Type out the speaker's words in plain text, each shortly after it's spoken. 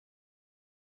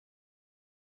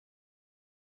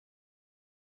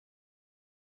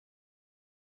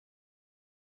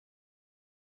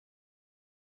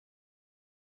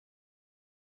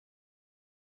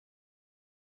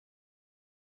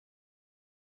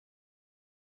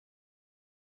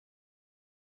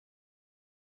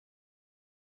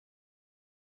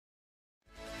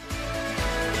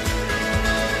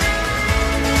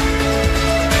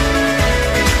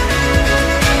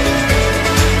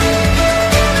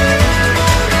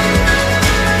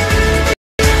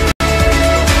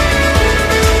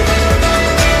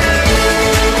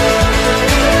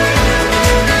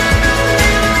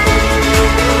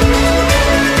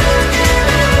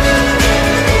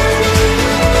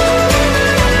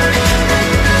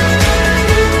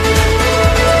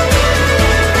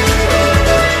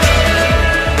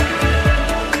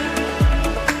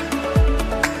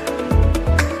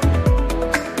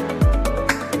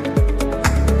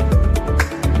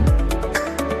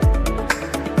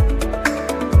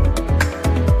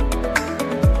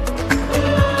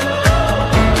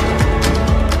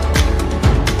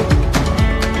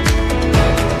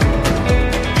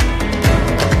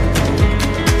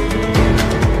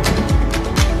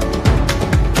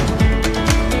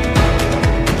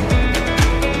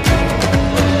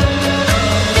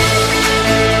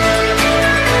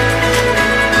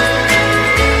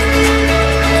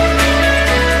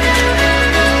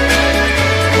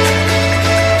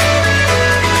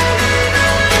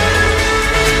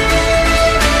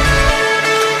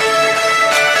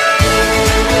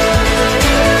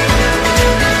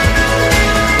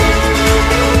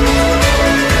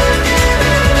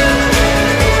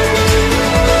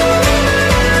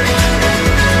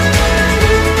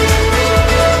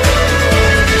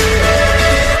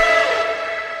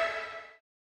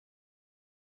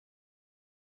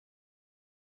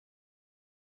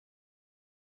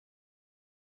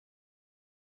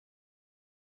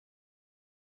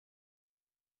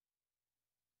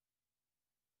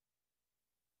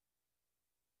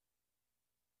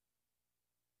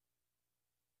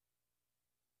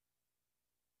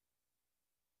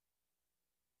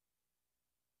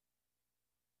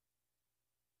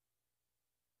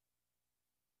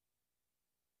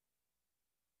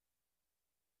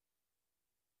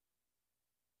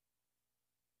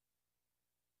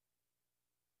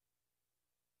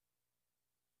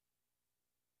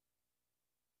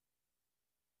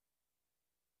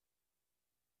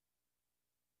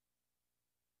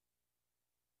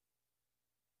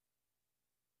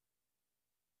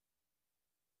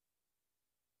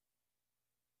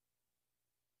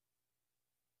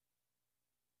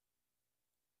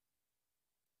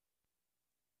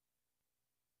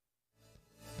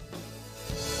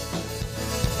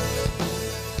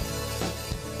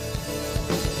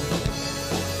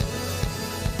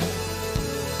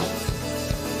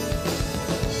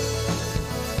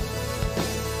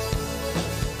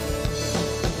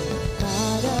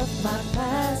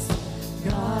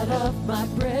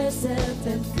present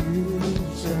and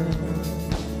future,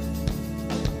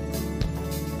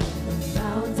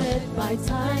 bounded by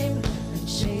time and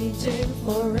changing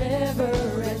forever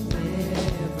and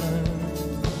ever.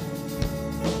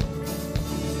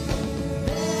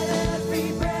 Let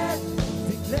every breath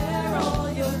declare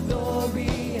all your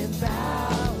glory and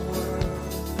power.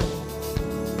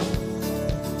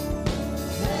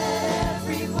 Let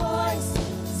every voice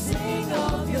sing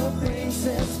of your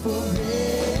praises forever.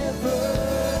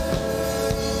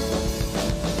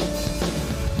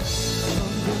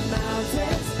 From the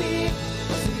mountains peak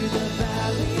to the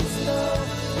valleys low,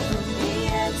 from the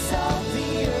ends of the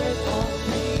earth, all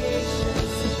creation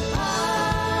sing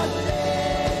hallelujah,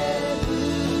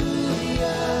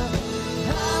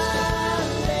 hallelujah.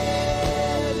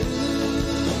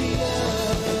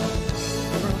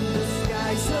 From the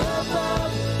skies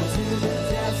above to the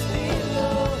depths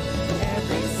below,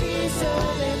 every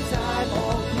season and time,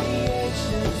 all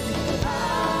creation sing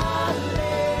hallelujah,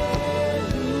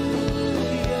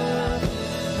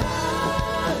 hallelujah.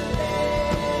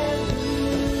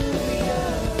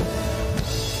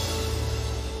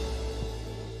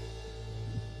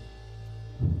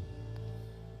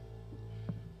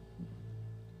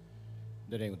 In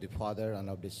the name of the Father, and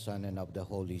of the Son, and of the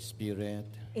Holy Spirit.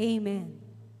 Amen.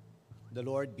 The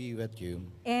Lord be with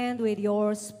you. And with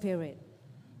your spirit.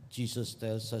 Jesus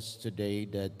tells us today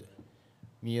that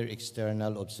mere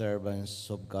external observance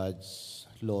of God's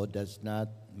law does not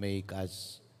make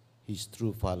us His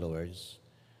true followers.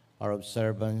 Our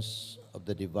observance of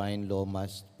the divine law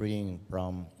must spring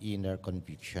from inner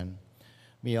conviction.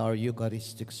 May our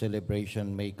Eucharistic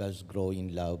celebration make us grow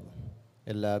in love,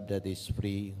 a love that is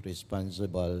free,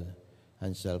 responsible,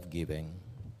 and self-giving.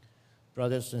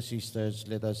 Brothers and sisters,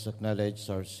 let us acknowledge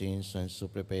our sins and so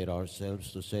prepare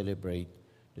ourselves to celebrate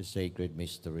the sacred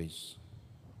mysteries.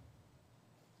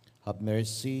 Have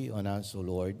mercy on us, O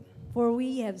Lord. For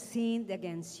we have sinned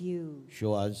against you.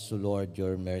 Show us, O Lord,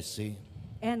 your mercy.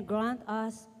 And grant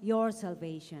us your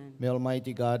salvation. May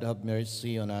Almighty God have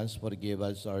mercy on us, forgive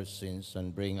us our sins,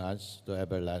 and bring us to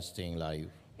everlasting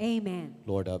life. Amen.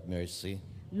 Lord, have mercy.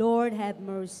 Lord, have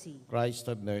mercy. Christ,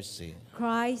 have mercy.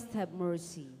 Christ, have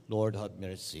mercy. Lord, have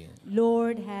mercy.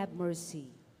 Lord, have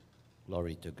mercy.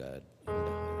 Glory to God in the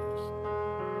highest.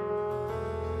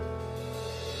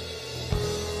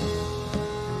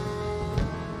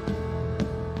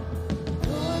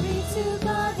 Glory to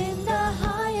God in the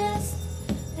highest,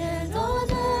 and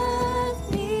on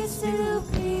earth peace to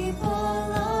people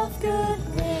of good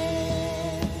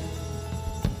will.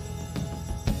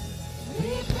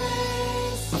 We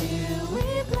praise you, we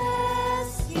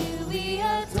bless you, we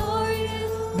adore you,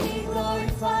 we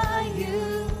glorify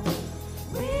you.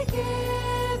 We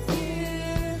give you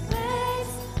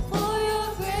thanks for your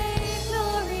great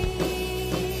glory.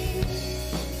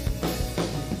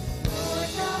 Lord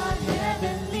God,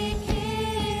 heavenly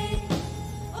King,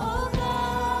 O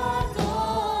God,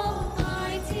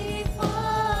 Almighty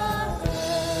Father,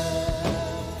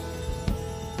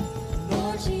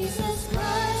 Lord Jesus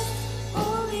Christ,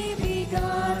 only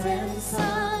begotten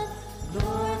Son,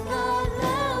 Lord God,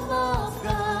 Lamb of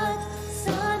God,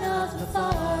 Son of the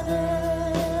Father.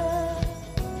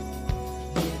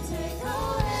 You take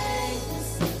away the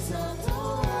sins of the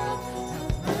world,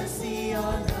 have mercy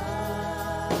on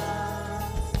us.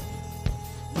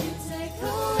 You take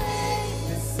away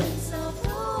the sins of the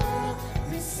world,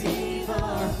 receive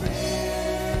our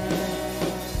prayer.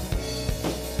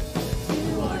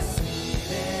 You are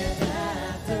seated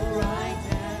at the right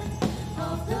hand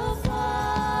of the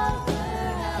Father,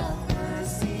 have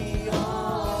mercy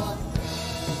on us.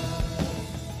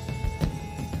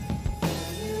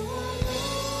 You alone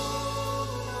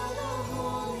are the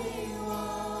Holy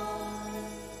One.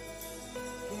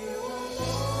 You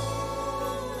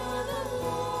alone are the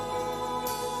Lord.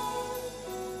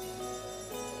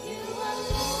 You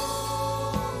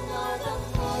alone are the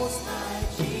Most High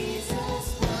Jesus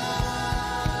Christ.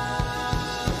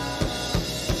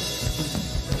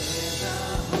 With the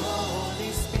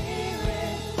Holy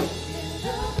Spirit, in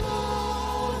the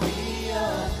glory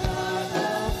of God the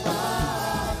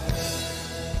Father.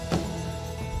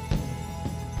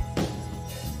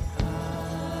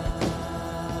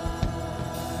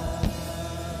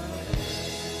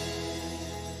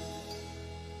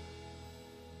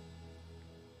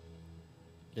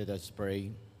 Let us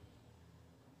pray.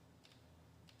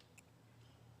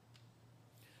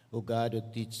 O God, who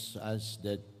teach us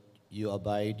that you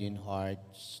abide in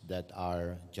hearts that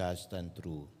are just and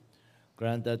true,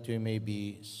 grant that we may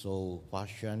be so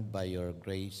fashioned by your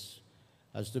grace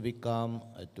as to become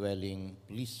a dwelling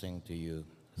pleasing to you.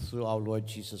 Through our Lord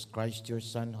Jesus Christ, your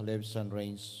Son, who lives and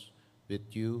reigns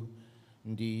with you,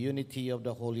 in the unity of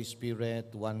the Holy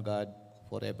Spirit, one God,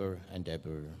 forever and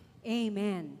ever.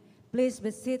 Amen. Please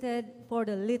be seated for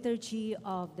the liturgy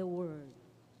of the word.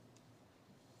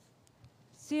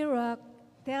 Sirach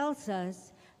tells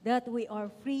us that we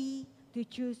are free to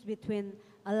choose between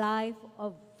a life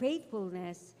of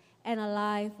faithfulness and a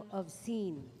life of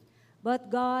sin. But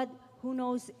God, who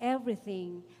knows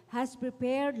everything, has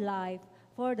prepared life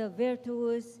for the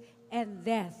virtuous and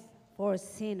death for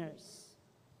sinners.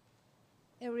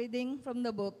 A reading from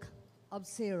the book of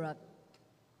Sirach.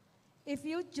 If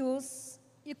you choose,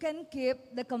 you can keep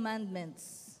the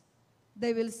commandments.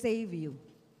 They will save you.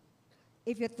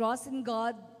 If you trust in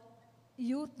God,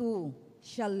 you too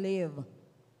shall live.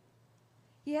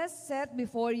 He has set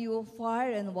before you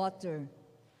fire and water.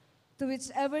 To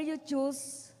whichever you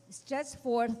choose, stretch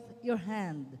forth your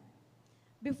hand.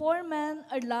 Before man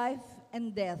are life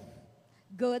and death,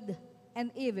 good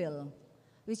and evil.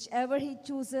 Whichever he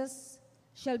chooses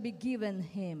shall be given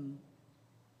him.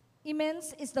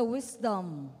 Immense is the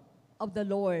wisdom of the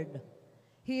Lord.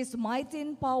 He is mighty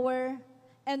in power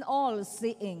and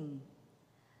all-seeing.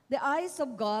 The eyes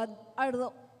of God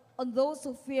are on those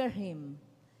who fear him.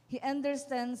 He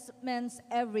understands man's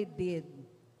every deed.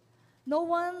 No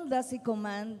one does he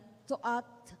command to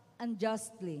act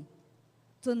unjustly.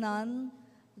 To none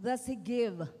does he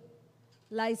give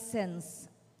license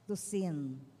to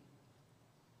sin.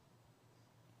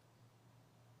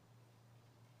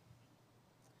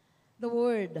 The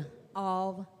word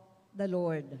of the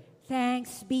Lord.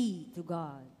 Thanks be to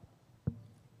God.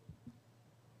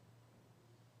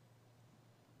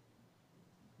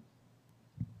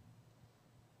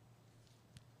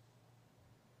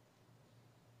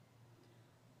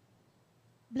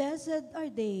 Blessed are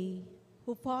they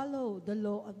who follow the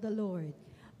law of the Lord.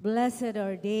 Blessed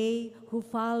are they who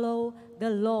follow the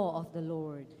law of the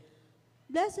Lord.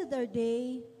 Blessed are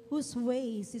they whose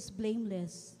ways is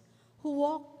blameless, who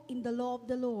walk in the law of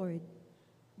the Lord.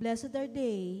 Blessed are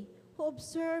they who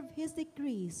observe his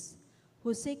decrees,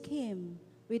 who seek him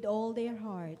with all their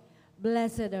heart.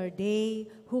 Blessed are they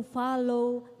who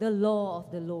follow the law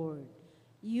of the Lord.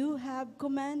 You have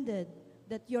commanded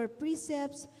that your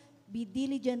precepts be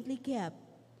diligently kept.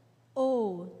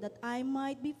 Oh, that I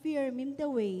might be firm in the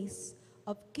ways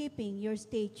of keeping your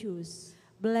statutes.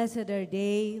 Blessed are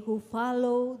they who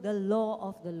follow the law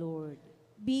of the Lord.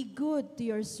 Be good to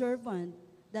your servant,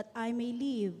 that I may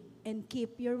live and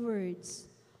keep your words.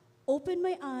 Open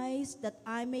my eyes that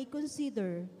I may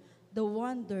consider the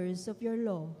wonders of your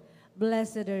law.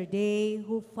 Blessed are they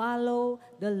who follow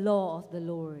the law of the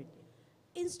Lord.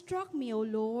 Instruct me, O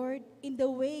Lord, in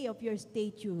the way of your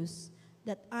statutes,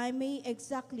 that I may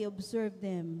exactly observe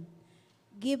them.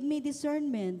 Give me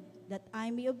discernment, that I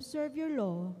may observe your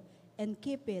law and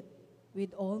keep it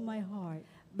with all my heart.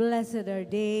 Blessed are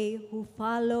they who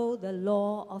follow the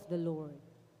law of the Lord.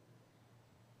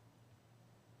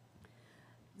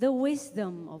 The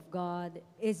wisdom of God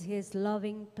is his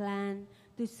loving plan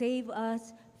to save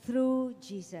us through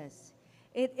Jesus.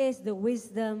 It is the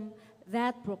wisdom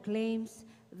that proclaims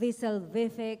the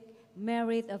salvific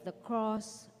merit of the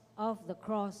cross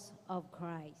of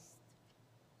Christ.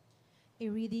 A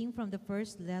reading from the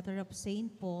first letter of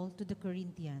St. Paul to the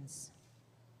Corinthians.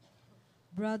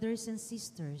 Brothers and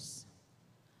sisters,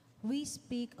 we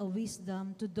speak a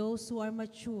wisdom to those who are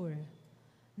mature,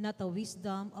 not a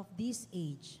wisdom of this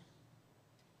age,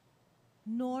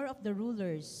 nor of the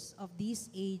rulers of this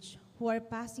age who are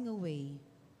passing away.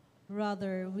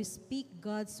 Rather, we speak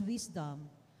God's wisdom,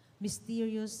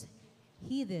 mysterious,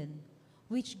 hidden,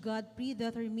 which God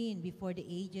predetermined before the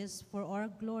ages for our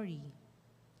glory,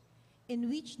 in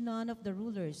which none of the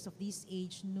rulers of this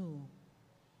age knew.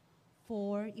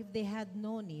 For if they had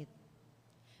known it,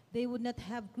 they would not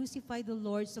have crucified the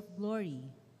Lord of glory.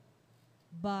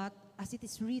 But as it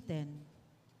is written,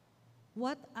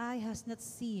 what eye has not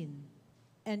seen,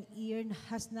 and ear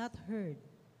has not heard,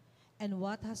 and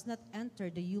what has not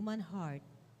entered the human heart,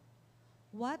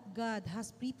 what God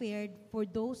has prepared for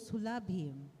those who love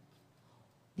him,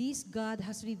 this God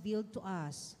has revealed to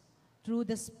us through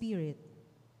the Spirit.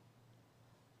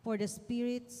 For the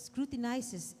Spirit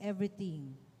scrutinizes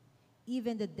everything,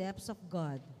 even the depths of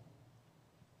God.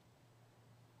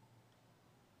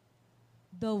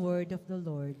 The word of the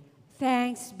Lord.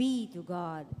 Thanks be to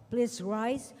God. Please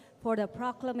rise for the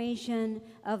proclamation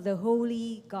of the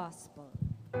Holy Gospel.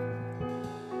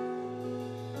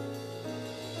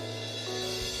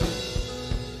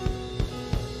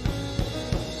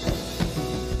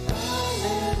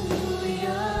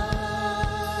 Hallelujah.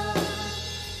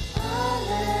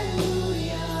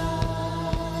 Hallelujah.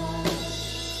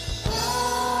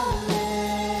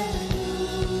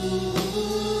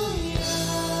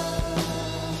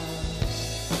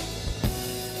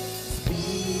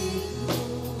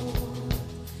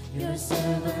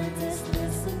 servant is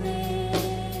listening.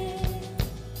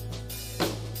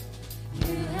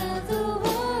 You have the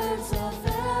words of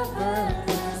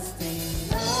everlasting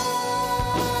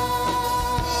love.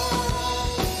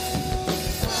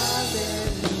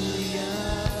 Hallelujah.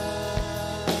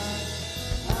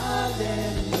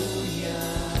 Hallelujah.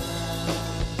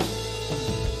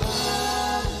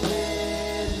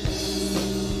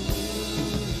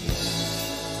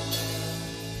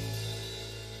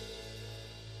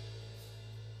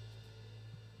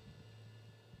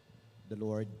 The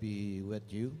Lord be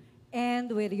with you.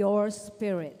 And with your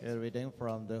spirit. A reading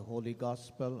from the Holy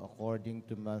Gospel according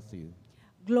to Matthew.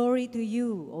 Glory to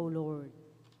you, O Lord.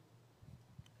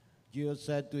 Jesus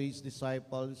said to his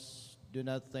disciples, "Do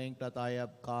not think that I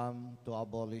have come to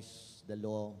abolish the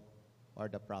law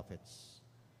or the prophets.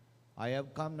 I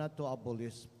have come not to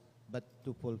abolish, but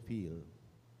to fulfill.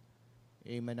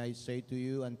 Amen, I say to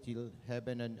you, until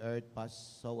heaven and earth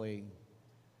pass away,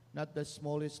 not the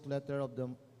smallest letter of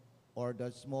them or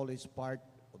the smallest part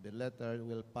of the letter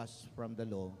will pass from the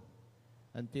law,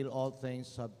 until all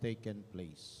things have taken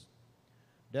place.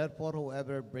 Therefore,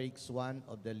 whoever breaks one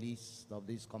of the least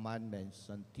of these commandments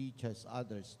and teaches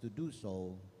others to do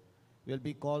so will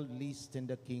be called least in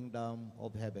the kingdom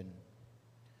of heaven.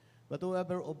 But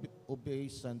whoever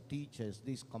obeys and teaches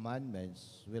these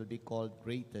commandments will be called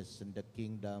greatest in the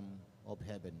kingdom of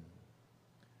heaven.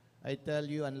 I tell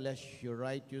you, unless your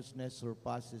righteousness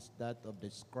surpasses that of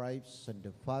the scribes and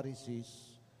the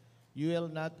Pharisees, you will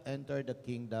not enter the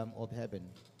kingdom of heaven.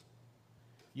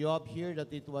 You have heard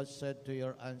that it was said to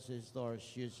your ancestors,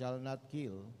 'You shall not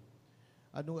kill,'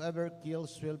 and whoever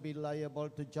kills will be liable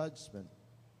to judgment.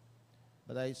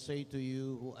 But I say to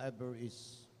you, whoever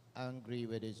is angry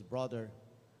with his brother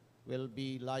will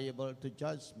be liable to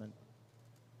judgment,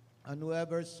 and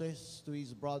whoever says to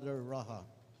his brother, 'Raha,'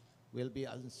 will be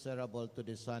answerable to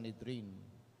the Sanhedrin,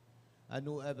 and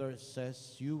whoever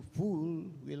says, 'You fool,'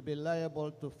 will be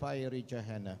liable to fiery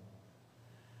Gehenna.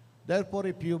 Therefore,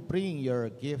 if you bring your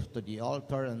gift to the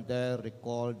altar and there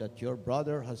recall that your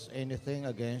brother has anything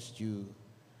against you,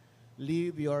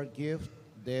 leave your gift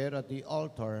there at the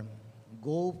altar.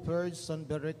 Go first and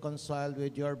be reconciled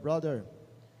with your brother,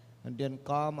 and then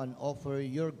come and offer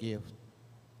your gift.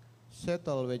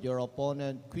 Settle with your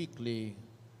opponent quickly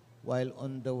while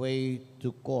on the way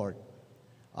to court.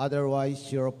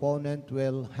 Otherwise, your opponent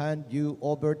will hand you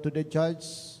over to the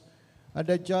judge, and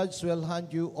the judge will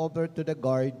hand you over to the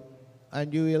guard,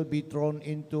 and you will be thrown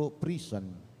into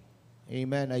prison.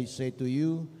 Amen, I say to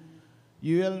you,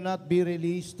 you will not be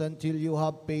released until you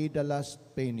have paid the last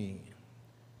penny.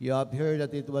 You have heard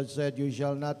that it was said, 'You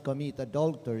shall not commit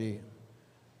adultery.'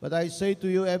 But I say to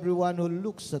you, everyone who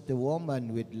looks at a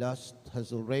woman with lust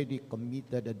has already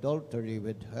committed adultery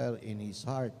with her in his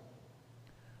heart.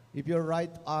 If your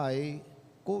right eye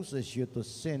causes you to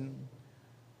sin,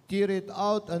 tear it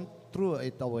out and throw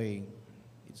it away.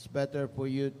 It's better for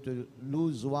you to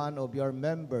lose one of your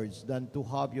members than to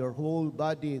have your whole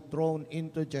body thrown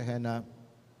into Gehenna.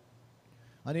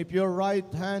 And if your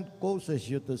right hand causes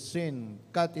you to sin,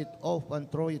 cut it off and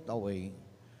throw it away.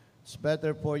 It's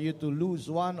better for you to lose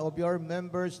one of your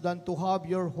members than to have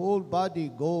your whole body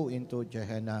go into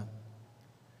Gehenna.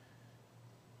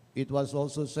 It was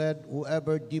also said,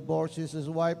 'Whoever divorces his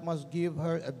wife must give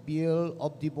her a bill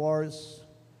of divorce.'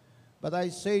 But I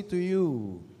say to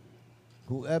you,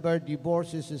 whoever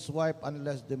divorces his wife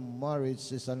unless the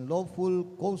marriage is unlawful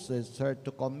causes her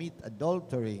to commit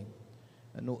adultery.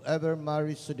 And whoever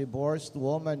marries a divorced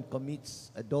woman commits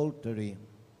adultery.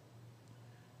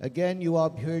 Again, you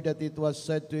have heard that it was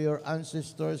said to your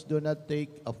ancestors, 'Do not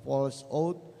take a false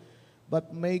oath,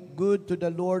 but make good to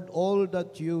the Lord all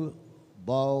that you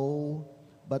vow.'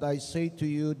 But I say to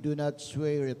you, do not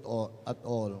swear it at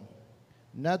all,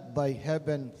 not by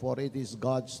heaven, for it is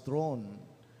God's throne,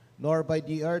 nor by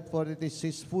the earth, for it is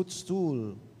his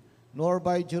footstool, nor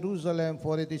by Jerusalem,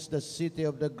 for it is the city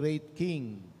of the great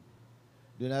King.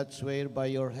 Do not swear by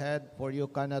your head, for you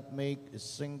cannot make a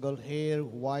single hair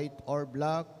white or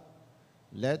black.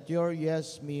 Let your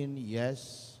yes mean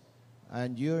yes,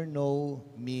 and your no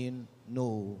mean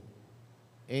no.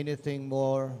 Anything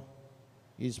more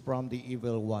is from the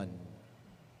evil one."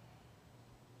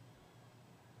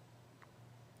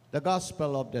 The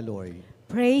Gospel of the Lord.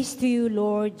 Praise to you,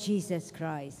 Lord Jesus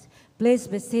Christ. Please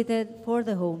be seated for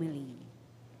the homily.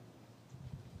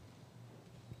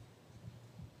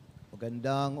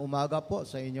 Magandang umaga po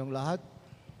sa inyong lahat.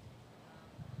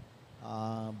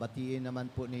 Batiin naman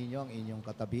po ninyo ang inyong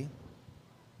katabi.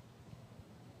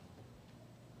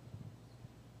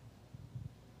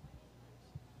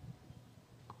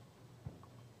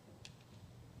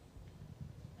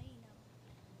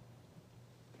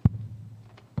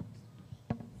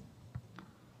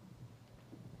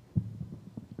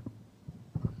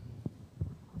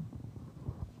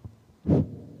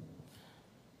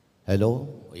 Hello?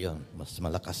 Ayun, mas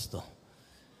malakas to.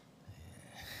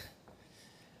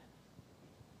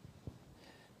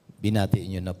 Binati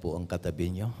niyo na po ang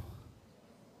katabi niyo.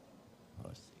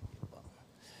 O, sige po.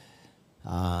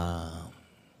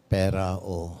 Pera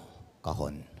o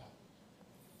kahon?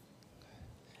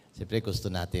 Siyempre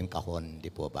gusto natin kahon, di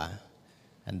po ba?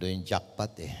 Ando yung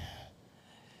jackpot eh.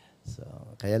 So,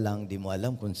 kaya lang di mo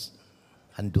alam kung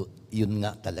yun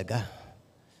nga talaga.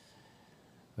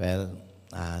 Well,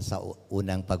 sa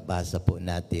unang pagbasa po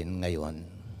natin ngayon,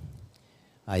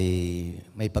 ay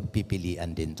may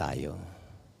pagpipilian din tayo.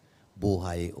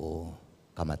 Buhay o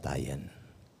kamatayan.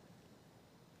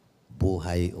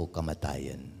 Buhay o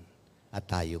kamatayan. At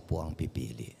tayo po ang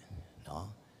pipili.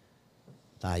 No?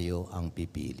 Tayo ang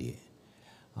pipili.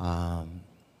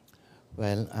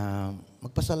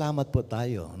 Magpasalamat po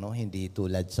tayo. No? Hindi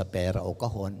tulad sa pera o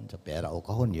kahon. Sa pera o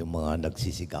kahon, yung mga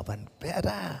nagsisigapan,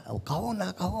 pera o kahon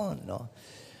na kahon. No?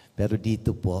 Pero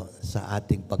dito po, sa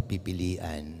ating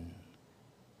pagpipilian,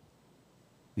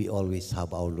 we always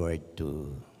have our Lord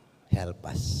to help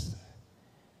us,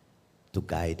 to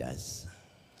guide us,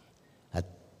 at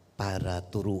para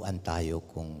turuan tayo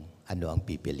kung ano ang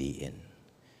pipiliin.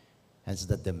 Hence,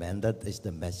 that is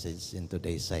the message in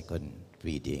today's second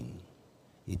reading.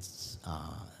 It's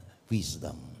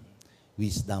wisdom.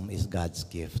 Wisdom is God's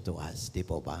gift to us, di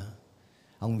po ba?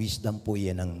 Ang wisdom po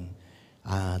yan ang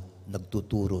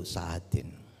nagtuturo sa atin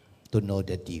to know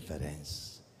the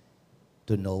difference,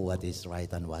 to know what is right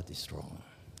and what is wrong.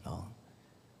 No?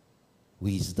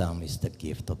 Wisdom is the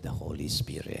gift of the Holy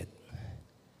Spirit.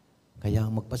 Kaya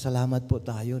magpasalamat po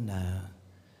tayo na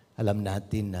alam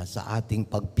natin na sa ating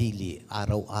pagpili,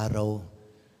 araw-araw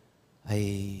ay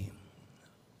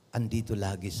andito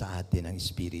lagi sa atin ang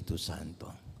Espiritu Santo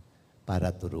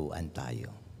para turuan tayo.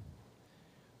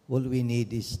 All we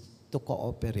need is to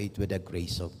cooperate with the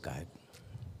grace of God.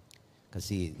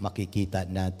 Kasi makikita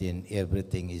natin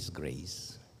everything is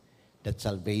grace. That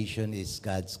salvation is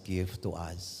God's gift to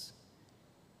us.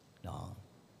 No?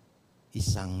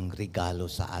 Isang regalo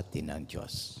sa atin ng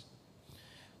Diyos.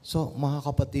 So, mga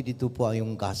kapatid, ito po ay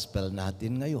yung gospel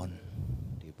natin ngayon.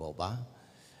 Di po ba?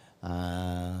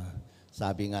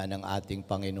 Sabi nga ng ating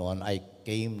Panginoon, I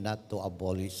came not to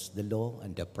abolish the law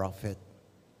and the prophet,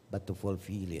 but to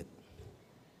fulfill it.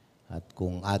 At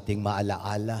kung ating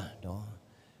maalaala, no,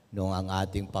 nung ang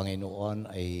ating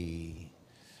Panginoon ay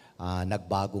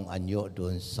nagbagong anyo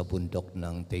doon sa bundok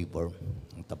ng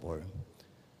Tabor,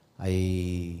 ay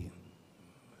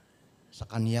sa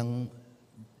kaniyang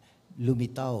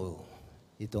lumitaw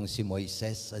itong si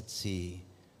Moises at si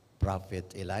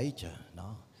Prophet Elijah.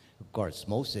 No? Of course,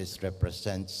 Moses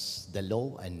represents the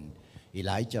law and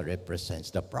Elijah represents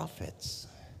the prophets.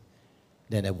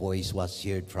 Then a voice was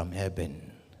heard from heaven,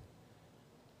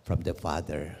 from the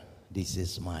Father, "This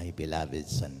is my beloved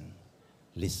Son,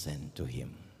 listen to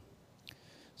Him."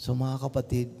 So mga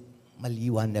kapatid,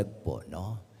 maliwanag po,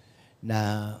 no? Na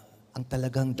ang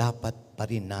talagang dapat pa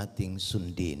rin nating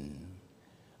sundin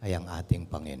ay ang ating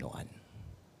Panginoon.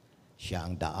 Siya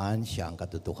ang daan, siya ang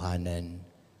katotohanan,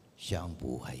 siya ang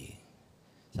buhay.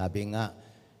 Sabi nga,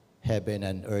 heaven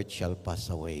and earth shall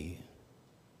pass away,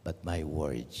 but my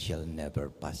word shall never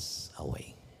pass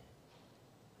away.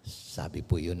 Sabi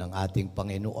po yun ng ating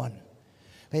Panginoon.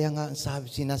 Kaya nga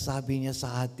sinasabi niya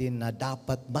sa atin na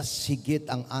dapat mas higit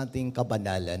ang ating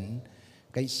kabanalan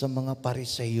kaysa mga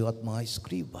Pariseo at mga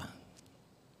Eskriba.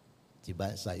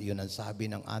 Diba? Yun ang sabi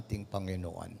ng ating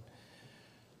Panginoon.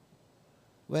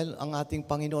 Well, ang ating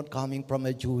Panginoon coming from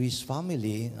a Jewish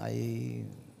family ay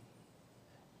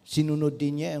sinunod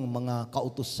din niya ang mga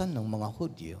kautusan ng mga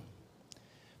Hudyo.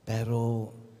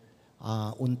 Pero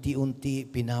unti-unti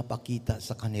pinapakita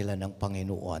sa kanila ng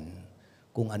Panginoon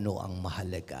kung ano ang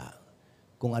mahalaga,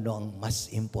 kung ano ang mas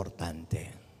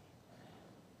importante.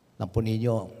 Alam po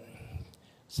ninyo,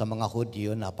 sa mga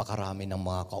Hudyo, napakarami ng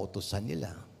mga kautusan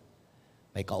nila.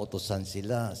 May kautusan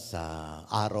sila sa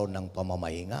araw ng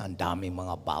pamamahinga, ang daming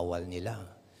mga bawal nila.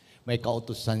 May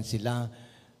kautusan sila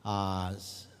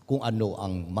kung ano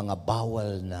ang mga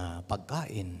bawal na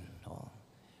pagkain. No?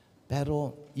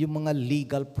 Pero yung mga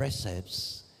legal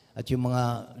precepts at yung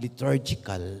mga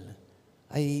liturgical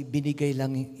ay binigay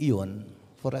lang iyon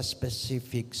for a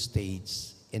specific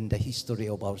stage in the history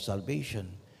of our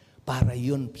salvation. Para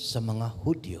yun sa mga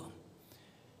Hudyo.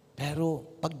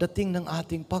 Pero pagdating ng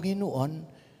ating Panginoon,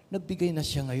 nagbigay na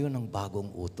siya ngayon ng bagong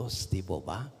utos, di po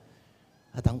ba?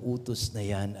 At ang utos na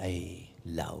yan ay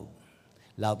love.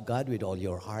 Love God with all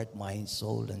your heart, mind,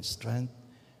 soul, and strength,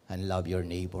 and love your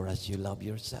neighbor as you love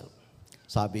yourself.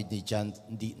 Sabi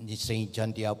ni St.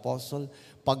 John the Apostle,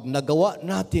 pag nagawa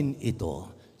natin ito,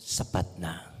 sapat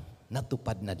na.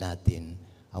 natupad na natin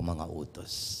ang mga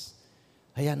utos.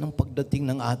 Kaya nang pagdating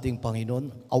ng ating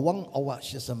Panginoon, awang-awa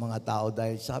siya sa mga tao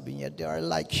dahil sabi niya, they are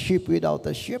like sheep without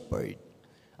a shepherd.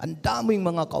 Ang daming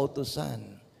mga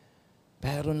kautusan.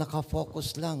 Pero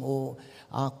nakafocus lang o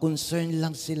concern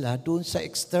lang sila doon sa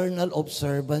external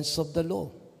observance of the law,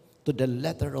 to the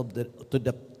letter of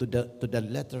the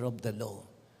letter of the law.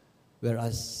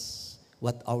 Whereas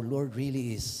what our Lord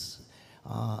really is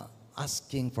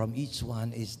asking from each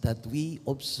one is that we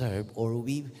observe or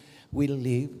we will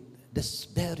live the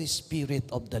very spirit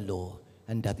of the law,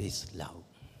 and that is love.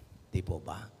 Di po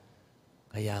ba?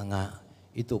 Kaya nga,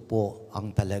 ito po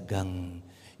ang talagang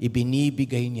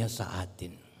ibinibigay niya sa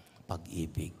atin,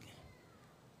 pag-ibig.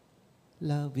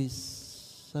 Love is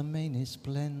a many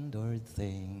splendor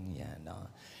thing. Yan, no?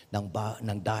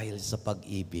 Nang dahil sa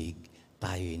pag-ibig,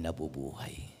 tayo'y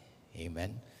nabubuhay.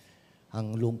 Amen?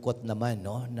 Ang lungkot naman,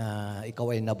 no, na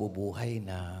ikaw ay nabubuhay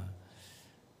na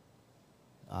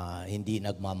hindi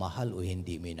nagmamahal o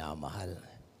hindi minamahal.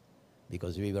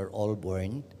 Because we were all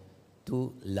born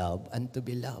to love and to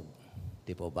be loved.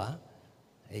 Di po ba?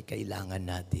 Ay kailangan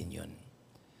natin yun.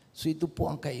 So ito po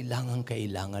ang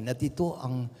kailangan. At ito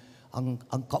ang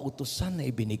kautusan na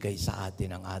ibinigay sa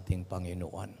atin ng ating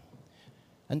Panginoon.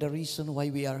 And the reason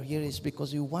why we are here is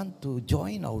because we want to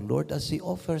join our Lord as He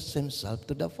offers Himself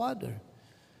to the Father.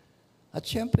 At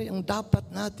syempre, ang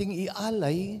dapat nating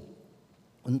ialay,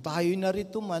 kung tayo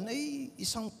narito man, ay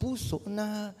isang puso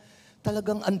na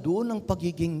talagang andoon ang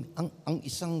pagiging, ang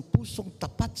isang pusong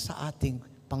tapat sa ating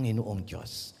Panginoong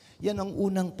Diyos. Yan ang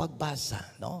unang pagbasa,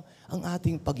 no? Ang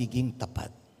ating pagiging tapat.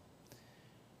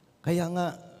 Kaya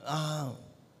nga,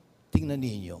 tingnan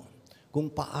ninyo,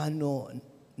 kung paano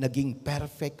naging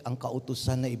perfect ang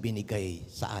kautusan na ibinigay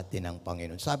sa atin ng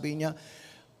Panginoon. Sabi niya,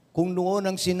 kung noon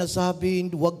ang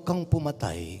sinasabi, huwag kang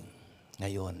pumatay,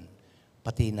 ngayon,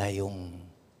 pati na yung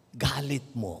galit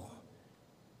mo,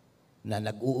 na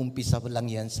nag-uumpisa lang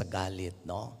yan sa galit,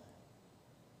 no?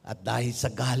 At dahil sa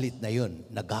galit na yun,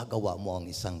 nagagawa mo ang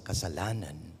isang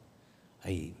kasalanan,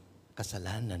 ay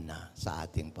kasalanan na sa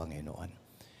ating Panginoon.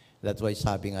 That's why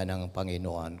sabi nga ng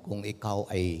Panginoon, kung ikaw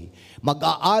ay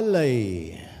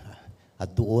mag-aalay, at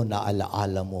doon na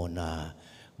alaala mo na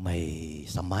may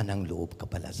sama ng loob ka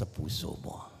pala sa puso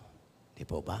mo. Di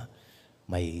po ba?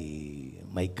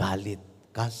 May galit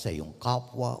ka sa iyong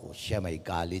kapwa o siya may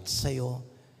galit sa iyo,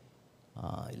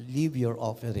 leave your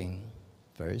offering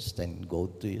first and go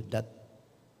to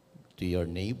your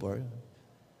neighbor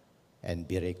and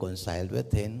be reconciled with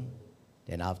him.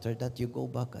 Then after that, you go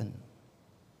back and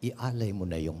ialay mo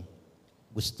na yung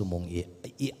gusto mong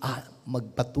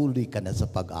magpatuloy ka na sa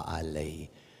pag-aalay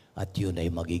at yun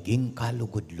ay magiging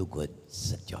kalugod-lugod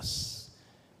sa Diyos.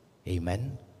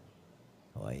 Amen?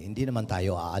 Okay, hindi naman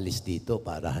tayo aalis dito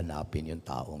para hanapin yung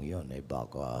taong yun. Eh,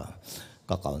 baka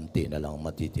kakaunti na lang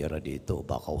matitira dito,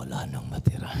 baka wala nang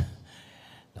matira.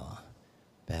 No?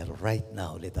 Pero right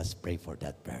now, let us pray for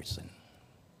that person.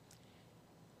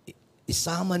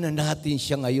 Isama na natin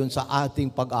siya ngayon sa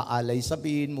ating pag-aalay.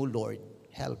 Sabihin mo, Lord,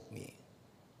 help me.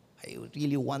 I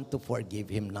really want to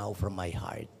forgive him now from my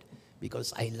heart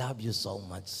because I love you so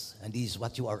much. And this is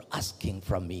what you are asking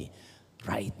from me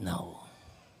right now.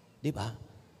 Di ba?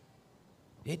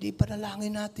 Eh, di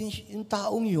panalangin natin yung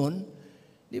taong yun.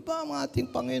 Di ba ang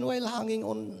ating Panginoon while hanging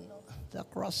on the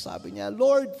cross, sabi niya,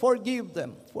 Lord, forgive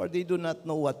them, for they do not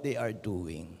know what they are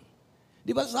doing.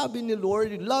 Di ba sabi ni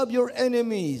Lord, love your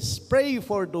enemies, pray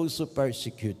for those who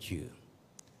persecute you.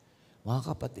 Mga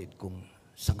kapatid, kung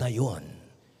sa ngayon,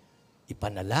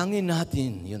 ipanalangin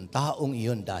natin yung taong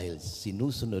iyon dahil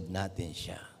sinusunod natin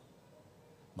siya,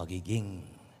 magiging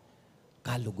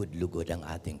kalugod-lugod ang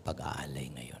ating pag-aalay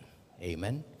ngayon.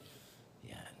 Amen?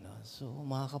 Yan, no? So,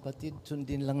 mga kapatid,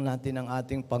 sundin lang natin ang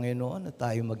ating Panginoon na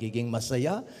tayo magiging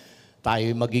masaya, tayo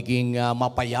magiging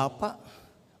mapayapa.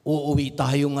 Uuwi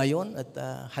tayo ngayon at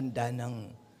handa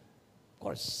ng, of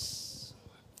course,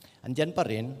 andyan pa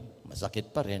rin,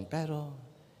 masakit pa rin, pero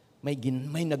may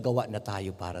nagawa na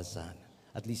tayo para sa,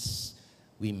 at least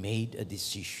we made a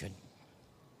decision.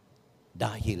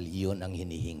 Dahil yun ang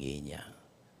hinihingi niya.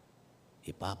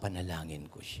 Ipapanalangin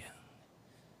ko siya.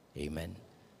 Amen?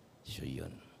 So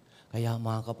yun. Kaya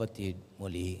mga kapatid,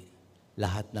 muli,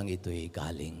 lahat ng ito ay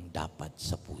galing dapat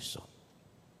sa puso.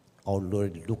 Our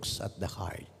Lord looks at the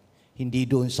heart. Hindi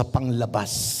doon sa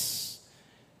panglabas,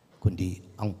 kundi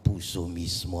ang puso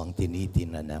mismo ang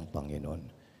tinitingnan ng Panginoon.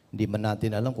 Hindi man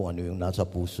natin alam kung ano yung nasa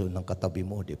puso ng katabi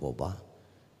mo, di po ba?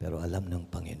 Pero alam ng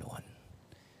Panginoon.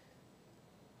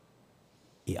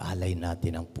 Ialay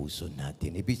natin ang puso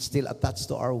natin. If it's still attached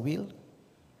to our will,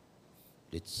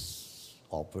 let's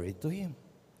offer it to Him.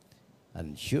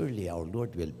 And surely our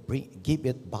Lord will give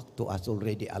it back to us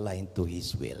already aligned to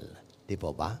His will. Di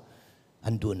po ba?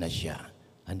 Andun na siya.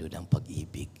 Andun ang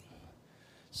pag-ibig.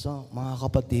 So, mga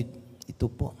kapatid, ito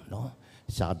po, no?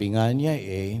 Sabi nga niya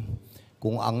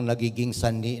kung ang nagiging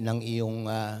sanhi ng iyong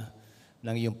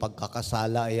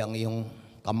pagkakasala ay ang iyong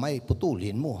kamay,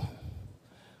 putulin mo.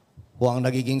 Kung ang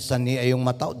nagiging sanhi ay yung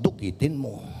mata, dukitin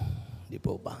mo. Di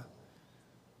po ba?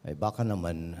 Ay baka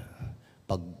naman,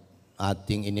 pag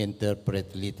ating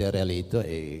ininterpret literally ito,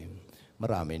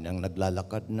 marami nang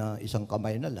naglalakad na isang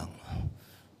kamay na lang.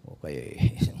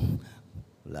 Okay,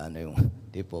 wala na yung,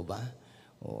 di po ba?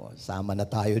 O, sama na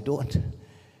tayo doon.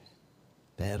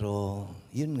 Pero,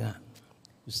 yun nga,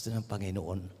 gusto ng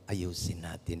Panginoon, ayusin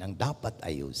natin. Ang dapat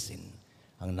ayusin,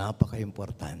 ang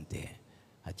napaka-importante,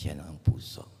 at yan ang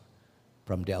puso.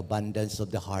 From the abundance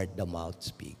of the heart, the mouth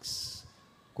speaks.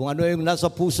 Kung ano yung nasa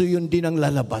puso, yun din ang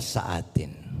lalabas sa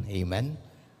atin. Amen?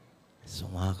 So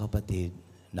mga kapatid,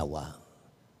 nawa,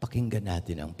 pakinggan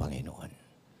natin ang Panginoon.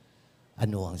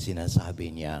 Ano ang sinasabi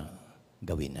niya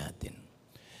gawin natin?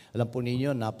 Alam po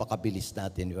ninyo, napakabilis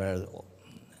natin. We're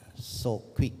so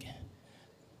quick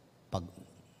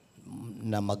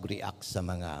na mag-react sa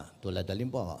mga, tulad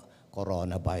halimbawa,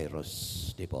 coronavirus,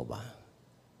 di po ba?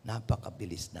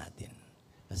 Napakabilis natin.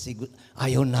 Kasi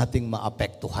ayaw nating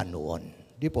maapektuhan noon.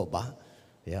 Di po ba?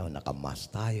 Ayaw, nakamask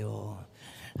tayo.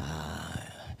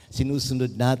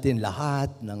 Sinusunod natin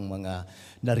lahat ng mga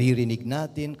naririnig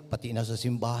natin, pati na sa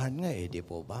simbahan nga di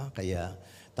po ba? Kaya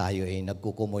tayo ay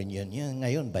nagkukumunyon yan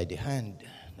ngayon by the hand.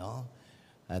 No?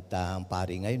 At ang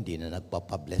pari ngayon, di na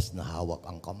nagpapabless na hawak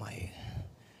ang kamay.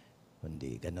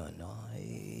 Hindi gano'n, no?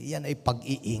 Yan ay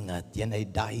pag-iingat. Yan ay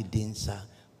dahil din sa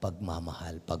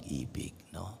pagmamahal, pag-ibig,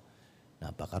 no?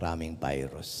 Napakaraming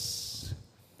virus.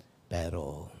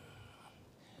 Pero,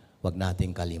 wag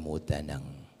nating kalimutan ng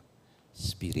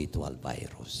spiritual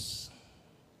virus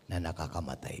na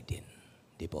nakakamatay din.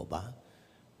 Di po ba?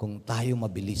 Kung tayo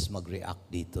mabilis mag-react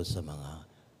dito sa mga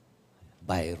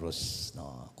virus,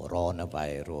 no?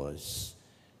 Coronavirus,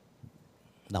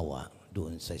 nawa,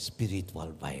 doon sa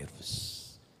spiritual virus,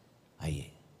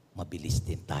 ay mabilis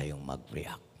din tayong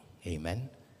mag-react. Amen?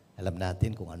 Alam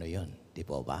natin kung ano yon, di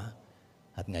po ba?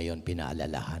 At ngayon,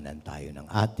 pinaalalahanan tayo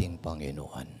ng ating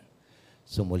Panginoon.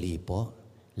 Sumuli po,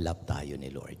 love tayo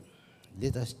ni Lord.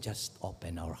 Let us just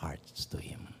open our hearts to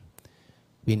Him.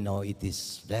 We know it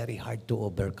is very hard to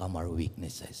overcome our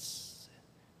weaknesses.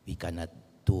 We cannot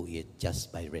do it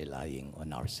just by relying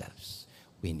on ourselves.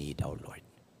 We need our Lord.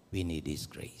 We need His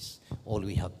grace. All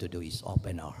we have to do is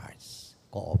open our hearts,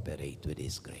 cooperate with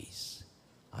His grace.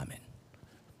 Amen.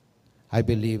 I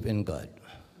believe in God,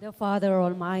 the Father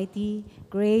Almighty,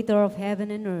 creator of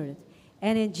heaven and earth,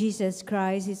 and in Jesus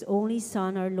Christ, His only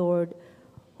Son, our Lord,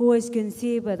 who was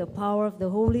conceived by the power of the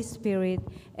Holy Spirit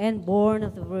and born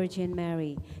of the Virgin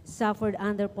Mary, suffered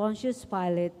under Pontius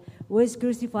Pilate, was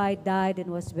crucified, died, and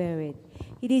was buried.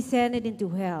 He descended into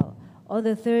hell. On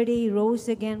the third day, He rose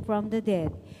again from the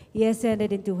dead. He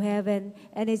ascended into heaven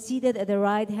and is seated at the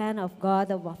right hand of God,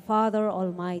 the Father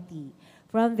Almighty.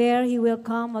 From there He will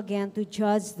come again to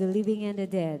judge the living and the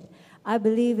dead. I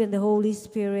believe in the Holy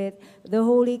Spirit, the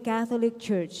Holy Catholic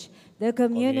Church, the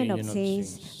communion of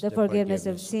saints, the forgiveness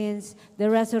of sins, the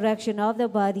resurrection of the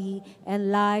body, and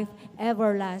life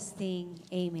everlasting.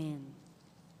 Amen.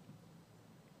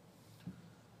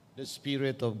 the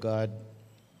Spirit of God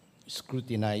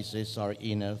scrutinizes our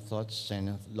inner thoughts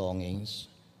and longings.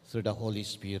 Through the Holy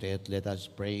Spirit, let us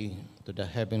pray to the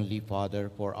Heavenly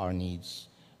Father for our needs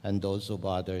and those of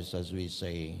others as we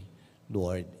say,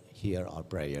 Lord, hear our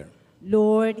prayer.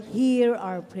 Lord, hear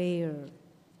our prayer.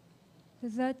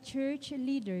 That church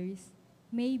leaders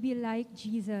may be like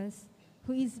Jesus,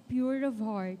 who is pure of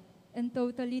heart and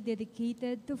totally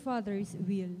dedicated to Father's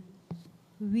will.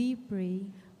 We pray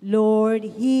Lord,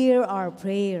 hear our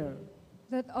prayer.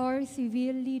 that our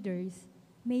civil leaders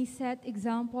may set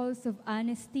examples of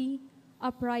honesty,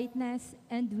 uprightness,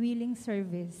 and willing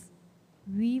service.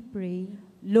 We pray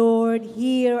Lord,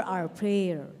 hear our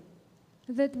prayer.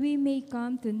 that we may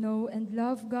come to know and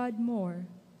love God more,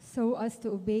 so as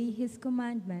to obey His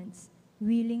commandments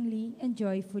willingly and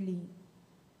joyfully.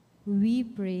 We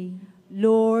pray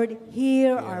Lord,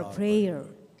 hear our prayer.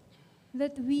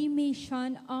 that we may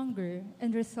shun anger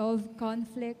and resolve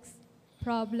conflicts,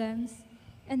 problems,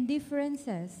 and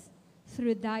differences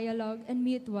through dialogue and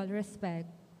mutual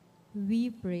respect. We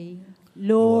pray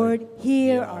Lord,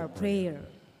 hear our prayer.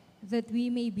 that we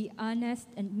may be honest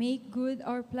and make good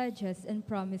our pledges and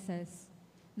promises,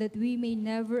 that we may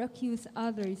never accuse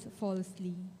others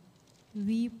falsely.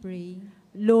 We pray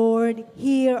Lord,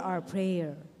 hear our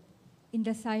prayer. in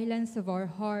the silence of our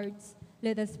hearts,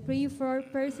 Let us pray for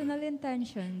personal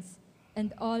intentions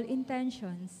and all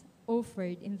intentions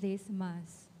offered in this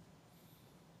Mass.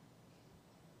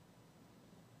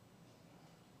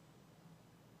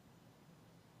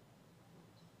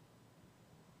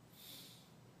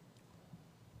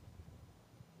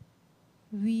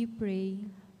 We pray.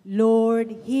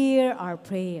 Lord, hear our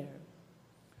prayer.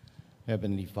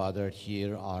 Heavenly Father,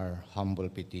 hear our humble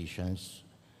petitions.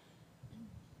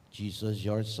 Jesus,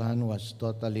 your Son, was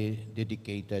totally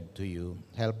dedicated to you.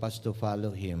 Help us to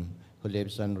follow him, who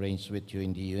lives and reigns with you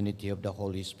in the unity of the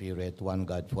Holy Spirit, one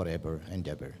God, forever and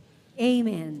ever.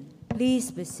 Amen.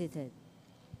 Please be seated.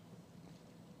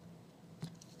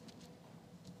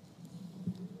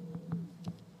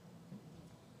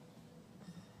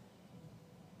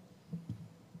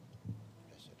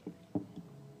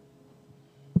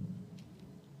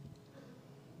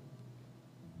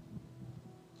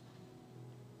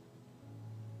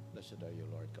 Blessed are you,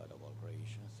 Lord God of all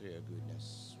creation. Through your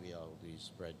goodness, we have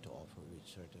this bread to offer,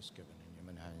 which earth has given in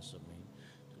human hands of me,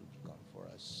 to become for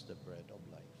us the bread of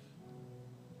life.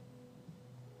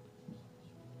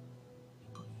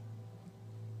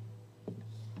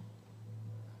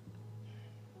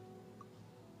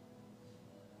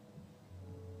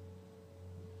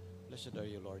 Blessed are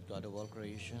you, Lord God of all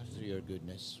creation. Through your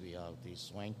goodness, we have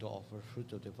this wine to offer,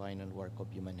 fruit of the vine and work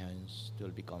of human hands, to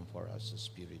become for us a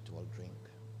spiritual drink.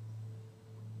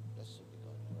 Blessed be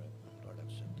God forever. Lord,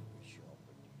 accept the wish you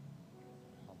offer thee.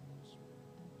 Humble spirit.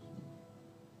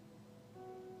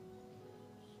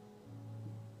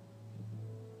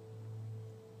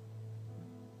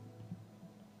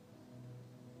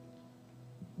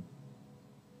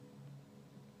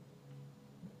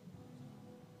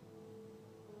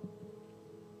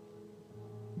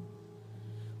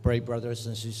 Pray, brothers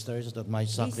and sisters, that my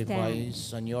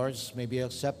sacrifice and yours may be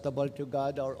acceptable to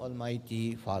God, our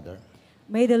Almighty Father.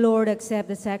 May the Lord accept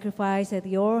the sacrifice at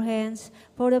your hands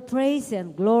for the praise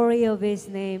and glory of his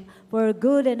name, for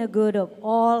good and the good of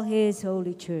all his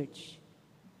holy church.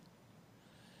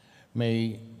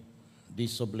 May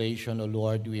this oblation, O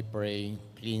Lord, we pray,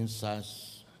 cleanse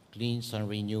us, cleanse and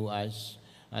renew us,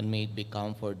 and may it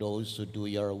become for those who do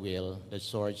your will the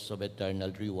source of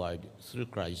eternal reward through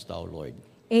Christ our Lord.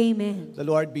 Amen. The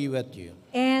Lord be with you.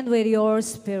 And with your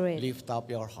spirit. Lift up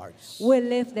your hearts. We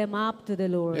lift them up to the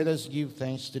Lord. Let us give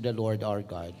thanks to the Lord our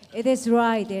God. It is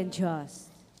right and just.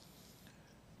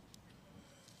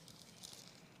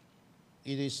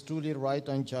 It is truly right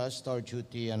and just, our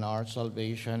duty and our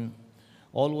salvation,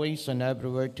 always and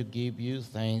everywhere to give you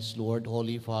thanks, Lord,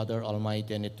 Holy Father,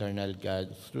 Almighty and eternal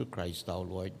God, through Christ our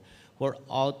Lord. For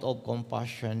out of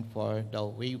compassion for the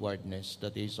waywardness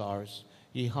that is ours,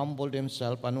 he humbled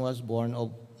himself and was born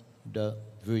of the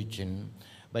Virgin.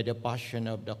 By the passion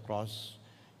of the cross,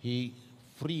 he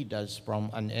freed us from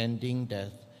unending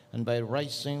death, and by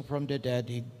rising from the dead,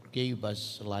 he gave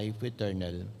us life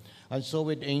eternal. And so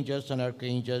with angels and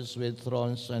archangels, with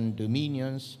thrones and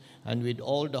dominions, and with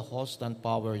all the hosts and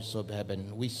powers of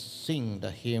heaven, we sing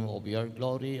the hymn of your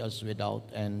glory, as without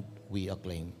end we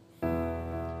acclaim.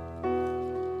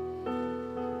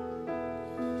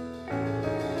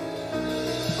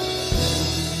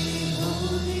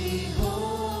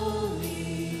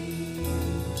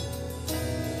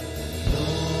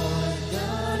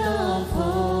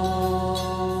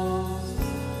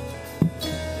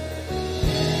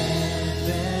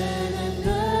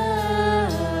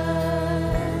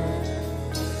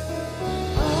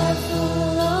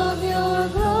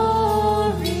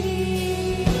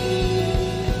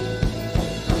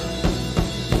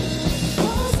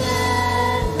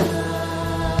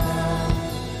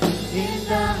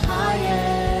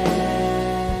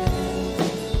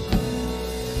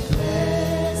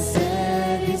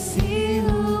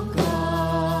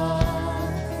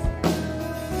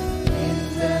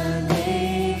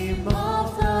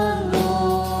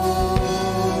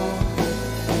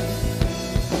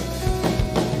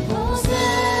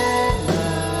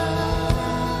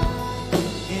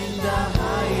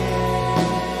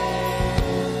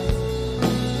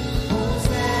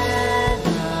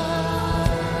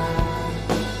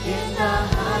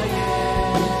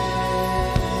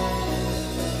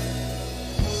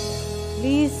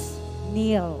 Please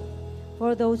kneel.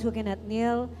 For those who cannot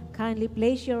kneel, kindly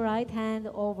place your right hand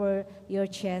over your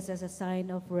chest as a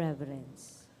sign of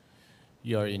reverence.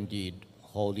 You are indeed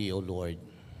holy, O Lord,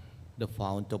 the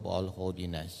fount of all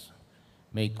holiness.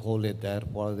 Make holy,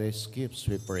 therefore, these gifts,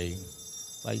 we pray,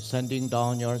 by sending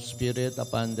down your Spirit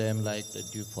upon them like the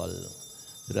dewfall,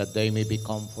 so that they may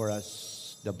become for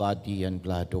us the body and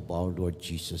blood of our Lord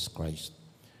Jesus Christ.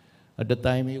 At the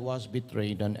time he was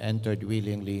betrayed and entered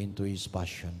willingly into his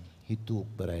passion, he took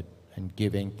bread, and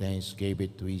giving thanks gave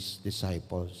it to his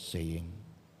disciples, saying,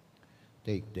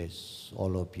 "Take this,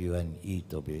 all of you, and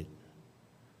eat of it,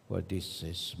 for this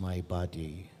is my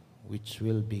body, which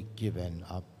will be given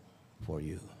up for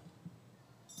you."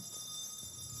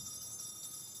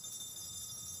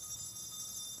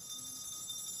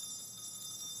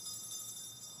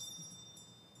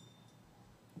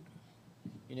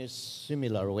 In a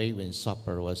similar way, when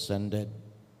supper was ended,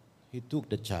 he took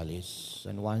the chalice,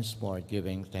 and once more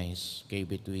giving thanks,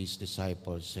 gave it to his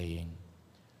disciples, saying,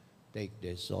 "Take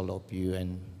this, all of you,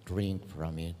 and drink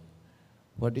from it.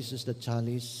 For this is the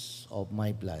chalice of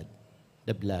my blood,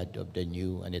 the blood of the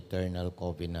new and eternal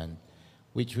covenant,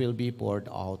 which will be poured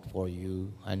out for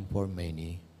you and for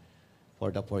many,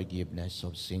 for the forgiveness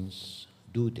of sins.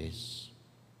 Do this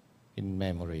in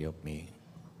memory of me."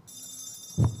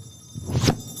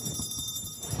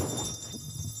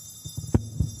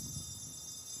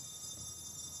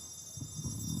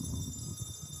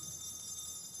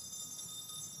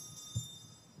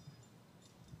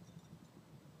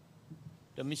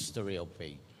 The mystery of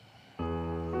faith.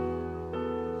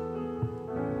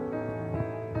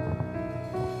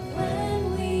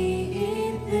 When we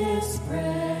eat this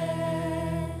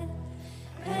bread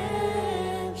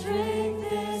and drink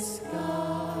this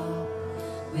cup,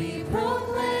 we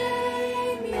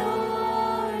proclaim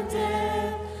your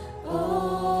death, O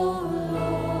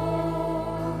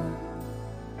Lord,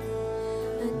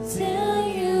 until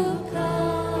you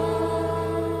come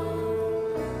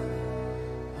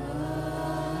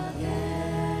again.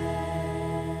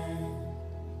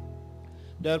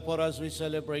 Therefore, as we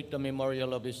celebrate the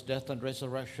memorial of his death and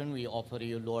resurrection, we offer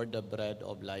you, Lord, the bread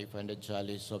of life and the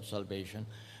chalice of salvation,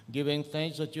 giving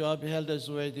thanks that you have held us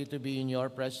worthy to be in your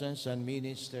presence and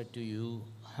minister to you.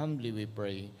 Humbly we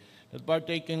pray that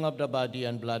partaking of the body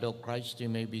and blood of Christ, you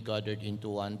may be gathered into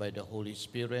one by the Holy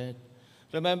Spirit.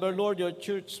 Remember, Lord, your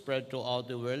church spread throughout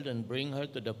the world and bring her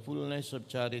to the fullness of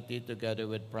charity, together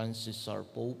with Francis, our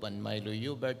Pope, and Milo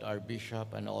Hubert, our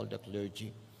Bishop, and all the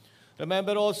clergy.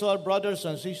 Remember also our brothers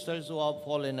and sisters who have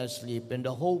fallen asleep in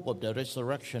the hope of the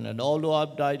resurrection, and all who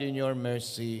have died in your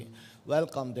mercy.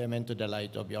 Welcome them into the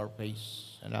light of your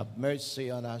face, and have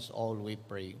mercy on us all, we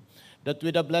pray, that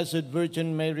with the Blessed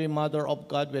Virgin Mary, Mother of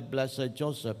God, with blessed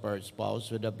Joseph, her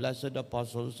spouse, with the blessed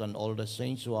apostles and all the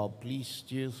saints who have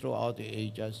pleased you throughout the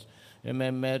ages, we may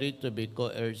merit to be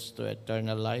co-heirs to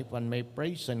eternal life, and may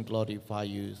praise and glorify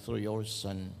you through your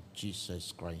Son,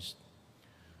 Jesus Christ.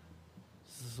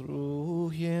 Through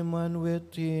him, and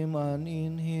with him, and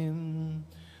in him,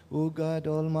 O God,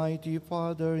 Almighty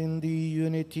Father, in the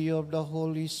unity of the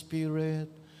Holy Spirit,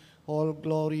 all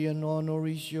glory and honor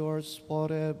is yours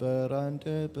forever and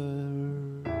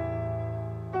ever.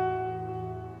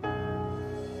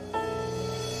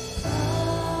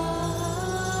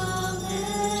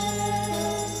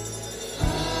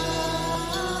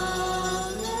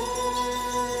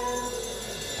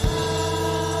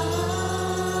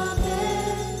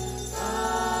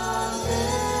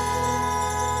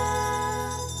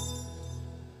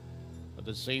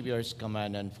 The Savior's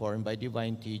command, and formed by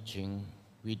divine teaching,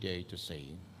 we dare to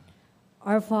say,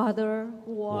 Our Father,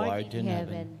 who art in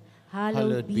heaven,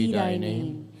 hallowed be thy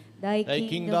name. Thy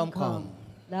kingdom come,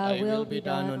 thy will be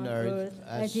done on earth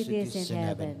as it is in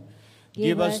heaven.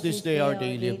 Give us this day our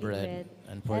daily bread,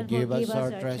 and forgive us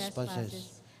our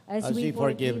trespasses, as we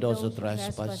forgive those who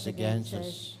trespass against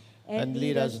us. And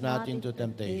lead us not into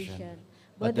temptation,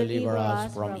 but deliver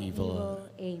us from evil.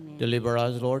 Amen. Deliver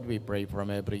us, Lord, we pray, from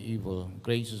every evil.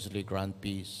 Graciously grant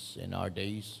peace in our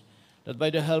days, that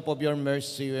by the help of your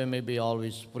mercy we may be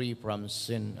always free from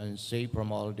sin and safe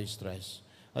from all distress,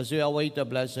 as we await the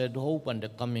blessed hope and the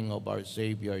coming of our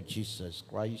Savior, Jesus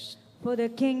Christ. For the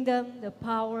kingdom, the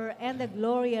power, and the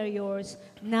glory are yours,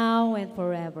 now and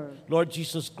forever. Lord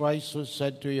Jesus Christ, who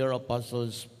said to your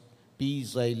apostles,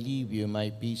 "Peace I leave you, my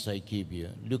peace I give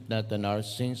you," look not on our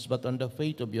sins, but on the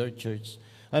faith of your church,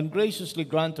 and graciously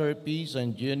grant her peace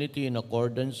and unity in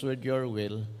accordance with your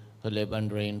will, who live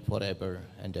and reign forever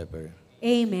and ever.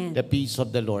 Amen. The peace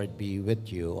of the Lord be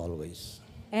with you always.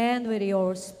 And with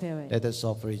your spirit. Let us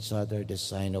offer each other the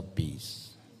sign of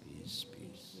peace. Peace,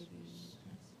 peace.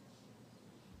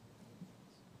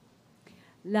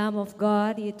 Lamb of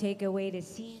God, you take away the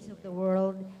sins of the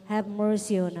world, have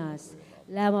mercy on us.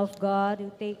 Lamb of God,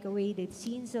 who take away the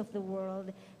sins of the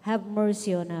world, have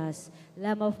mercy on us.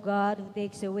 Lamb of God, who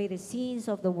takes away the sins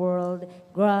of the world,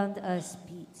 grant us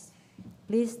peace.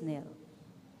 Please kneel.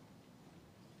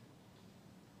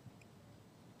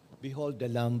 Behold the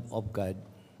Lamb of God.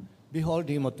 Behold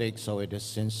him who takes away the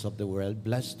sins of the world.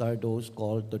 Blessed are those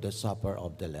called to the supper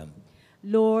of the Lamb.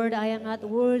 Lord, I am not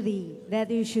worthy that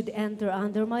you should enter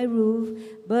under my roof,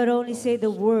 but only say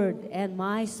the word, and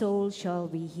my soul shall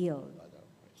be healed.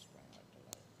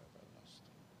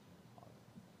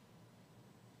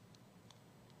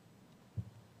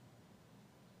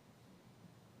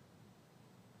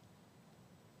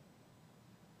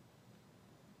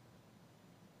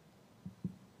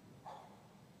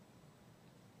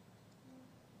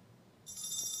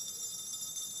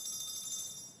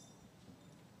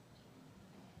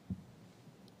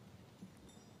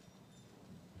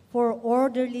 For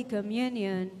orderly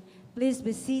communion, please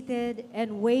be seated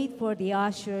and wait for the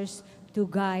ushers to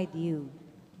guide you.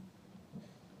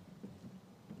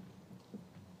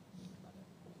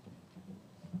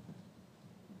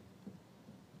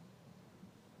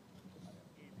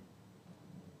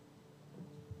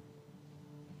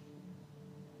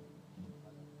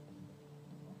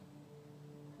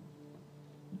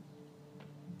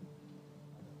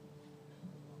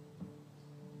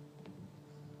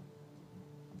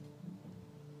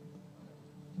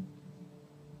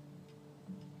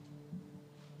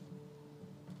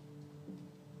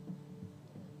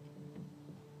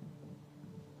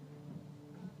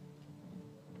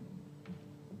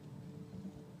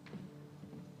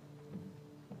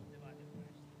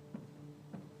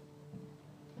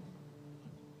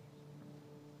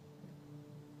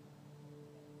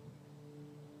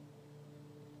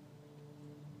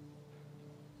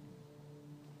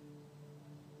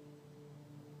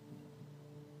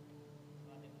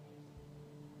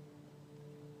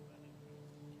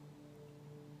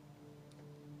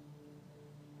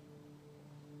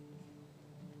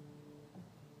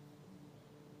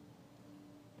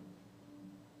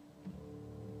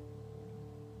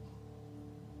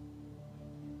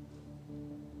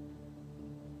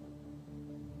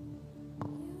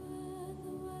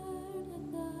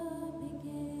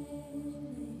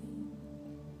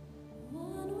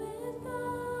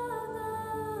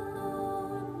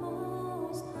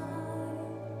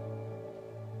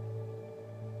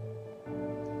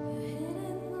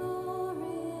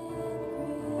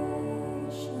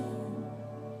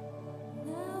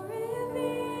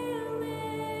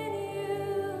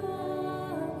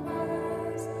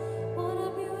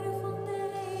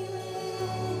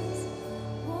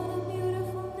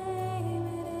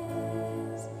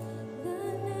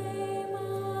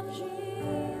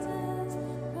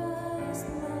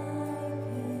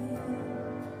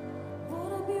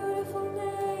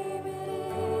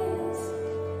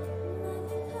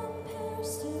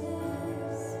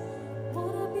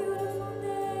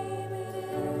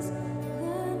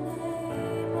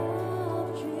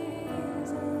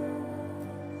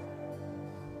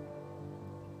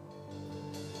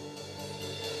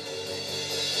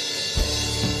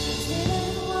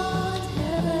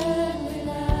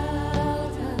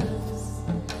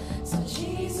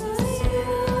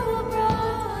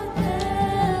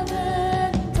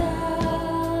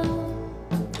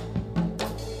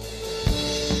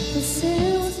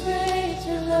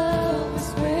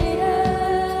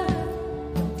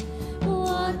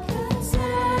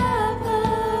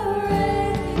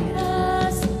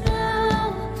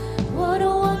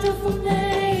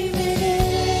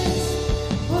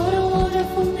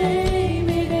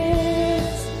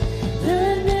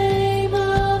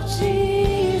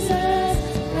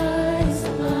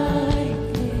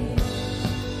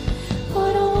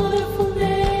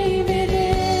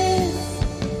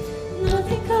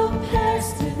 Nothing compares.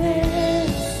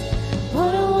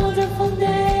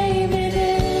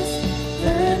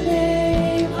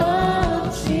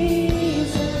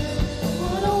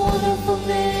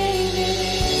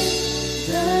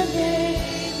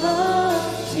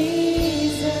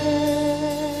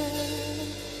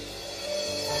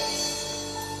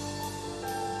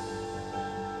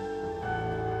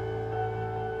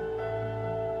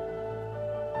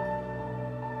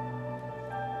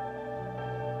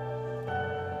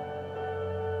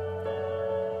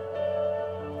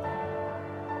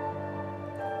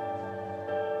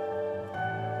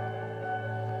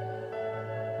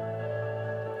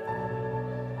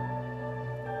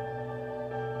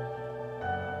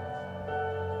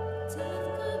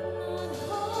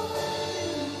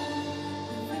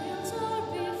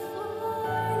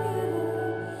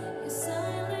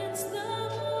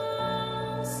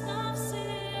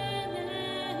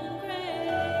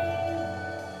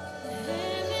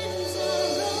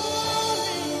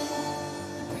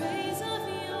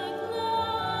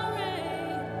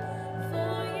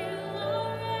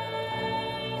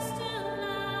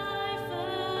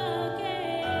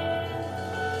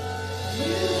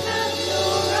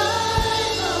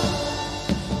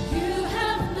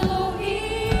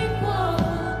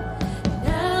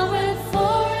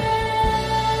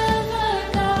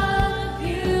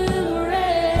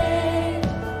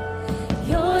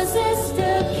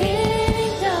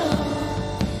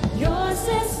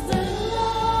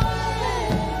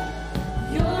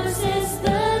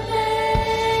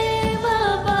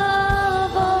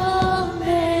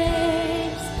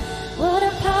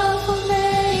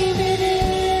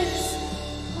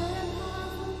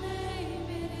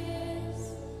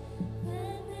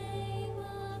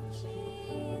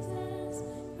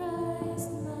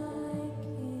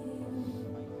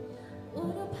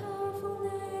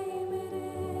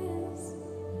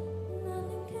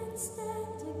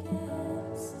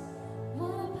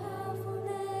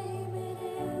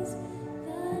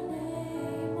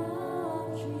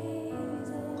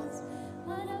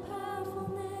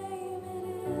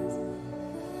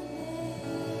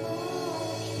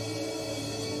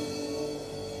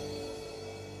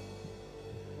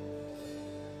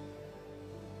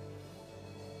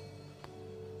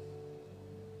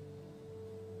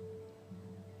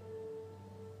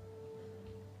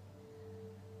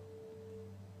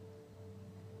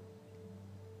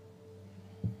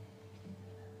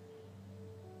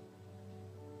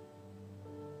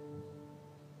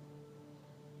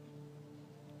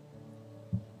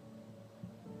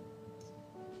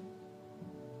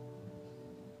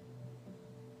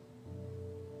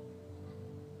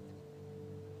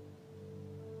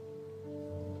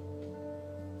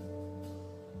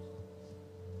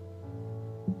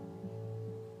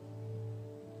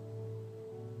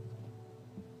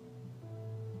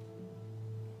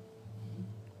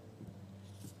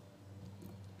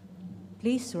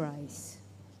 Please rise.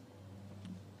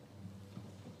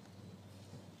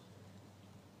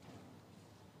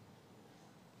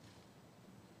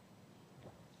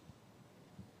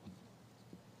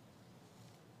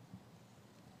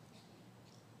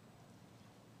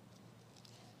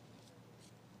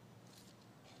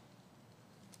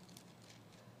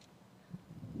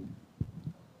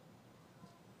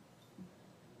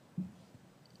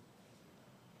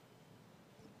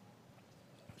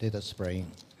 Let us pray.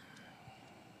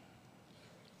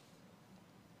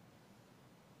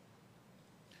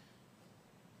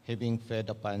 Having fed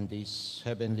upon these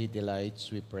heavenly delights,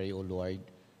 we pray, O Lord,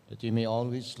 that we may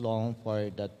always long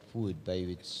for that food by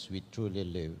which we truly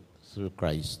live, through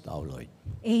Christ our Lord.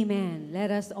 Amen. Let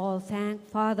us all thank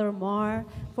Father Mar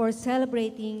for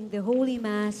celebrating the Holy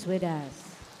Mass with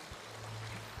us.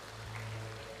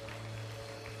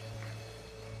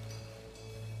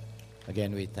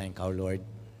 Again, we thank our Lord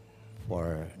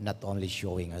for not only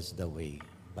showing us the way,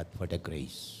 but for the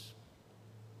grace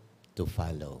to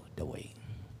follow the way.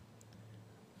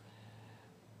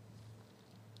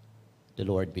 The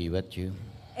Lord be with you.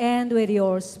 And with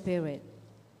your spirit.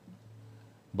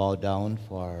 Bow down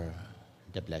for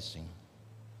the blessing.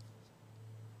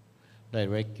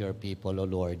 Direct your people, O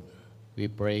Lord, we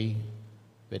pray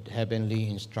with heavenly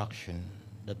instruction,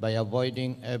 that by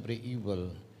avoiding every evil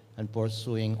and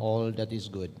pursuing all that is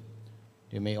good,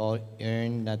 you may all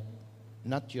earn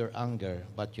not your anger,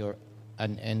 but your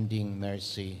unending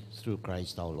mercy through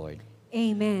Christ our Lord.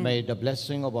 Amen. May the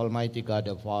blessing of Almighty God,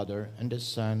 the Father, and the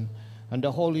Son, and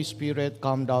the Holy Spirit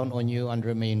come down on you and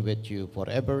remain with you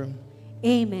forever.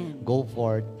 Amen. Go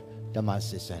forth, the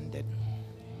Mass is ended.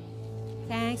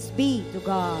 Thanks be to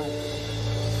God.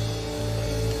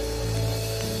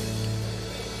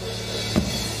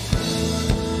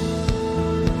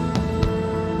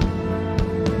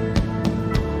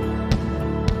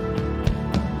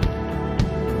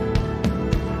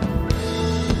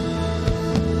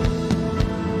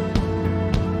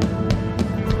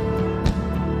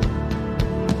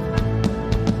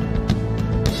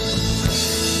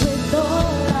 With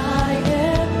all I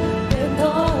am and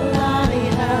all I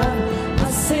have,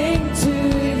 I sing to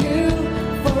you.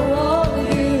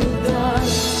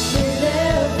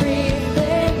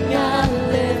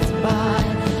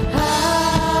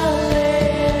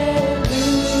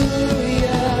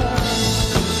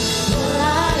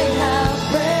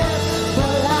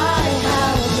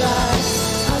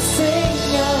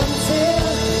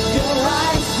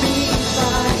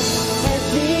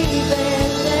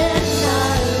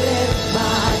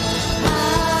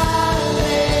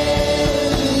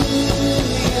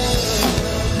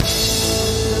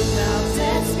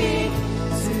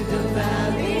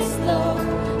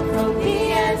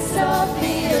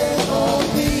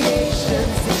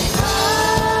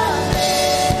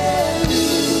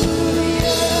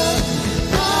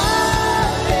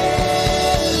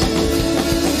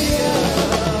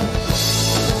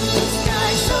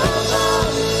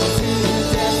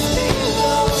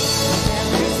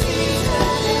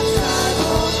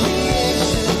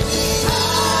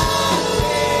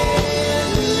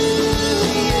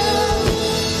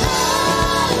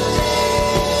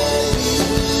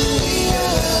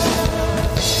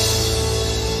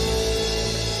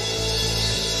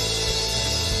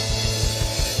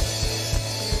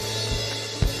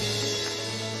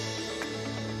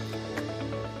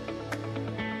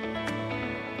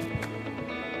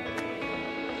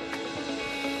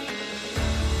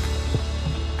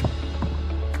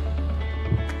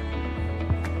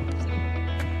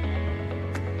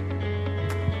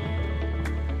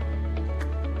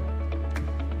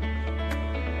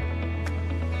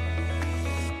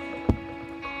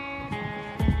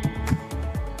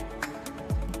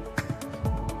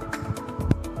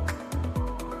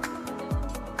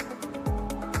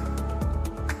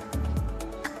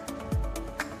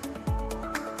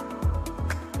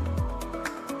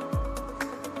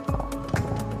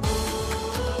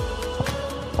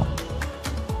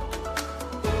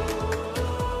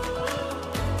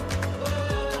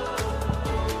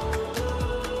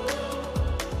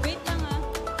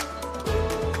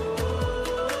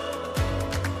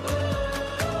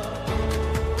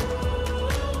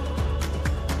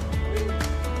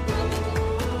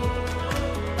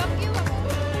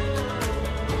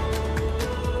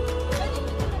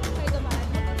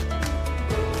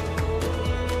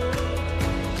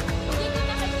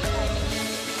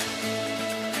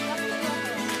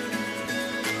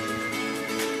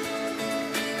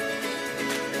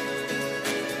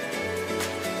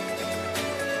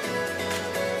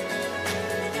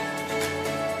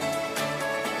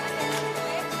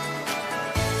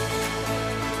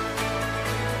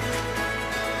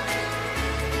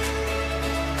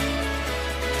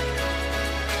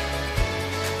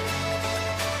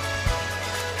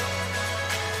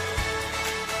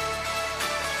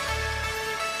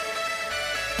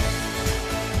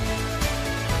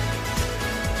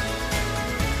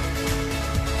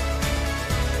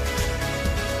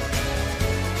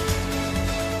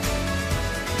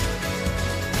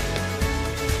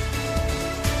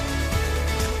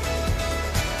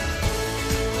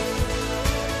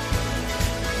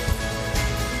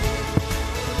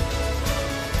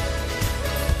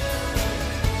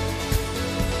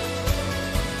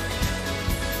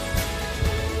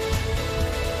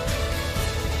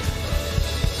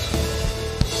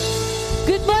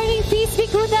 Good morning, peace,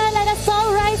 Bicutan. Let us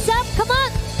all rise up. Come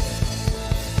on.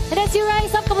 And as you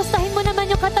rise up, kamustahin mo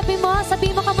naman yung katabi mo.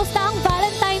 Sabihin mo, kamusta ang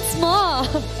Valentine's mo?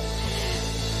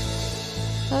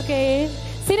 Okay.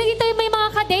 Sino dito yung may mga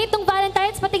kadate nung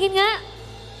Valentine's? Patingin nga.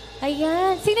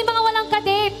 Ayan. Sino yung mga walang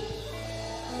kadate?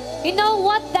 You know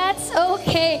what? That's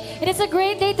okay. It is a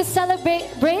great day to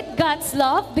celebrate God's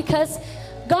love because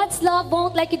God's love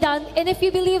won't let you down. And if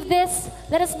you believe this,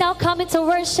 let us now come into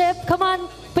worship. Come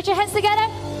on, put your hands together.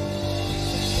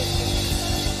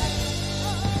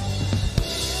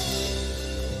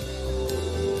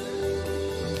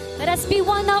 Let us be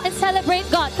one now and celebrate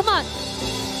God. Come on.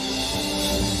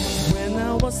 When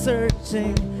I was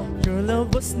searching, your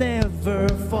love was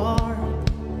never far.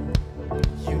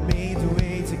 You made a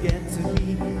way to get to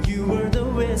me. You were the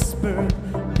whisper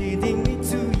leading me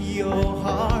to your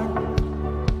heart.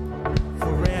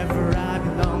 Forever I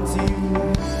belong to you.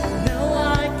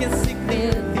 Now I can see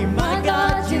clearly, my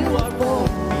God, you are for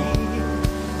me.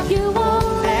 You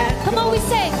won't let. Come on, we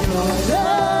sing. Your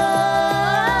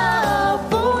love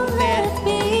won't let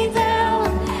me down,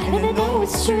 and I know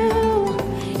it's true.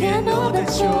 Yeah, I know that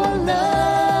your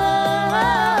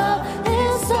love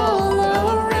is all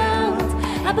around.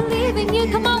 I believe in you.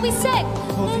 Come on, we sing.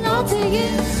 Holding on to you.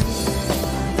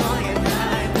 Knowing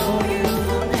I know you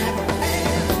will never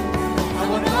fail. I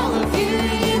want all of you.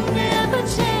 You never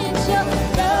change. Your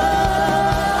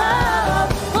love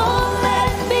won't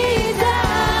let me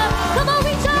down. Come on,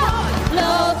 we jump.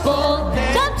 Love won't let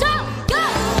Jump, jump, go.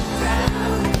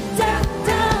 down, down,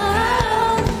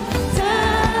 down,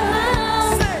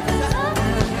 down.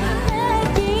 Let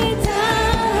me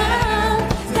down,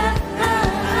 down.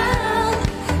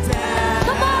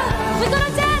 Come on, we're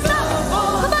gonna dance up.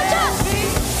 Come on, jump.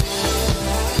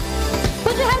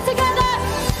 Put your hands together.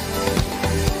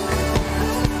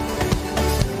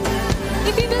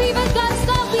 If you believe in God's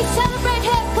love, we celebrate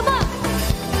Him. Come on.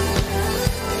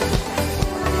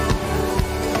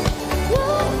 You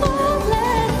won't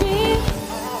let me.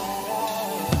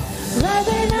 Love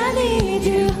when I need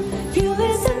you, you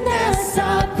listen as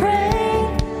I pray.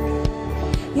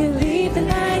 You leave the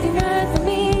 99 for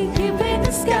me, you paint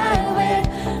the sky with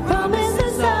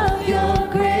promises of your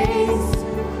grace.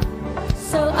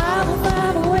 So I will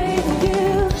find a way to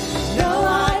you. Now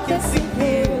I can see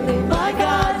clearly, my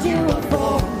God, you are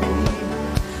for me.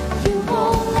 You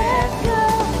won't let go.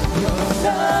 Your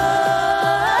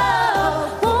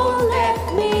love won't let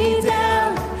me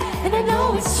down, and I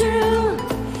know it's true.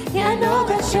 Yeah, I know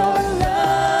that your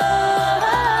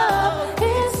love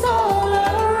is all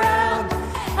around.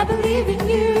 I believe in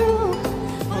you.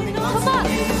 Holding on Come to on.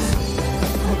 you.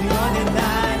 Holding on and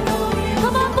I know you.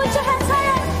 Come on, put your hands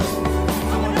higher.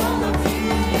 I want all of you.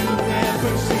 You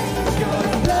never change. Your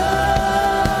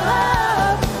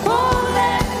love won't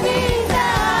let me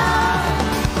down.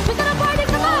 We're gonna party.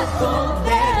 Come on. Won't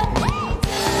let me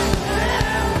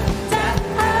down,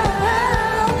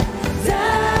 down,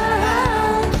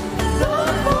 down.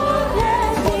 Lord won't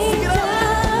let me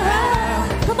down.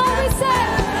 Come on, we say.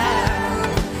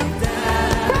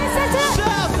 Praise it to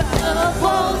Love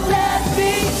won't let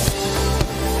me.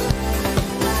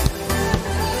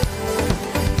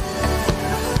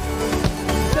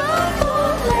 Love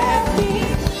won't let me.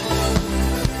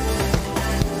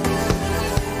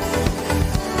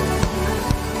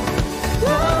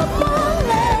 Love won't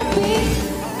let me.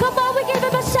 Come on, we give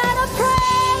Him a shout of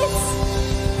praise.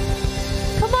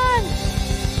 Come on.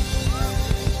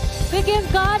 We give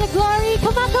God the glory.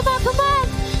 Come on, come on, come on.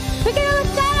 We give Him a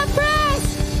shout of praise.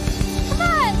 Come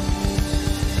on.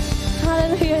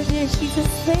 Hallelujah, dear Jesus.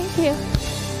 Thank you.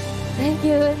 Thank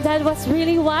you. And that was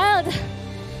really wild.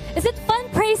 Is it fun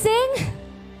praising?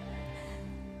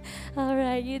 All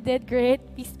right, you did great.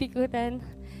 Peace, Bicutan.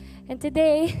 And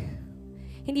today,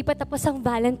 hindi pa tapos ang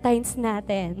Valentine's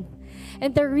natin.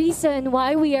 And the reason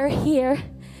why we are here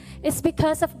is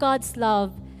because of God's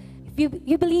love. If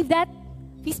you believe that,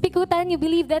 Peace Bicutan, you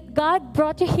believe that God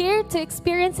brought you here to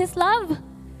experience His love?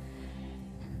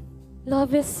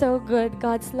 Love is so good.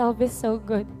 God's love is so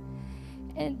good.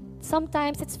 And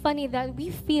sometimes it's funny that we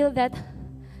feel that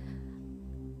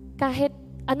kahit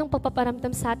anong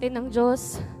pagpaparamdam sa atin ng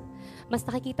Diyos, mas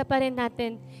nakikita pa rin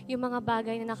natin yung mga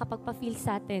bagay na nakapagpa-feel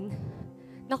sa atin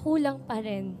na kulang pa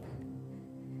rin.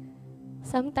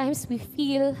 Sometimes we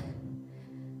feel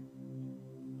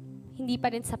hindi pa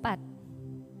rin sapat.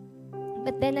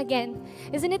 But then again,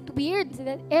 isn't it weird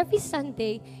that every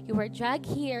Sunday you are dragged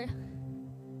here,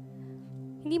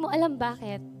 hindi mo alam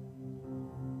bakit?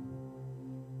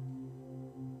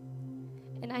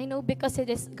 And I know because it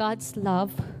is God's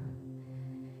love,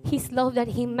 His love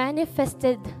that He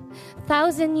manifested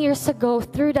 1,000 years ago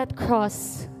through that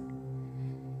cross.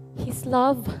 His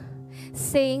love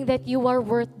saying that you are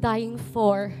worth dying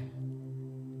for.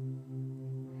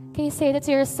 Can you say that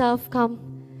to yourself? Come,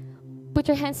 put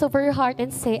your hands over your heart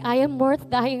and say, I am worth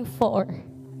dying for.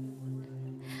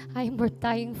 I am worth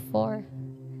dying for.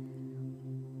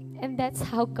 And that's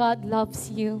how God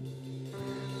loves you.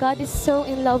 God is so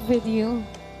in love with you.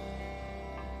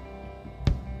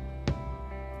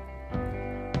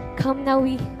 Come now,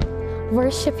 we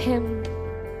worship Him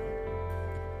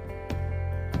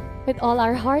with all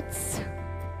our hearts,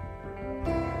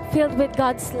 filled with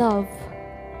God's love.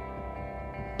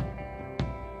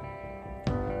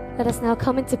 Let us now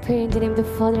come into prayer in the name of the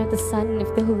Father, and the Son, and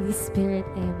of the Holy Spirit.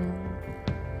 Amen.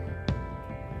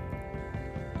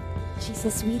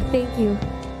 Jesus, we thank you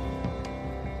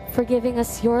for giving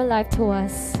us your life to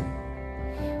us.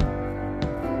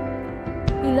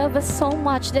 You love us so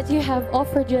much that you have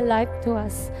offered your life to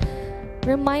us.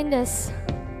 Remind us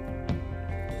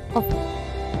of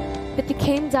that you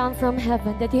came down from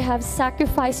heaven, that you have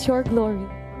sacrificed your glory.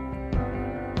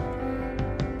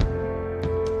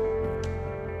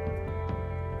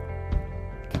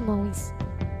 Come on, we sing.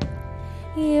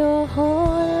 Your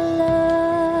whole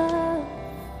love,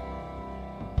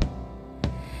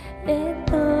 it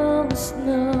knows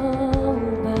no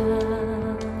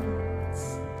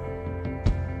bounds.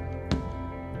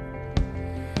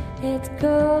 It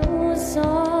goes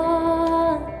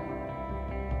on,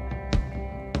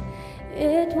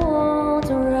 it won't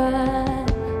run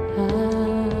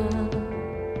out.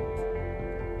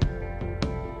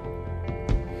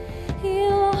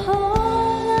 Your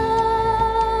whole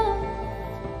love,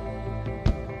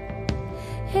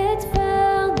 it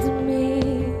found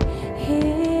me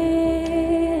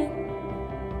here,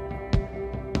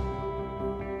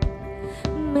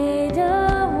 made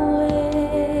a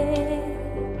way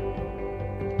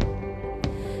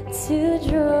to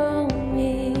draw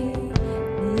me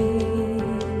near.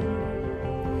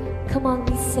 Come on,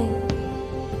 we sing.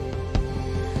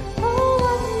 Oh,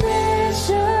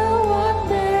 what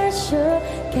measure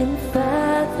can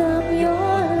fathom your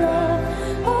love?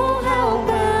 Oh, how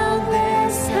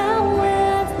boundless, how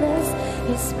endless,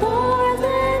 it's more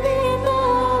than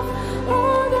enough.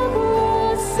 Oh, the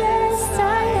closest I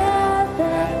have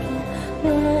that can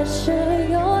measure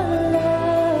your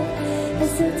love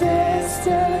is the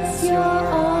distance your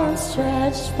arms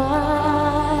stretched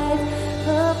wide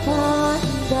upon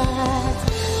that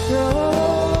cross,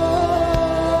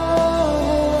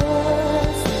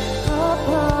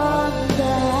 upon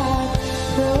that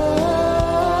cross.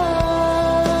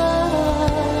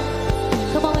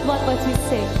 Come on, with one voice we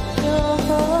sing. Your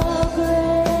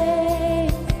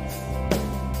grace,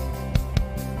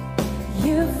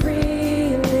 you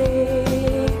freely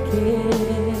give.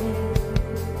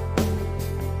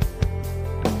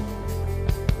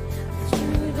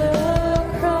 Through the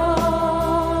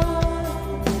cross,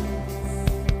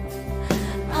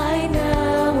 I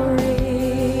now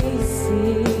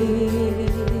receive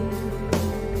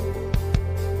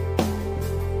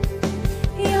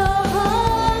your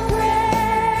grace.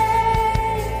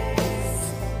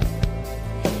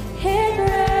 It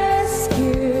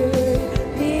rescued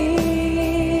me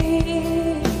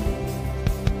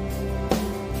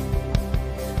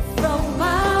from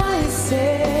my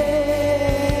sin.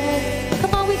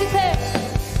 Come on, we declare.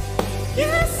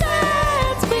 You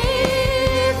set me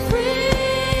free.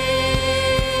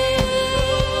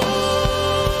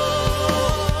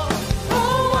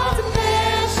 Oh, what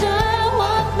measure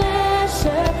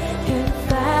can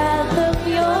fathom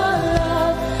your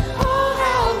love? Oh,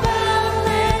 how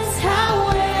boundless, how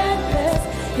endless,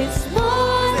 it's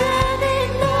more than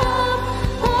enough.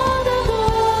 Oh, the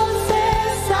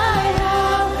closest I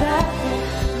have that can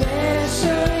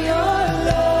measure your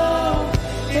love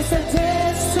is the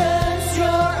distance your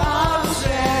arms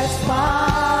stretch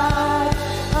wide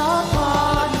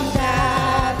upon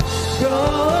that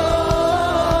cross,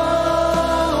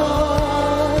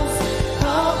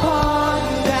 upon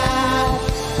that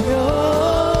cross.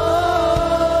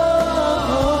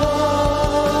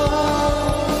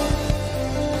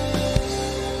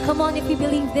 Come on, if you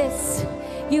believe this,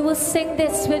 you will sing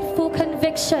this with full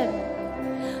conviction.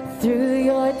 Through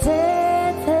your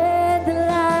death and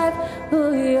life,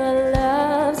 oh, your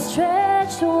love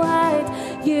stretched wide,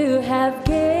 you have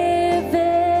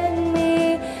given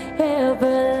me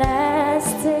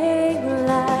everlasting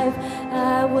life.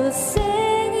 I will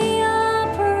sing your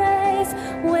praise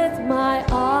with my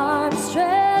arms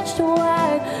stretched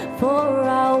wide, for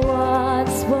I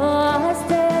once was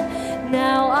dead,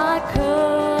 now I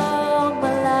come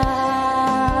alive.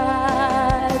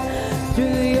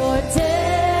 Through your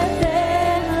death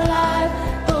and life,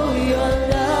 oh, your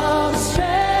love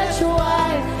stretched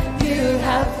wide,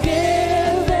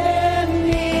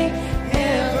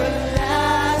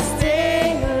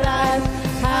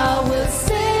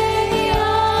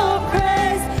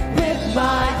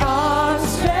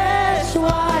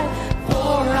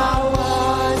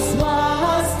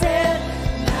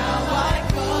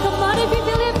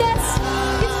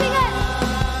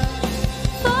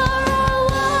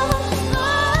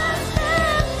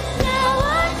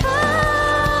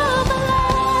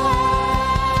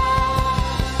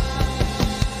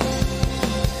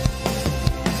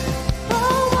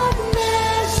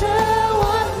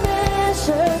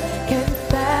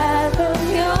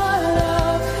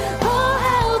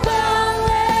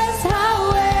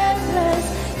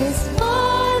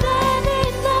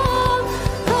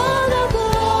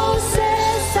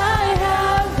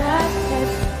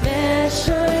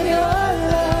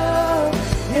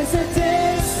 It's a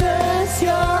distance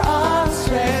your arms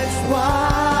stretch wide.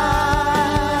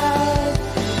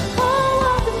 Oh,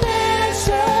 what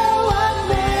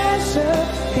measure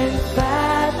can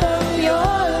fathom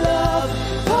your love?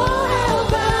 Oh, how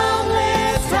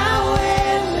boundless, how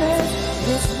endless,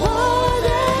 it's more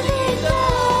than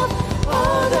enough.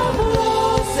 Oh, the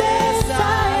closest I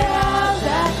have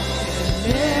that can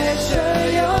measure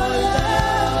your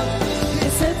love.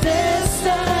 It's a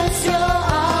distance your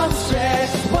arms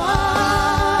stretch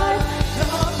wide.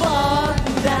 Come on,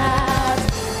 that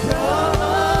cross.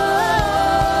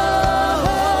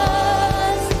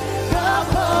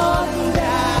 Come on,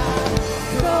 that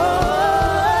cross.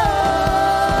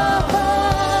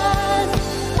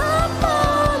 Come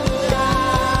on,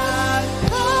 that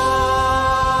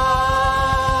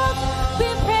cross. We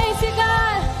praise you,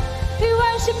 God. We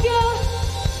worship you.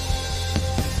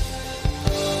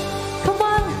 Come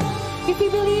on, if you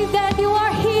believe that you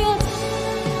are healed,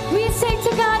 we sing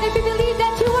to God. If you believe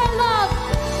that you are loved,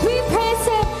 we praise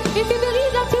Him. If you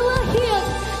believe that you are healed,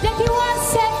 that you are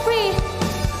set free,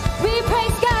 we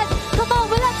praise God. Come on,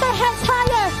 we lift our hands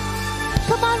higher.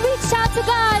 Come on, reach out to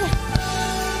God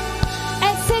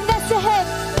and sing this to Him.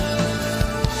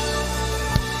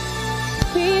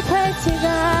 We praise you,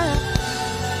 God.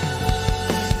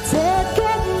 Death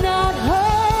cannot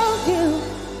hold you.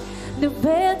 The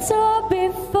veil tore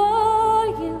before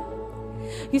you.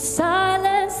 You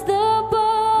silence the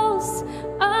boast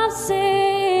of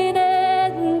sin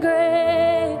and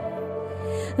grave.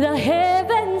 The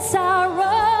heavens are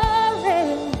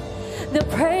roaring the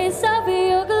praise of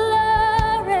your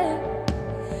glory.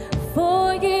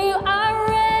 For you are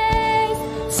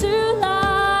raised to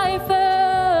life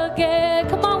again.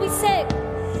 Come on, we sing.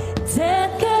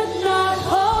 Death could not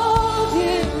hold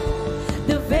you.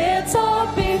 The veil tore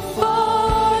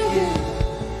before you.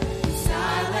 You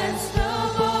silence the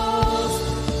boast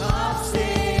of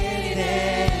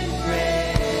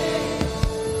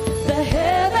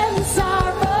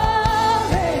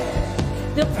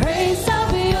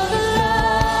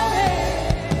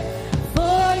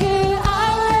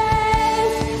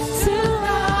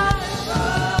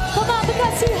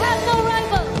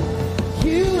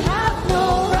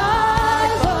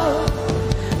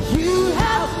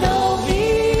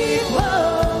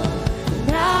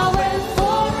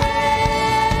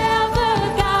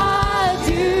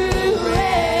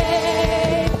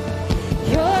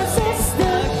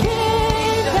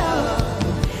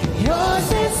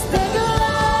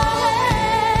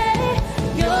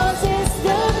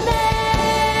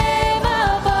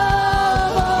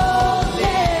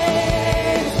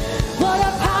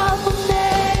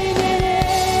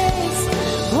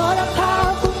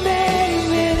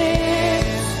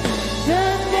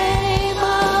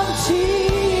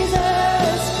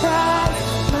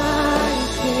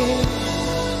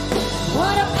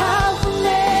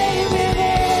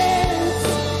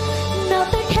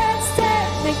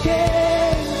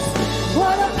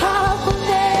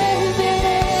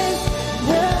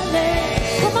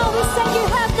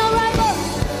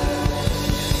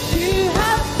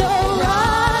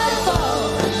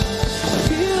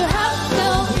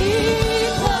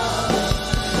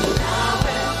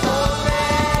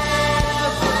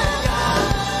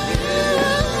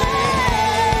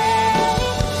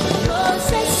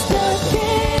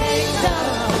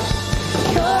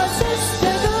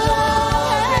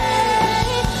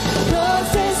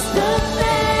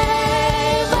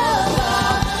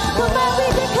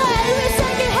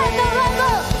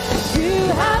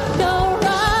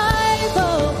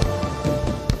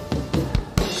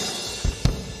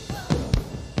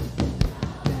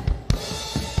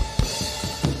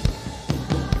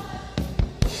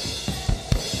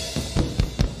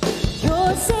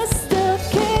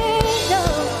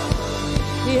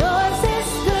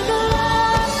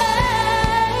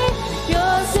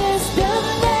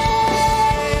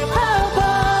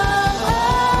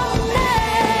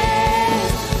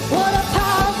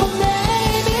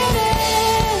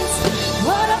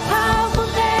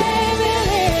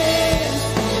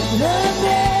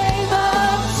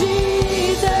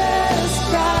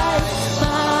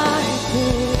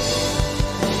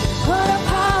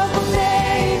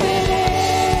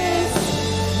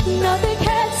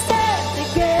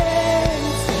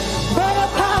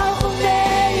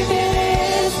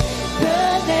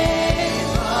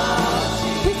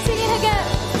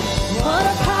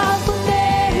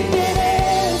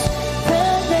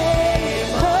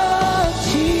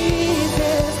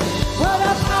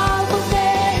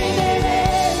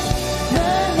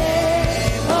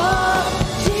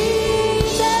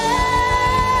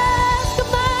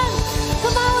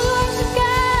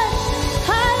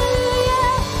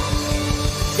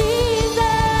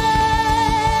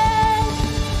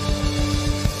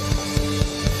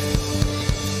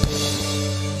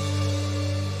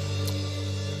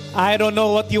I don't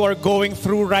know what you are going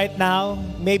through right now.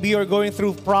 Maybe you're going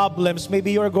through problems.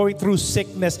 Maybe you're going through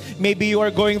sickness. Maybe you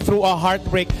are going through a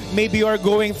heartbreak. Maybe you are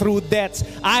going through debts.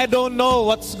 I don't know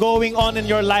what's going on in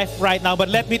your life right now, but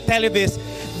let me tell you this.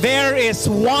 There is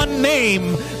one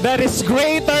name that is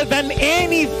greater than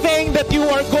anything that you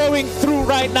are going through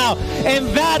right now. And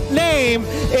that name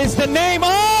is the name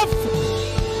of,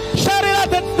 shout it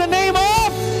out, that's the name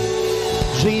of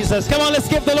Jesus. Come on, let's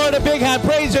give the Lord a big hand.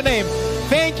 Praise your name.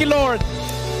 Thank you, Lord.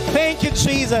 Thank you,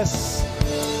 Jesus.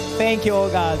 Thank you,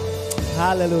 oh God.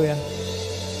 Hallelujah.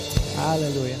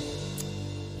 Hallelujah.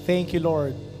 Thank you,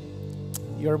 Lord.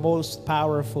 You're most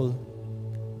powerful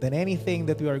than anything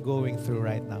that we are going through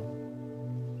right now.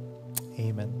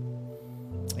 Amen.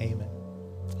 Amen.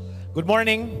 Good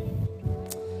morning.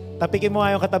 Tapikin mo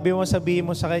nga yung katabi mo, sabihin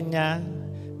mo sa kanya,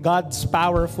 God's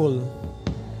powerful.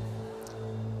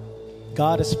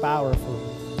 God is powerful.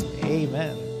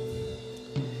 Amen.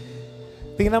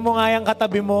 Tingnan mo nga yung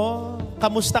katabi mo,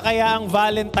 kamusta kaya ang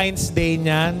Valentine's Day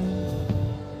niyan?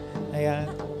 Ayan.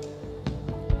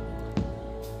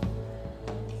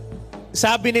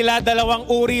 Sabi nila, dalawang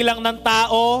uri lang ng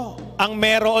tao ang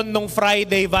meron nung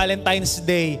Friday, Valentine's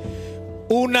Day.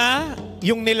 Una,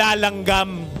 yung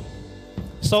nilalanggam.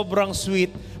 Sobrang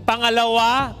sweet.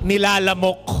 Pangalawa,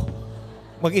 nilalamok.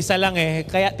 Mag-isa lang eh.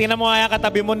 Kaya tingnan mo nga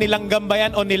katabi mo, nilanggam ba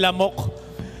yan o nilamok?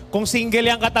 Kung single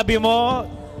yung katabi mo,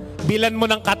 bilan mo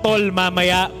ng katol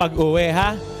mamaya pag uwi,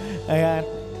 ha? Ayan.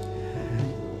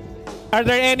 Are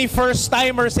there any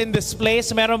first-timers in this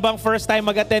place? Meron bang first time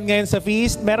mag-attend ngayon sa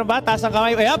feast? Meron ba? Taas ang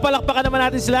kamay. Ayan, palakpakan naman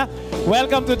natin sila.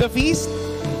 Welcome to the feast.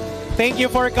 Thank you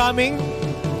for coming.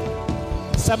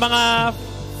 Sa mga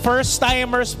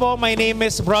first-timers po, my name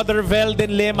is Brother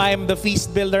Veldin Lim. I am the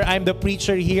feast builder. I'm the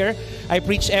preacher here. I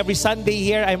preach every Sunday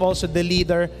here. I'm also the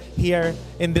leader here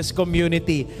in this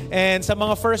community. And sa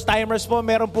mga first-timers po,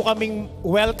 meron po kaming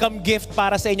welcome gift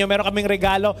para sa inyo. Meron kaming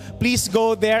regalo. Please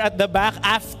go there at the back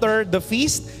after the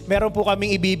feast. Meron po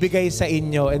kaming ibibigay sa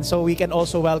inyo. And so we can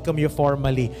also welcome you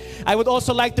formally. I would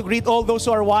also like to greet all those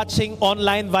who are watching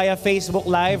online via Facebook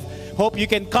Live. Hope you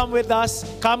can come with us,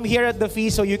 come here at the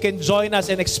feast so you can join us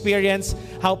and experience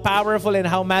how powerful and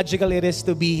how magical it is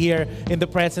to be here in the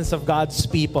presence of God's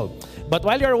people. But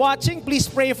while you're watching, please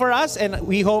pray for us, and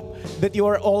we hope that you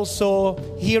are also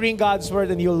hearing God's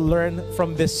word and you'll learn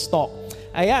from this talk.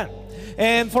 Ayan.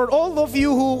 And for all of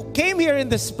you who came here in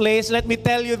this place, let me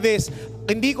tell you this.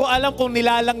 Hindi ko alam kung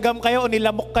nilalanggam kayo o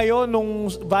nilamok kayo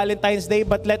nung Valentine's Day,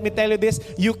 but let me tell you this,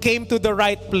 you came to the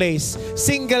right place.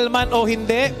 Single man o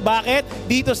hindi, bakit?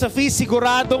 Dito sa feast,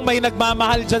 siguradong may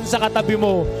nagmamahal dyan sa katabi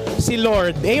mo, si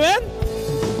Lord. Amen?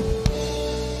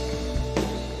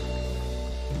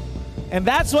 And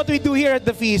that's what we do here at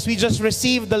the feast. We just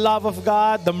receive the love of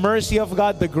God, the mercy of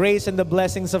God, the grace and the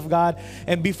blessings of God.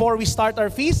 And before we start our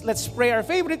feast, let's pray our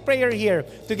favorite prayer here.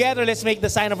 Together, let's make the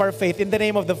sign of our faith in the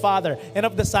name of the Father and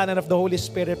of the Son and of the Holy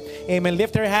Spirit. Amen.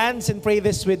 Lift your hands and pray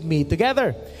this with me.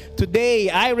 Together, today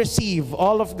I receive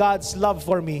all of God's love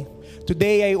for me.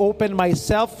 Today I open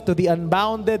myself to the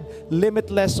unbounded,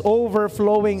 limitless,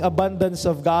 overflowing abundance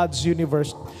of God's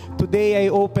universe. Today I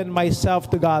open myself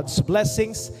to God's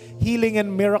blessings, healing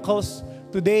and miracles.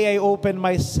 Today I open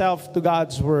myself to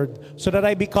God's word so that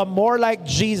I become more like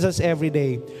Jesus every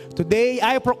day. Today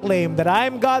I proclaim that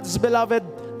I'm God's beloved,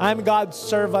 I'm God's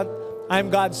servant, I'm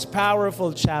God's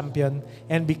powerful champion.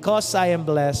 And because I am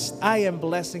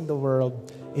blessing the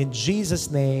world. In Jesus'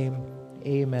 name,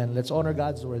 amen. Let's honor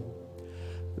God's word.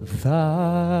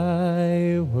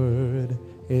 Thy word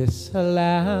is a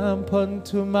lamp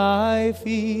unto my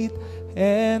feet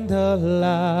and a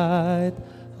light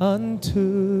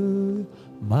unto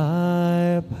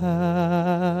my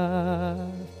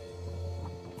path.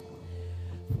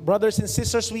 Brothers and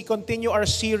sisters, we continue our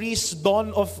series,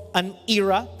 Dawn of an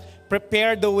Era,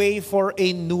 Prepare the Way for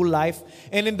a New Life.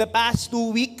 And in the past 2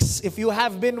 weeks, if you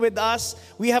have been with us,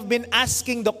 we have been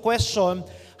asking the question,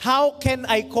 how can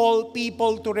I call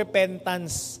people to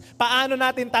repentance? Paano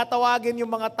natin tatawagin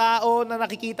yung mga tao na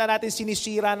nakikita natin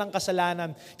sinisira ng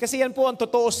kasalanan? Kasi yan po ang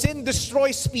totoo, sin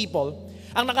destroys people.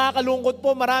 Ang nakakalungkot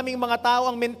po, maraming mga tao,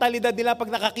 ang mentalidad nila pag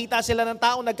nakakita sila ng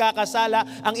taong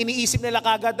nagkakasala, ang iniisip nila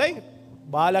kagad, ay,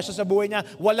 bahala siya sa buhay niya,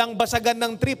 walang basagan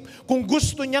ng trip. Kung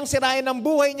gusto niyang sirain ang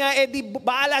buhay niya, di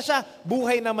bahala siya,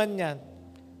 buhay naman yan.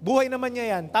 Buhay naman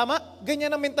niya yan. Tama?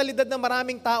 Ganyan ang mentalidad ng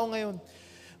maraming tao ngayon.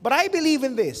 But I believe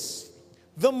in this.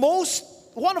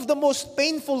 One of the most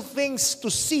painful things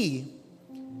to see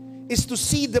is to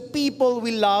see the people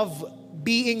we love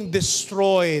being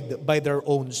destroyed by their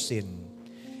own sin.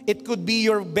 It could be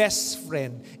your best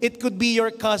friend. It could be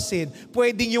your cousin.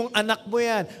 Pwedeng yung anak mo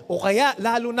yan. O kaya,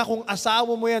 lalo na kung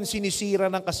asawa mo yan, sinisira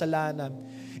ng kasalanan.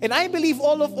 And I believe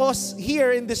all of us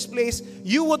here in this place,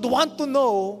 you would want to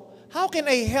know, how can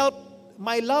I help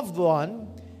my loved one,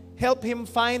 help him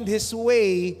find his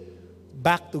way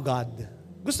back to God?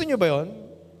 Gusto nyo ba yun?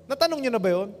 Natanong nyo na ba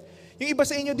yun? Yung iba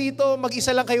sa inyo dito,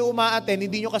 mag-isa lang kayo umaattend,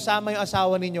 hindi nyo kasama yung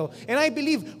asawa ninyo. And I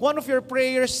believe one of your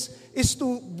prayers is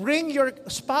to bring your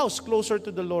spouse closer to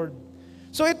the Lord.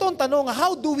 So ito ang tanong,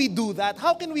 how do we do that?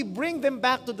 How can we bring them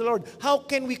back to the Lord? How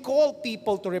can we call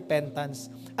people to repentance?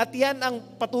 At yan ang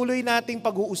patuloy nating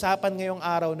pag-uusapan ngayong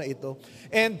araw na ito.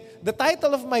 And the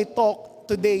title of my talk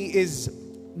today is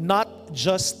Not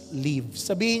Just Leave.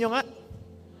 Sabihin nyo nga.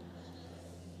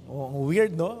 Oh,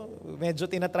 weird, no? Medyo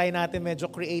tinatry natin, medyo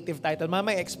creative title.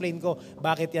 Mamaya explain ko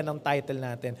bakit yan ang title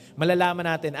natin. Malalaman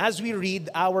natin as we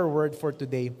read our word for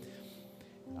today.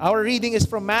 Our reading is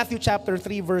from Matthew chapter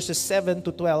 3 verses 7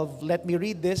 to 12. Let me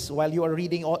read this while you are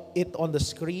reading it on the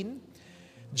screen.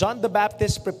 John the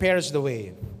Baptist prepares the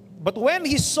way. But when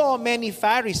he saw many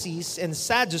Pharisees and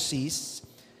Sadducees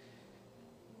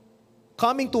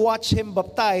coming to watch him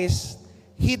baptize,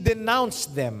 he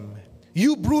denounced them.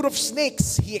 "You brood of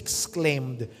snakes," he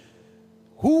exclaimed.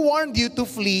 "Who warned you to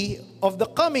flee of the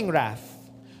coming wrath?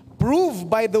 Prove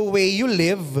by the way you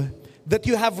live that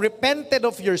you have repented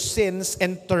of your sins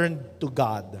and turned to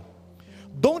God.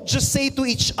 Don't just say to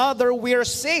each other, 'We're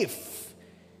safe,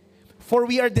 for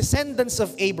we are descendants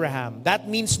of Abraham.' That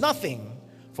means nothing.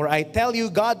 For I tell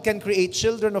you, God can create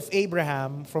children of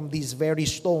Abraham from these very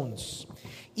stones.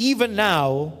 Even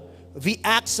now, the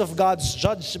axe of God's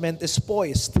judgment is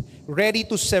poised, ready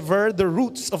to sever the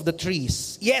roots of the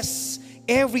trees. Yes,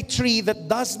 every tree that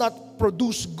does not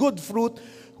produce good fruit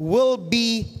will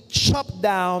be chopped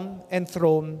down and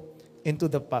thrown into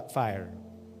the fire."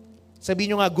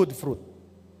 Sabihin nyo nga, good fruit.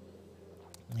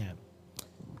 Yeah.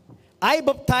 "I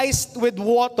baptized with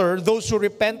water those who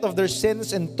repent of their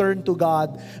sins and turn to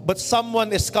God. But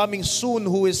someone is coming soon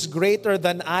who is greater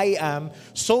than I am,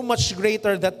 so much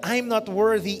greater that I'm not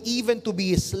worthy even to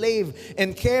be his slave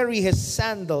and carry his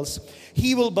sandals.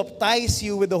 He will baptize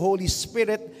you with the Holy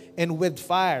Spirit and with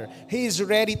fire. He is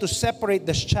ready to separate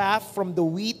the chaff from the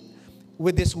wheat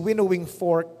with his winnowing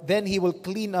fork. Then he will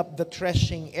clean up the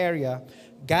threshing area,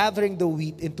 gathering the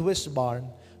wheat into his barn,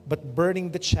 but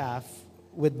burning the chaff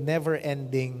with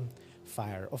never-ending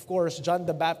fire." Of course, John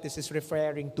the Baptist is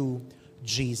referring to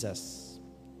Jesus.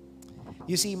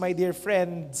 You see, my dear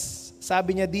friends,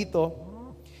 sabi niya dito,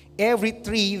 every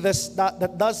tree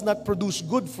that does not produce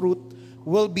good fruit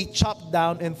will be chopped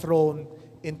down and thrown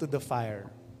into the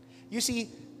fire. You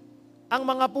see, ang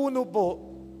mga puno po,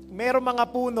 merong mga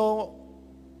puno,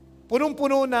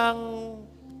 punong-puno ng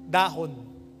dahon.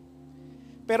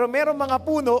 Pero merong mga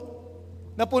puno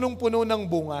na punong-puno ng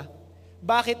bunga.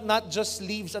 Bakit not just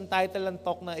leaves ang title ng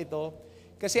talk na ito?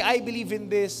 Kasi I believe in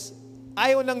this.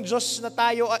 Ayaw ng Diyos na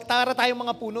tayo, tara tayong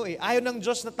mga puno eh. Ayaw ng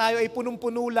Diyos na tayo ay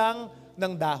punong-puno lang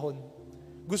ng dahon.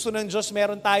 Gusto ng Diyos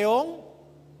meron tayong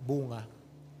bunga.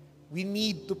 We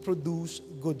need to produce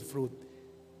good fruit.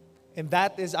 And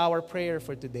that is our prayer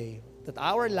for today. That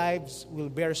our lives will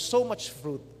bear so much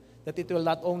fruit that it will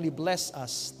not only bless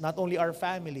us, not only our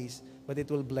families, but it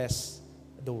will bless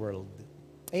the world.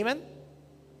 Amen?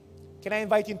 Can I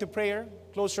invite you into prayer?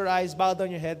 Close your eyes, bow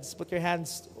down your heads, put your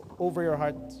hands over your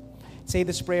heart. Say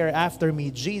this prayer after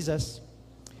me. Jesus,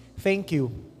 thank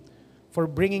you for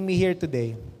bringing me here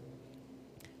today.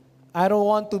 I don't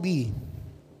want to be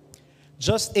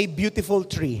just a beautiful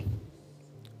tree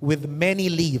with many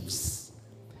leaves.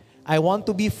 I want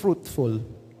to be fruitful.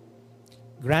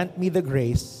 Grant me the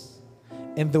grace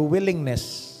and the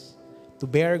willingness to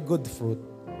bear good fruit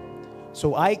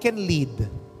so I can lead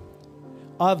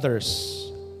others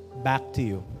back to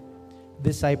you.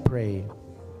 This I pray.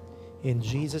 In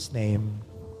Jesus' name,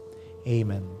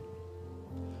 amen.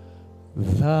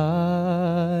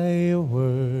 Thy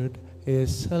word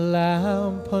is a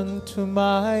lamp unto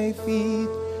my feet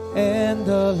and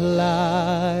a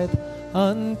light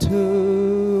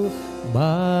unto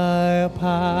my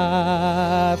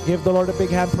path. Give the Lord a big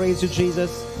hand praise to Jesus.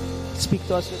 Speak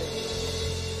to us today.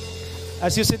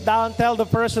 As you sit down, tell the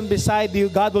person beside you,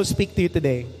 God will speak to you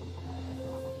today.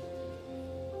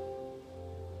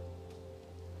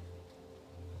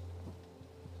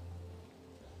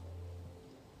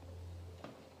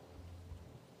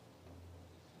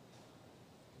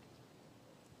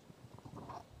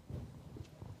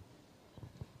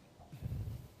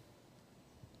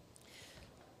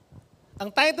 Ang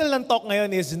title ng talk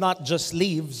ngayon is Not Just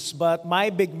Leaves, but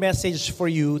my big message for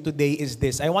you today is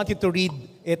this. I want you to read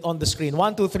it on the screen.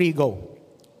 1, 2, 3, go.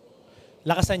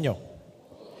 Lakasan nyo.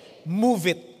 Move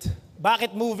it.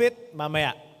 Bakit move it?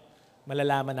 Mamaya,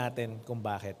 malalaman natin kung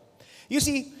bakit. You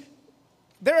see,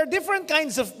 there are different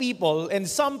kinds of people, and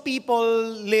some people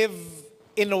live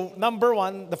in a, number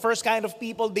one, the first kind of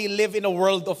people, they live in a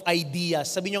world of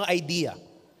ideas. Sabi nyo ang idea.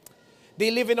 They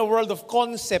live in a world of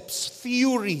concepts,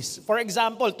 theories. For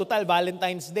example, total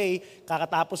Valentine's Day,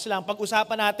 kakatapos lang,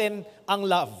 pag-usapan natin ang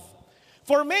love.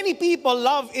 For many people,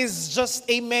 love is just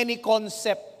a many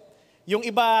concept. Yung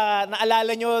iba,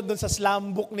 naalala nyo dun sa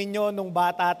slam book ninyo nung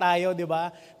bata tayo, di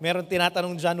ba? Meron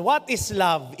tinatanong dyan, what is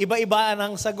love? Iba-iba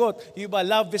ang sagot. Yung iba,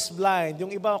 love is blind.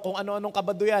 Yung iba, kung ano-anong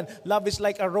kabaduyan. Love is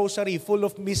like a rosary full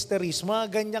of mysteries. Mga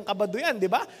ganyang kabaduyan, di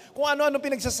ba? Kung ano-ano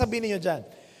pinagsasabi ninyo dyan.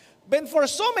 But for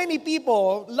so many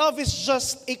people, love is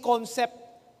just a concept.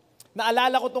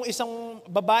 Naalala ko tong isang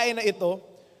babae na ito,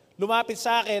 lumapit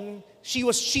sa akin, she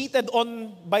was cheated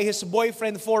on by his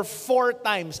boyfriend for 4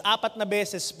 times, 4 na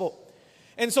beses po.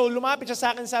 And so lumapit siya sa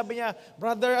akin, sabi niya,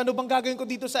 brother, ano bang gagawin ko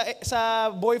dito sa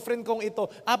boyfriend kong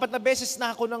ito? 4 na beses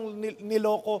na ako nang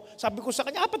niloko. Sabi ko sa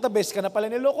kanya, 4 na beses ka na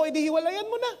pala niloko, edi hiwalayan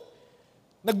mo na.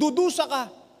 Nagdudusa ka.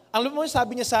 Alam mo,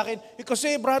 sabi niya sa akin,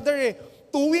 kasi brother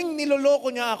tuwing niloloko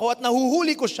niya ako at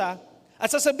nahuhuli ko siya, at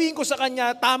sasabihin ko sa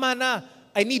kanya, tama na,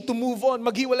 I need to move on,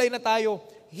 maghiwalay na tayo.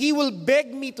 He will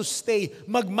beg me to stay,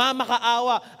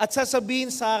 magmamakaawa, at sasabihin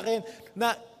sa akin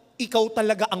na ikaw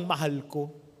talaga ang mahal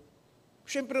ko.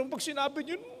 Siyempre, pag sinabi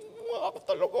niyo, ako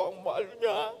talaga ang mahal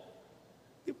niya.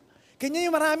 Diba? Ganyan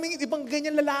yung maraming ibang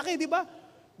ganyan lalaki, di ba?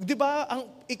 Di ba,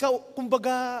 ikaw,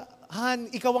 kumbaga, Han,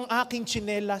 ikaw ang aking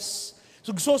tsinelas.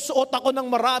 Susuot ako ng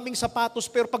maraming sapatos,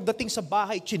 pero pagdating sa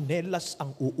bahay, tsinelas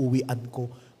ang uuwian ko.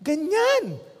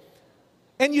 Ganyan.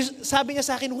 And sabi niya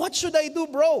sa akin, what should I do,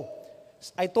 bro?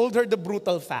 I told her the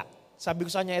brutal fact. Sabi ko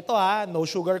sa kanya, ito no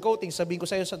sugarcoating. Sabihin ko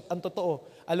sa iyo ang totoo.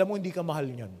 Alam mo, hindi ka mahal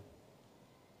niyan.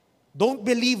 Don't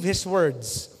believe his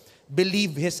words.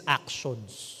 Believe his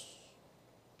actions.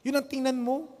 Yun ang tingnan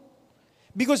mo.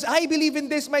 Because I believe in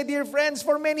this, my dear friends.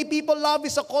 For many people, love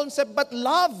is a concept, but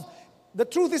love, the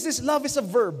truth is this, love is a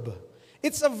verb.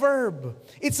 It's a verb.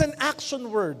 It's an action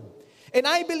word. And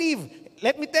I believe,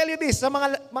 let me tell you this, sa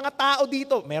mga tao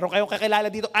dito, meron kayong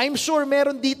kakilala dito, I'm sure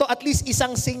meron dito at least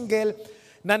isang single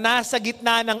na nasa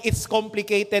gitna ng it's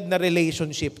complicated na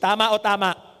relationship. Tama o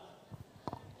tama?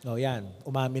 O yan,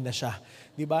 umamin na siya.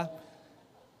 Di ba?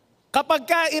 Kapag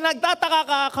nagtataka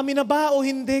ka, kami na ba o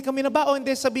hindi,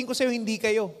 sabihin ko sa iyo, hindi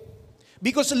kayo.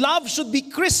 Because love should be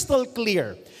crystal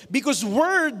clear. Because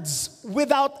words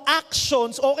without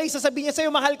actions, okay, sasabihin niya sa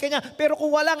iyo, mahal ka niya. Pero kung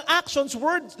walang actions,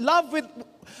 love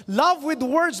with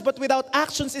words but without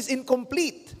actions is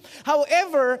incomplete.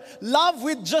 However, love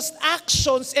with just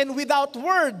actions and without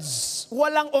words,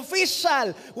 walang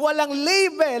official, walang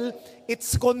label,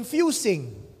 it's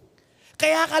confusing.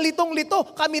 Kaya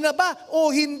kalitong-lito, kami na ba o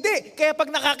hindi? Kaya pag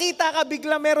nakakita ka,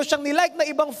 bigla meron siyang nilike na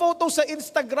ibang photo sa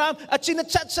Instagram at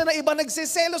sinachat siya na iba,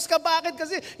 nagsiselos ka. Bakit?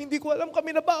 Kasi hindi ko alam kami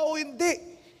na ba o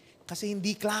hindi. Kasi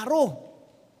hindi klaro.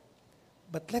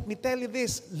 But let me tell you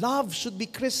this, love should be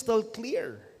crystal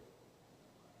clear.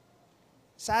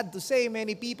 Sad to say,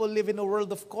 many people live in a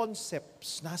world of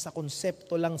concepts. Nasa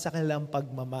konsepto lang sa kanilang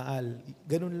pagmamahal.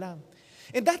 Ganun lang.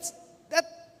 And that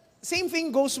same thing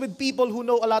goes with people who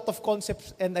know a lot of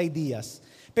concepts and ideas.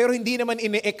 Pero hindi naman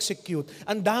ine-execute.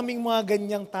 Ang daming mga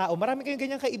ganyang tao. Marami kayong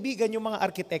ganyang kaibigan, yung mga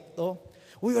arkitekto.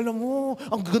 Uy, alam mo,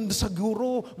 ang ganda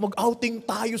siguro, mag-outing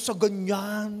tayo sa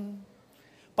ganyan.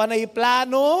 Panay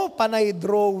plano, panay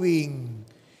drawing.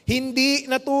 Hindi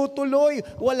natutuloy,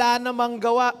 wala namang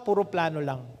gawa, puro plano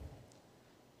lang.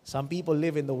 Some people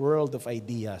live in the world of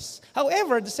ideas.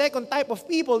 However, the second type of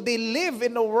people, they live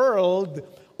in a world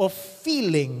of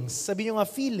feelings. Sabi nyo nga,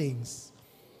 feelings.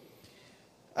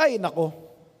 Ay, nako.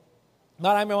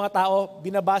 Marami mga tao,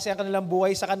 binabase ang kanilang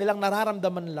buhay sa kanilang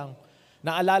nararamdaman lang.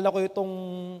 Naalala ko itong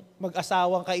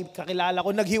mag-asawang kakilala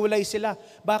ko, naghiwalay sila.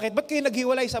 Bakit? Ba't kayo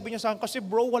naghiwalay? Sabi niya sa akin, kasi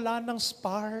bro, wala nang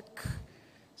spark.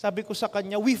 Sabi ko sa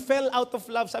kanya, we fell out of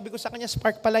love. Sabi ko sa kanya,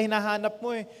 spark pala hinahanap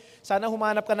mo eh. Sana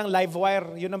humanap ka ng live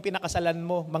wire. Yun ang pinakasalan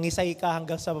mo. Mangisay ka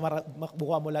hanggang sa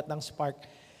makbuha mo lahat ng spark.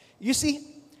 You see,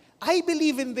 I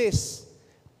believe in this.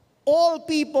 All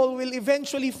people will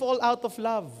eventually fall out of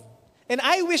love. And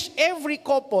I wish every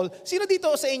couple, sino dito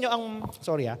sa inyo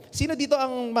sino dito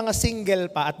ang mga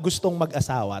single pa at gustong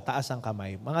mag-asawa? Taas ang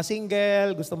kamay. Mga single,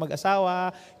 gustong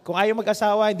mag-asawa. Kung ayaw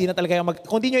mag-asawa, hindi na talaga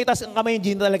kung hindi nyo itaas ang kamay,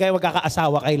 hindi na talaga kayo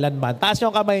magkakaasawa kailanman. Taas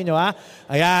nyo ang kamay nyo, ha?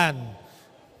 Ayan.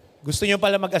 Gusto nyo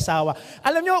pala mag-asawa.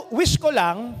 Alam nyo, wish ko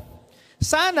lang,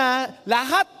 Sana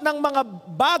lahat ng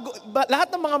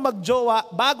mga magjowa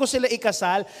bago sila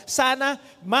ikasal, sana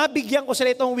mabigyan ko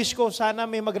sila itong wish ko, sana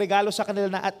may magregalo sa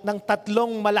kanila ng 3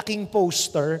 malaking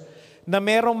poster na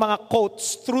merong mga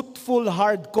quotes, truthful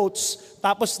hard quotes,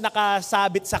 tapos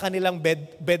nakasabit sa kanilang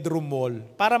bedroom wall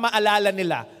para maalala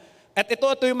nila. At ito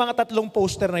yung mga 3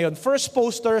 poster na yon. First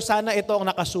poster, sana ito ang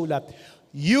nakasulat.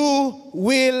 You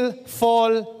will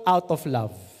fall out of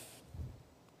love.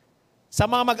 Sa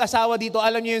mga mag-asawa dito,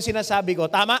 alam niyo yung sinasabi ko,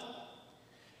 tama?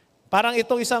 Parang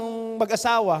itong isang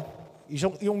mag-asawa,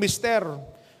 yung mister,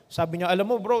 sabi niya, alam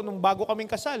mo bro, nung bago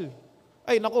kaming kasal,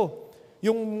 ay nako,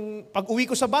 yung pag-uwi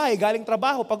ko sa bahay, galing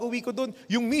trabaho, pag-uwi ko doon,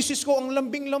 yung misis ko ang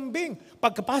lambing-lambing.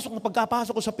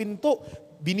 Pagkapasok ko sa pinto,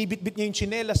 binibitbit niya yung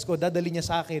tsinelas ko, dadali niya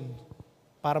sa akin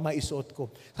para maisuot ko.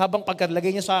 Habang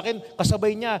pagkalagay niya sa akin,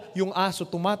 kasabay niya yung aso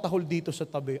tumatahol dito sa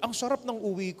tabi. Ang sarap ng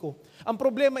uwi ko. Ang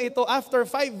problema ito, after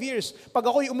 5 years, pag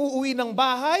ako'y umuwi ng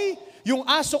bahay, yung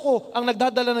aso ko ang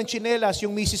nagdadala ng tsinelas,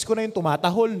 yung misis ko na yung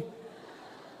tumatahol.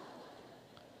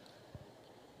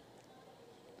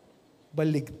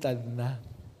 Baligtad na.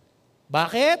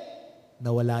 Bakit?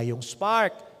 Nawala yung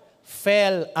spark.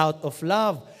 Fell out of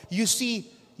love. You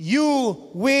see, you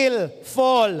will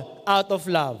fall out of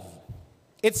love.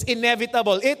 It's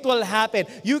inevitable. It will happen.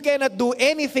 You cannot do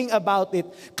anything about it.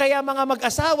 Kaya mga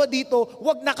mag-asawa dito,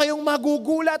 wag na kayong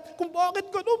magugulat kung bakit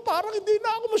gano'n. Parang hindi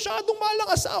na ako masyadong mahal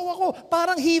ang asawa ko.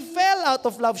 Parang he fell out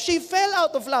of love. She fell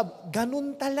out of love.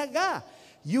 Ganun talaga.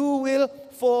 You will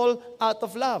fall out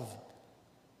of love.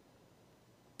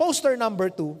 Poster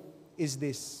number 2 is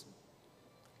this.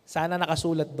 Sana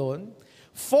nakasulat doon.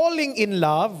 Falling in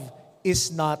love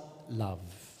is not love.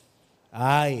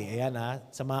 Ay, ayan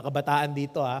sa mga kabataan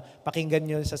dito pakinggan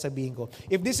nyo yung sasabihin ko.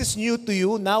 If this is new to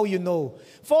you, now you know.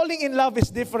 Falling in love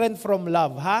is different from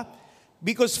love,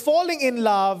 Because falling in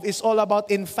love is all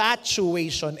about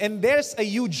infatuation. And there's a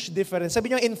huge difference.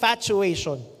 Sabi nyo,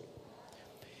 infatuation.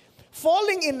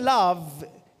 Falling in love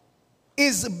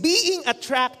is being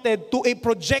attracted to a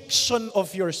projection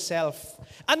of yourself.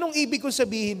 Anong ibig ko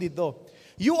sabihin dito?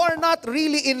 You are not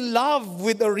really in love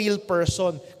with a real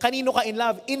person. Kanino ka in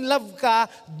love? In love ka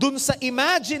dun sa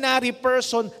imaginary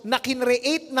person na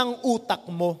kinreate ng utak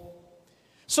mo.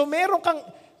 So meron kang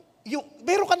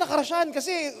nakarasyan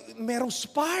kasi merong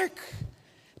spark.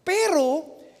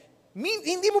 Pero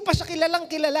hindi mo pa siya kilalang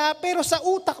kilala, pero sa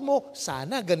utak mo,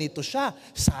 sana ganito siya,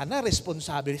 sana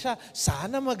responsable siya,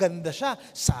 sana maganda siya,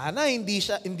 sana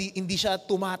hindi siya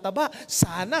tumataba,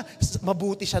 sana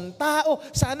mabuti siyang tao,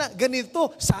 sana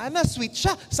ganito, sana sweet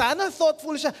siya, sana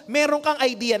thoughtful siya. Meron kang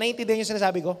idea, naiintindihan niyo yung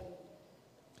sinasabi ko?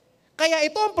 Kaya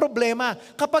ito ang problema,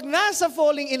 kapag nasa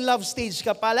falling in love stage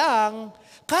ka pa lang,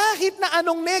 kahit na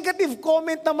anong negative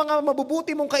comment ng mga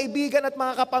mabubuti mong kaibigan at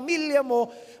mga kapamilya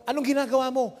mo, anong ginagawa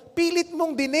mo? Pilit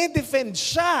mong dinedefend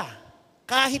siya.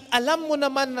 Kahit alam mo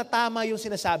naman na tama yung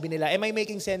sinasabi nila. Am I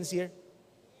making sense here?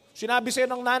 Sinabi sa'yo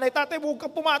ng nanay, tatay, huwag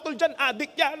kang pumatol dyan,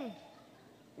 adik yan.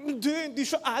 Hindi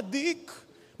siya adik.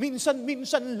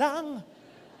 Minsan-minsan lang.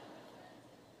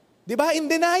 Diba?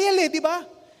 In denial di ba?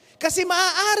 Kasi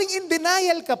maaaring in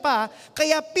denial ka pa,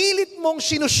 kaya pilit mong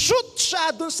sinushoot siya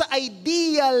dun sa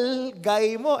ideal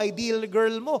guy mo, ideal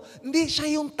girl mo. Hindi siya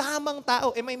yung tamang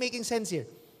tao. Am I making sense here?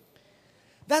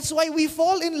 That's why we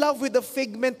fall in love with the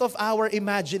figment of our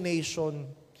imagination.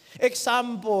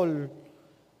 Example,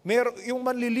 yung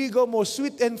manliligaw mo,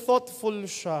 sweet and thoughtful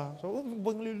siya. So,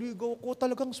 manliligaw ko,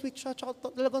 talagang sweet siya,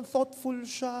 tsaka talagang thoughtful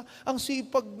siya. Ang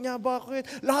sipag niya, bakit?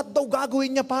 Lahat daw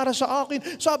gagawin niya para sa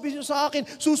akin. Sabi niya sa akin,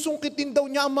 susungkitin daw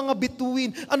niya ang mga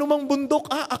bituin. Anumang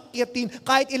bundok, aakyatin.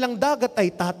 Kahit ilang dagat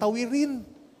ay tatawirin.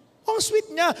 Ang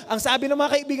sweet niya. Ang sabi ng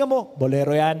mga kaibigan mo,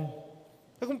 bolero yan.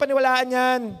 Kung paniwalaan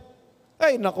yan.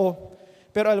 Ay, nako.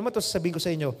 Pero alam mo, ito sasabihin ko sa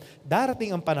inyo,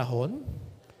 darating ang panahon,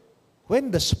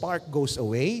 when the spark goes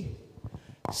away,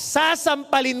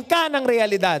 sasampalin ka ng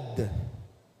realidad.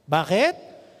 Bakit?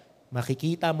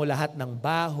 Makikita mo lahat ng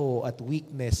baho at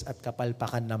weakness at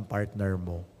kapalpakan ng partner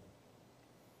mo.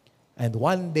 And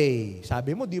one day,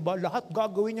 sabi mo, di ba, lahat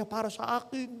gagawin niya para sa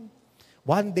akin.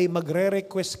 One day,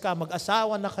 magre-request ka,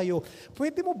 mag-asawa na kayo,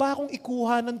 pwede mo ba akong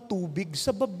ikuha ng tubig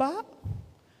sa baba?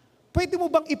 Pwede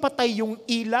mo bang ipatay yung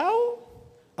ilaw?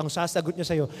 Ang sasagot niya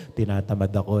sa'yo,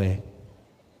 tinatamad ako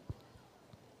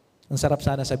Ang sarap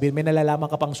sana sabihin, may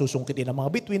nalalaman ka pang susungkitin ng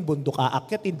mga bituin, bundok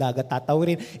aakyatin, dagat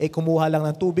tatawirin, kumuha lang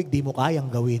ng tubig, di mo kayang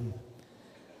gawin.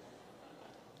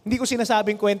 Hindi ko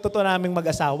sinasabing kwento to naming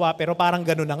mag-asawa, pero parang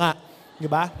gano'n na nga. Di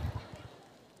ba?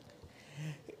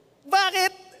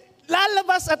 Bakit?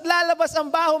 Lalabas at lalabas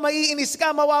ang baho, maiinis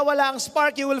ka, mawawala ang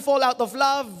spark, you will fall out of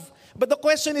love. But the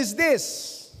question is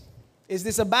this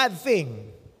a bad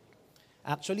thing?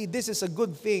 Actually, this is a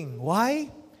good thing. Why?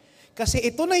 Kasi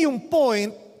ito na yung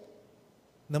point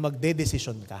na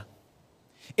magdedesisyon ka.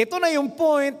 Ito na yung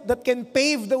point that can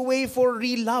pave the way for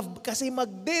real love. Kasi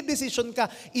magdedesisyon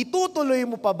ka. Itutuloy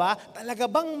mo pa ba? Talaga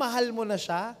bang mahal mo na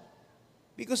siya?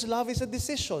 Because love is a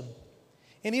decision.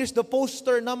 And here's the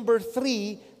poster number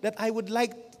 3 that I would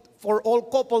like for all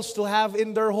couples to have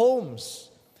in their homes.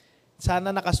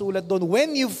 Sana nakasulat doon,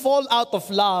 when you fall out of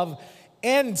love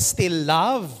and still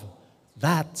love,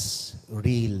 that's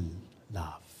real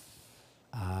love.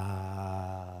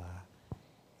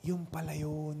 Yung pala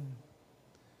yun.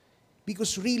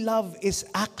 Because real love is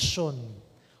action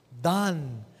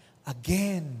done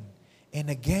again and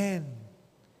again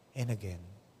and again.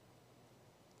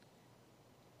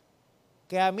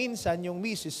 Kaya minsan yung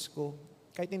misis ko,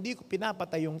 kahit hindi ko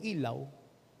pinapatay yung ilaw,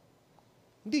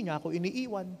 hindi niya ako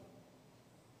iniiwan.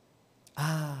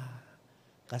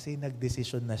 Kasi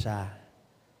nagdesisyon na siya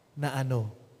na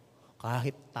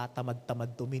kahit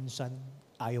tatamad-tamad to minsan,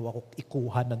 ayaw ako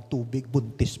ikuha ng tubig,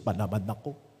 buntis pa naman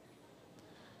ako.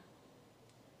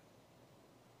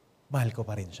 Mahal ko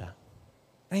pa rin siya.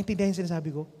 Naintindihan yung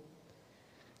sinasabi ko?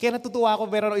 Kaya natutuwa ako,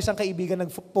 meron isang kaibigan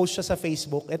nag-post siya sa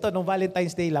Facebook. Ito, nung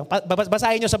Valentine's Day lang.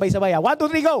 Basahin nyo sabay-sabay. 1, 2,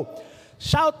 3, go!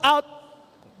 Shout out!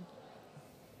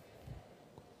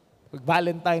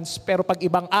 Valentine's, pero pag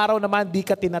ibang araw naman, di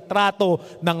ka tinatrato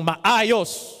ng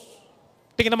maayos.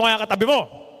 Tingnan mo kaya katabi mo.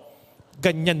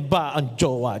 Ganyan ba ang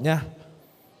jowa niya?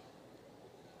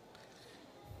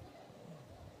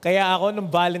 Kaya ako, nung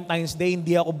Valentine's Day,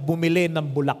 hindi ako bumili ng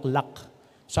bulaklak.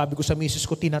 Sabi ko sa misis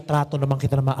ko, tinatrato naman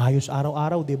kita na maayos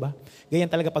araw-araw, di ba? Ganyan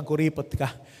talaga pag kuripot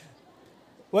ka.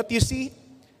 What you see?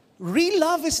 Real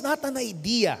love is not an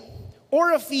idea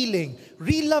or a feeling.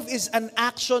 Real love is an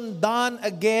action done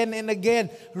again and again.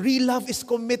 Real love is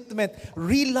commitment.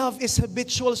 Real love is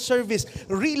habitual service.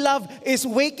 Real love is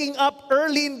waking up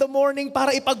early in the morning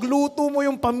para ipagluto mo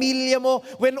yung pamilya mo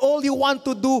when all you want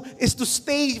to do is to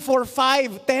stay for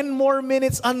 5, 10 more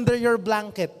minutes under your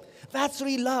blanket. That's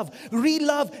real love. Real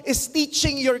love is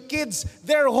teaching your kids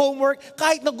their homework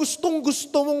kahit na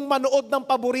gustong-gusto mong manood ng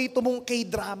paborito mong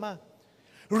K-drama.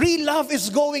 Real love is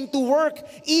going to work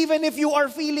even if you are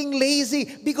feeling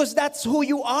lazy because that's who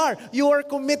you are. You are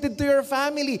committed to your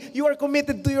family. You are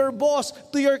committed to your boss,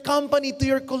 to your company, to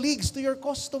your colleagues, to your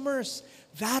customers.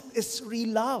 That is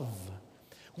real love.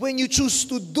 When you choose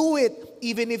to do it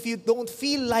even if you don't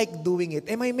feel like doing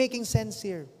it. Am I making sense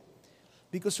here?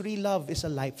 Because real love is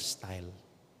a lifestyle.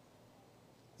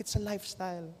 It's a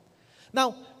lifestyle.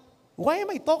 Now, why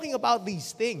am I talking about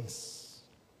these things?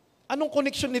 Anong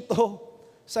connection nito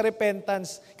sa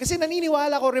repentance? Kasi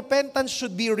naniniwala ko repentance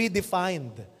should be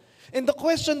redefined. And the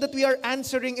question that we are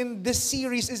answering in this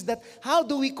series is that how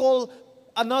do we call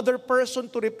another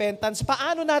person to repentance?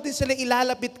 Paano natin sila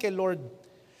ilalapit kay Lord?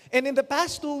 And in the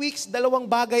past 2 weeks, 2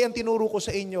 bagay ang tinuro ko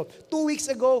sa inyo. 2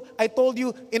 weeks ago, I told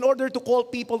you, in order to call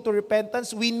people to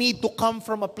repentance, we need to come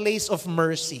from a place of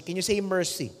mercy. Can you say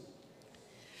mercy?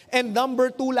 And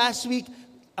number 2, last week,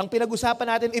 ang pinag-usapan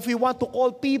natin, if we want to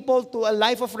call people to a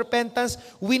life of repentance,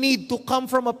 we need to come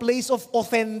from a place of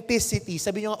authenticity.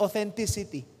 Sabi nyo nga,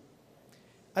 authenticity.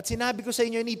 At sinabi ko sa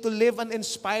inyo, you need to live an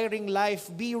inspiring life.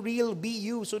 Be real, be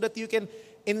you, so that you can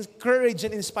encourage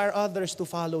and inspire others to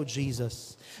follow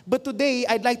Jesus. But today,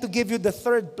 I'd like to give you the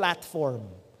third platform.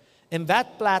 And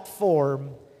that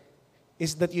platform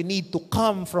is that you need to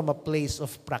come from a place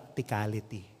of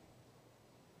practicality.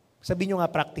 Sabihin nyo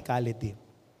nga practicality.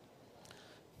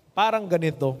 Parang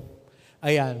ganito,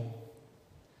 ayan,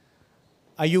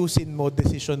 ayusin mo,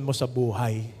 desisyon mo sa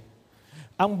buhay.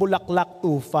 Ang bulaklak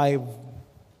 2.5,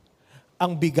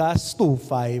 ang bigas,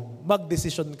 2.5,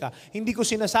 magdesisyon ka. Hindi ko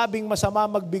sinasabing masama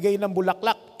magbigay ng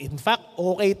bulaklak. In fact,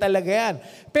 okay talaga yan.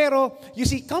 Pero, you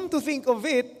see, come to think of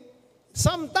it,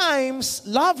 sometimes,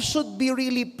 love should be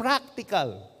really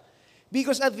practical.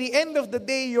 Because at the end of the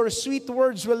day, your sweet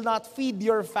words will not feed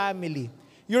your family.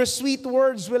 Your sweet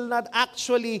words will not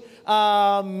actually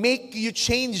make you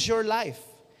change your life.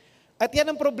 At yan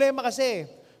ang problema kasi.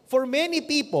 For many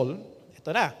people,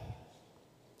 ito na,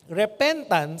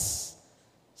 repentance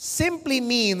simply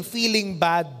mean feeling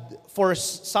bad for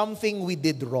something we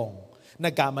did wrong.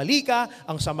 Nagkamali ka,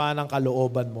 ang sama ng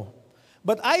kalooban mo.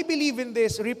 But I believe in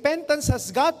this, repentance has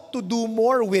got to do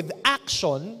more with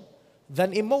action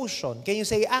than emotion. Can you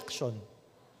say action?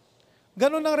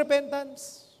 Ganun ang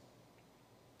repentance.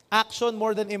 Action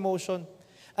more than emotion.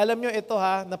 Alam nyo, ito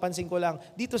napansin ko lang,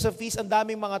 dito sa feast, ang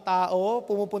daming mga tao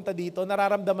pumupunta dito,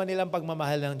 nararamdaman nilang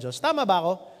pagmamahal ng Diyos. Tama ba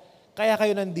ako? Kaya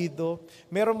kayo nandito.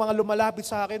 Merong mga lumalapit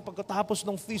sa akin, pagkatapos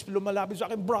ng feast, lumalapit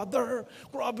sa akin, brother,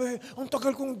 grabe, ang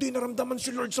tagal kong di naramdaman si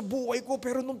Lord sa buhay ko,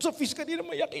 pero nung sa feast kanina,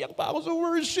 mayak-iyak pa ako sa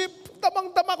worship.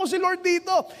 Tamang-tama ko si Lord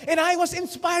dito. And I was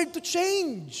inspired to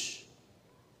change.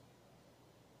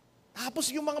 Tapos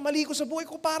yung mga mali ko sa buhay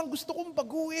ko, parang gusto kong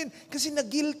baguhin kasi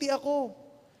nag-guilty ako.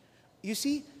 You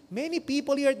see, many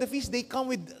people here at the feast, they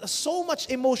come with so much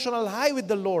emotional high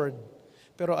with the Lord.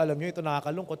 Pero alam nyo, ito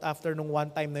nakakalungkot. After nung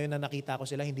one time na yun na nakita ko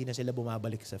sila, hindi na sila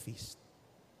bumabalik sa feast.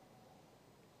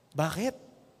 Bakit?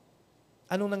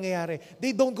 Anong nangyayari?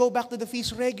 They don't go back to the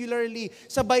feast regularly.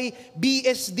 Sabay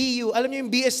BSDU. Alam nyo yung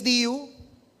BSDU?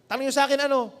 Tanong nyo sa akin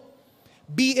ano?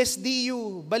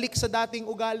 BSDU. Balik sa dating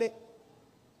ugali.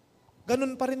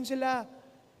 Ganun pa rin sila.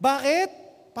 Bakit?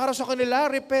 Para sa kanila,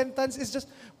 repentance is just,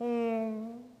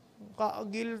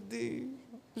 guilty.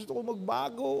 Gusto ko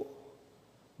magbago.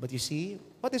 But you see,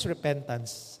 what is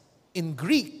repentance? In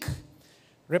Greek,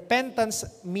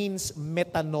 repentance means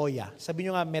metanoia. Sabi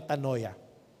nyo nga metanoia.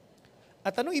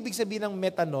 At anong ibig sabihin ng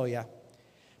metanoia?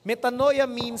 Metanoia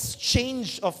means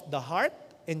change of the heart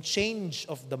and change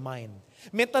of the mind.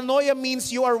 Metanoia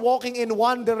means you are walking in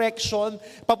one direction,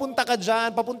 papunta ka dyan,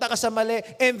 papunta ka sa mali,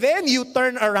 and then you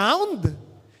turn around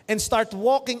and start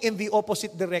walking in the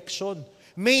opposite direction.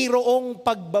 Mayroong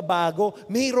pagbabago,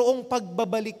 mayroong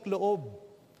pagbabalik loob.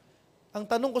 Ang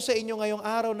tanong ko sa inyo ngayong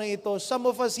araw na ito, some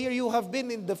of us here, you have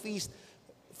been in the feast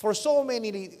for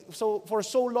for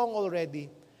so long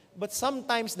already, but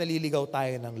sometimes naliligaw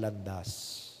tayo ng landas.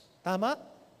 Tama?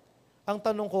 Ang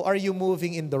tanong ko, are you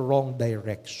moving in the wrong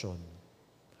direction?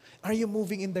 Are you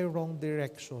moving in the wrong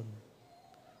direction?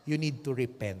 You need to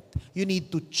repent. You need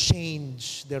to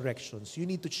change directions. You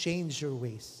need to change your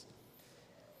ways.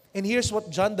 And here's what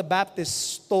John the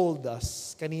Baptist told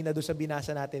us. Kanina doon sa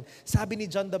binasa natin. Sabi ni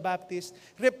John the Baptist,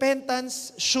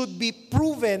 repentance should be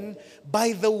proven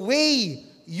by the way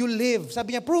you live.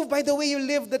 Sabi niya, prove by the way you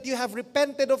live that you have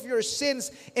repented of your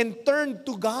sins and turned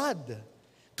to God.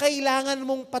 Kailangan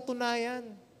mong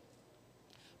patunayan.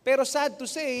 Pero sad to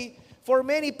say, for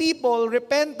many people,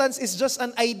 repentance is just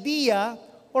an idea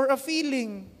or a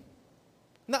feeling.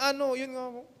 Na ano, yun nga,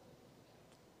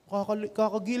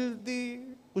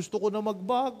 kaka-guilty. Gusto ko na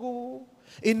magbago.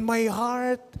 In my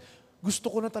heart, gusto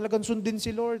ko na talagang sundin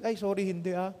si Lord. Ay, sorry,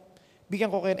 hindi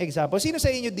Bigyan ko kayo ng example. Sino sa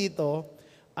inyo dito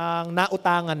ang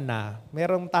nautangan na?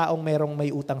 Merong merong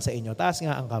may utang sa inyo. Taas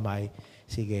nga ang kamay.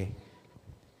 Sige.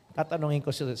 Tatanungin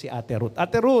ko si Ate Ruth.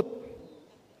 Ate Ruth,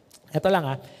 eto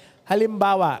lang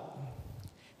halimbawa,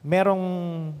 merong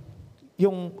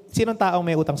sinong taong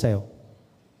may utang sa'yo?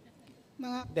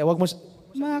 Wag mo...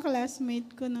 Mga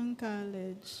classmate ko ng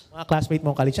college. Mga classmate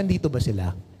mo ng college, nandito ba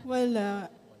sila? Wala.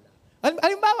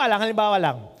 Halimbawa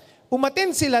lang.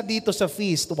 Umattend sila dito sa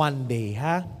feast one day,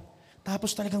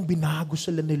 Tapos talagang binago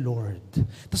sila ni Lord.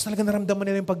 Tapos talagang naramdaman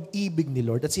nila yung pag-ibig ni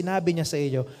Lord. At sinabi niya sa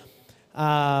iyo,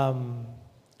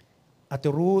 Ate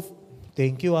Ruth,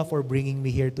 thank you for bringing me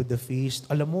here to the feast.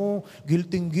 Alam mo,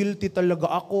 guilty talaga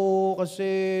ako kasi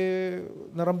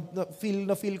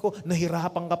feel ko,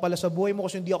 nahirapan ka pala sa buhay mo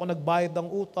kasi hindi ako nagbayad ng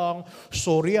utang.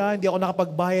 Sorry hindi ako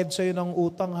nakapagbayad sa'yo ng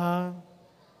utang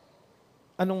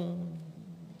Anong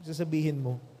sasabihin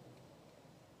mo?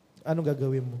 Anong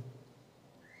gagawin mo?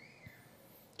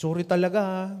 Sorry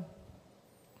talaga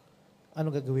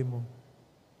Anong gagawin mo?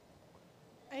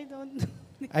 I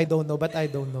don't know. But I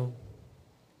don't know.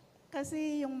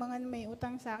 Kasi yung mga may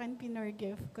utang sa akin,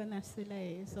 pinorgive ko na sila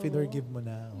So, Pinorgive mo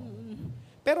na.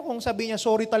 Pero kung sabi niya,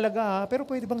 sorry talaga pero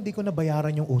pwede bang di ko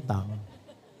nabayaran yung utang?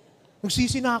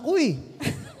 Nagsisi na ako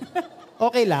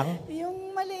Okay lang?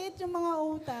 Yung maliit yung mga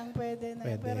utang, pwede na.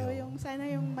 Pwede, pero sana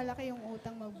yung malaki yung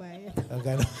utang magbayad.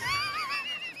 Gano'n.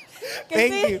 Kasi,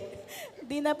 Thank you.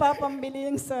 di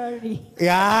napapambili yung sorry.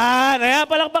 Yan! Ayan,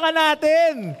 palakpakan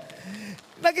natin!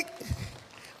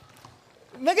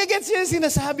 Nagigets yun yung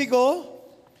sinasabi ko?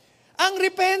 Ang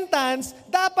repentance,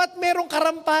 dapat merong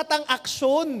karampatang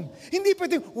aksyon. Hindi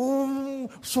pwede,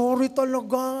 sorry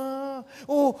talaga.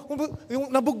 Yung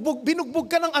binugbog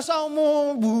ka ng asawa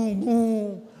mo.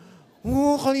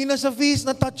 Kanina sa feast,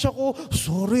 na-touch ako.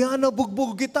 Sorry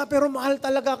nabugbog kita, pero mahal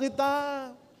talaga kita.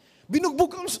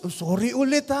 Binugbog ka, sorry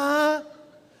ulit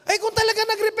Ay kung talaga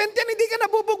nagrepent yan, hindi ka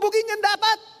nabubugbogin yan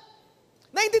dapat.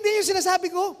 Naintindihan yung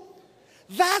sinasabi ko?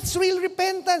 That's real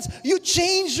repentance. You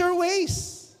change your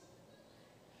ways.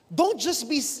 Don't just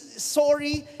be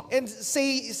sorry and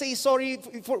say sorry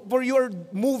for you're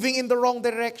moving in the wrong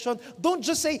direction. Don't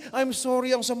just say, I'm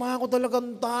sorry, ang sama ko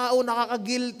talagang tao,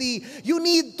 nakaka-guilty. You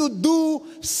need to do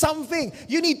something.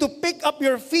 You need to pick up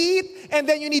your feet and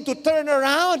then you need to turn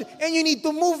around and you need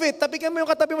to move it. Tapikan mo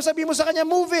yung katabi mo, sabi mo sa kanya,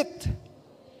 move it.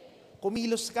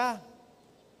 kumilos ka.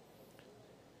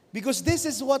 Because this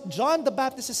is what John the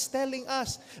Baptist is telling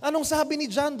us. Anong sabi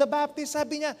ni John the Baptist?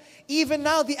 Sabi niya, even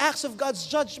now the axe of God's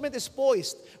judgment is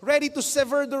poised, ready to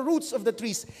sever the roots of the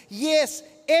trees. Yes,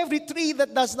 every tree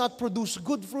that does not produce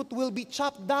good fruit will be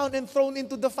chopped down and thrown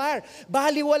into the fire.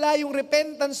 Baliwala yung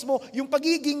repentance mo, yung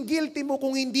pagiging guilty mo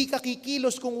kung hindi ka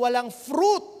kikilos, kung walang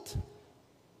fruit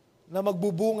na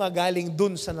magbubunga galing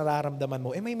dun sa nararamdaman mo.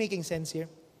 Am I making sense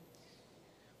here?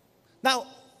 Now,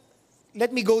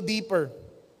 let me go deeper.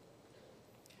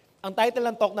 Ang title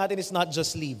ng talk natin is not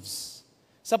just leaves.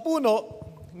 Sa puno,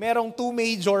 merong two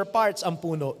major parts ang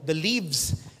puno, the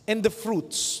leaves and the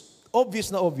fruits. Obvious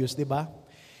na obvious, di ba?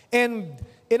 And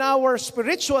in our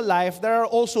spiritual life, there are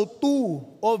also two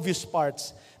obvious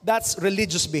parts. That's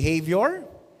religious behavior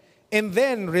and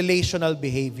then relational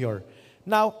behavior.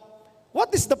 Now, what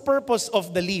is the purpose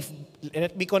of the leaf?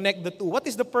 Let me connect the two. What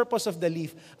is the purpose of the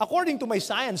leaf? According to my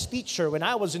science teacher, when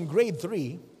I was in grade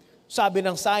 3, sabi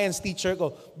ng science teacher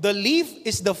ko, the leaf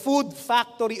is the food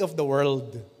factory of the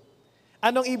world.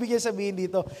 Anong ibig niya sabihin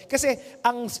dito? Kasi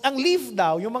ang leaf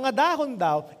daw, yung mga dahon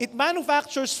daw, it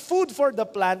manufactures food for the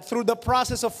plant through the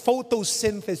process of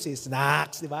photosynthesis.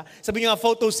 Naks, di ba? Sabi niyo nga,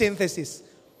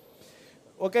 photosynthesis.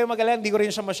 Huwag kayong magalan, hindi ko rin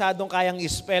siya masyadong kayang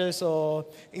i-spell, so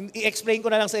i-explain ko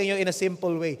na lang sa inyo in a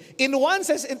simple way. In one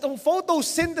sense, itong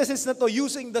photosynthesis na to,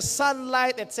 using the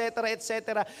sunlight, etc.,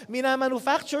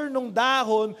 minamanufacture nung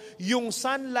dahon yung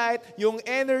sunlight, yung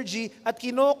energy, at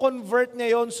kino-convert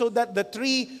niya yon so that the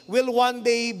tree will one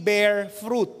day bear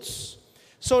fruits.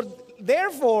 So,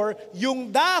 therefore,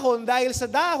 yung dahon, dahil sa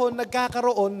dahon,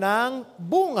 nagkakaroon ng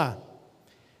bunga.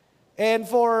 And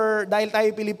dahil tayo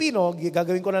Pilipino,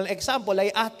 gagawin ko na ng example, ay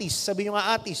atis. Sabi nyo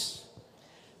nga atis.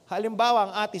 Halimbawa,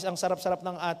 ang atis, ang sarap-sarap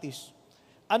ng atis.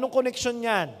 Anong connection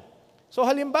niyan? So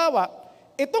halimbawa,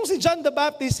 itong si John the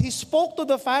Baptist, he spoke to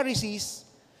the Pharisees.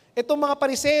 Itong mga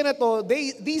Pariseo na to,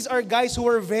 these are guys who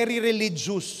are very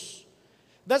religious.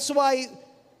 That's why,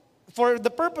 for the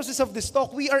purposes of this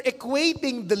talk, we are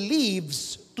equating the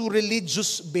leaves to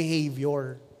religious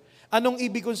behavior. Anong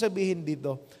ibig kong sabihin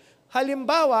dito?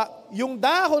 Halimbawa, yung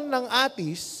dahon ng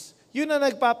atis, yun ang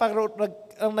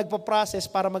nagpa-process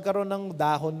para magkaroon ng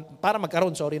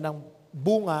ng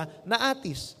bunga na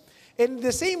atis. And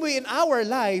the same way in our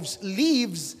lives,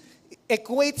 leaves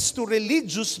equates to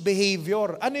religious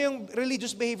behavior. Ano yung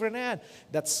religious behavior na yan?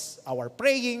 That's our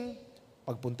praying,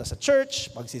 pagpunta sa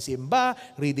church, pagsisimba,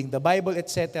 reading the Bible,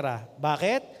 etc.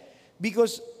 Bakit?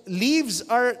 Because leaves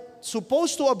are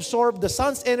supposed to absorb the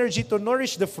sun's energy to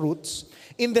nourish the fruits.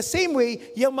 In the same way,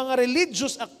 yung mga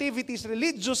religious activities,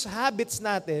 religious habits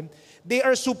natin, they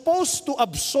are supposed to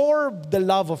absorb the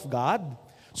love of God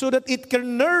so that it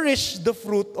can nourish the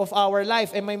fruit of our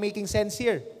life. Am I making sense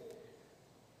here?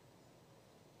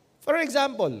 For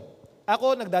example,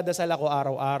 ako nagdadasal ako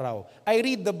araw-araw. I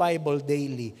read the Bible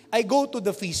daily. I go to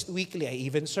the feast weekly. I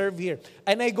even serve here.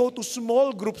 And I go to small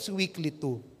groups weekly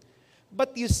too.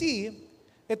 But you see,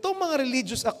 itong mga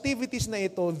religious activities na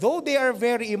ito, though they are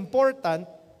very important,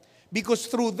 because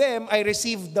through them, I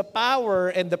receive the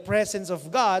power and the presence of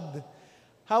God.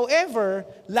 However,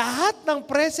 lahat ng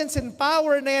presence and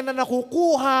power na yan na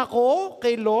nakukuha ko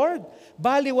kay Lord,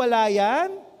 baliwala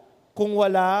yan kung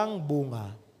walang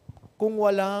bunga, kung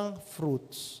walang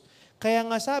fruits. Kaya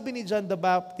nga sabi ni John the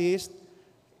Baptist,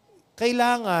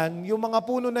 kailangan yung mga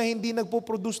puno na hindi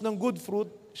nagpo-produce ng good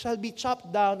fruit shall be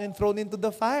chopped down and thrown into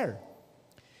the fire.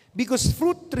 Because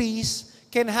fruit trees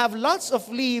can have lots of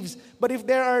leaves, but if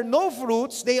there are no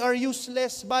fruits, they are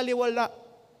useless, baliwala.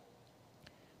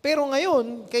 Pero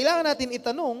ngayon, kailangan natin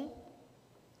itanong,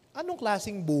 anong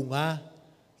klaseng bunga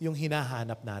yung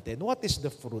hinahanap natin? What is the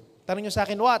fruit? Tanong nyo sa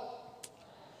akin, what?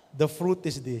 The fruit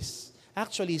is this.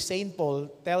 Actually, St.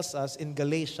 Paul tells us in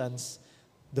Galatians,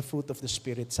 the fruit of the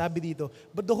Spirit. Sabi dito,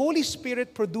 but the Holy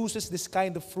Spirit produces this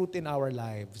kind of fruit in our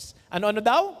lives. Ano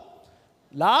daw?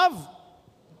 Love,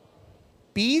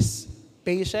 peace,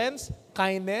 patience,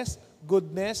 kindness,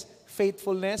 goodness,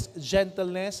 faithfulness,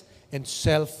 gentleness, and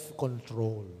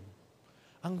self-control.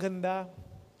 Ang ganda.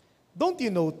 Don't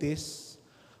you notice?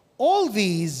 All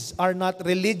these are not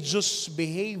religious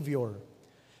behavior.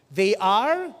 They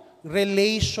are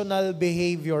relational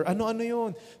behavior. Ano-ano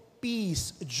yun?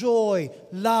 Peace, joy,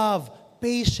 love,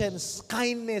 patience,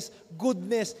 kindness,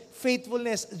 goodness,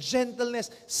 faithfulness, gentleness,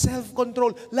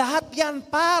 self-control. Lahat yan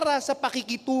para sa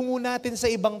pakikitungo natin sa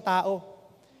ibang tao.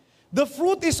 The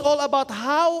fruit is all about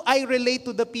how I relate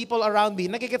to the people around me.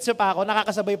 Nakikits pa ako?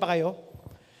 Nakakasabay pa kayo?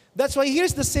 That's why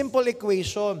here's the simple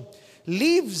equation.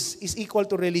 Leaves is equal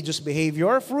to religious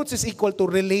behavior. Fruits is equal to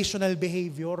relational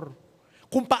behavior.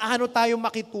 Kung paano tayo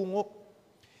makitungo.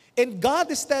 And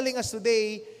God is telling us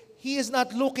today, He is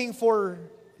not looking for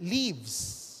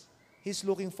leaves. He's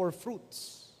looking for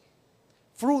fruits.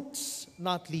 Fruits,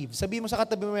 not leaves. Sabi mo sa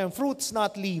katabi mo yan, fruits,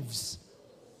 not leaves.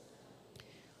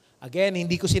 Again,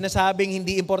 hindi ko sinasabing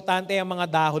hindi importante ang mga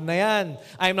dahon na yan.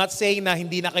 I'm not saying na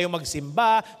hindi na kayo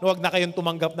magsimba, na huwag na kayong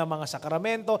tumanggap ng mga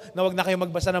sakramento, na huwag na kayong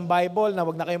magbasa ng Bible, na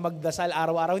huwag na kayong magdasal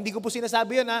araw-araw. Hindi ko po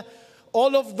sinasabi yun ha.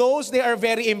 All of those, they are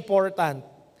very important.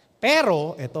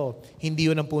 Pero, eto, hindi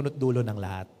yun ang punot dulo ng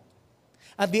lahat.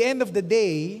 At the end of the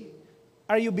day,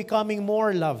 are you becoming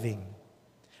more loving?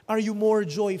 Are you more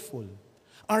joyful?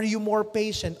 Are you more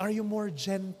patient? Are you more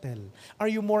gentle?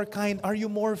 Are you more kind? Are you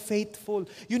more faithful?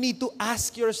 You need to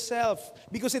ask yourself,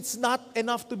 because it's not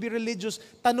enough to be religious.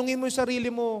 Tanungin mo yung sarili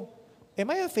mo,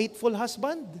 am I a faithful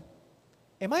husband?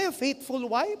 Am I a faithful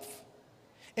wife?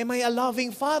 Am I a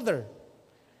loving father?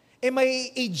 Am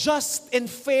I a just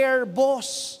and fair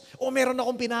boss? O meron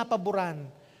akong pinapaboran?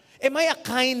 Am I a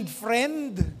kind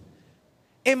friend?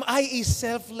 Am I a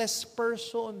selfless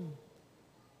person?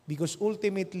 Because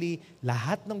ultimately,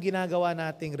 lahat ng ginagawa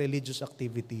nating religious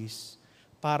activities,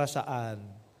 para saan?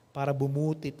 Para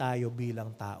bumuti tayo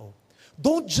bilang tao.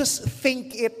 Don't just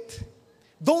think it.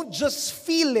 Don't just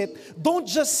feel it. Don't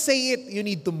just say it. You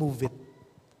need to move it.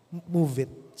 Move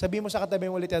it. Sabi mo sa katabi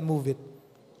mo ulit yan, move it.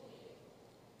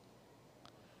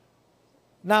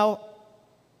 Now,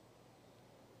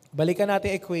 balikan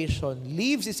natin equation.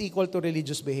 Leaves is equal to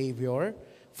religious behavior.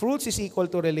 Fruits is equal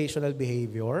to relational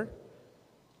behavior.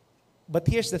 But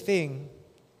here's the thing.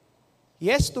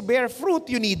 Yes, to bear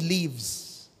fruit, you need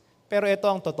leaves. Pero ito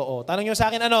ang totoo. Tanong nyo sa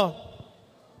akin, ano?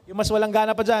 Yung mas walang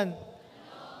gana pa dyan?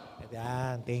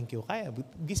 Yan, thank you. Kaya,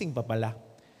 gising pa pala.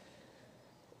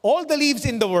 All the leaves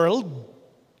in the world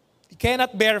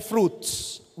cannot bear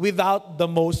fruits without the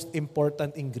most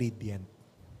important ingredient.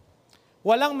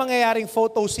 Walang mangyayaring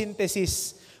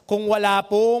photosynthesis kung wala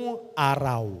pong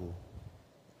araw.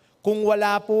 Kung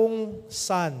wala pong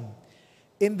sun.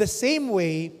 In the same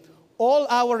way, all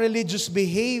our religious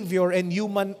behavior and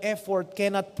human effort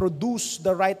cannot produce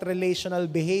the right relational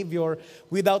behavior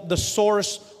without the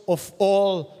source of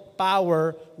all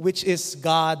power, which is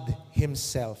God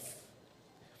Himself.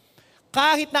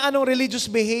 Kahit na anong religious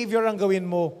behavior ang gawin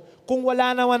mo, kung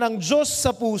wala naman ang Diyos sa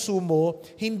puso mo,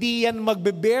 hindi yan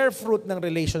magbe-bear fruit ng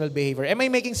relational behavior. Am I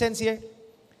making sense here?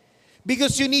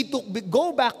 Because you need to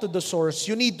go back to the source.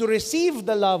 You need to receive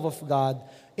the love of God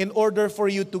in order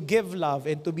for you to give love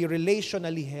and to be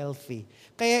relationally healthy.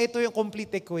 Kaya ito yung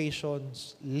complete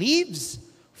equations. Leaves,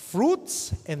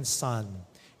 fruits, and sun.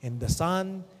 And the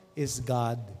sun is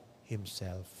God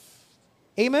Himself.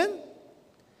 Amen?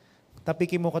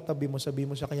 Tapikin mo katabi mo, sabi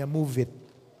mo sa kanya, move it.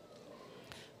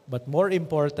 But more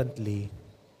importantly,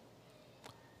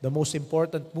 the most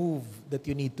important move that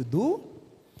you need to do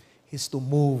is to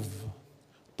move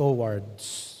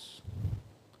towards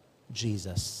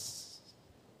Jesus.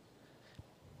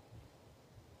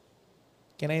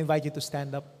 Can I invite you to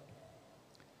stand up?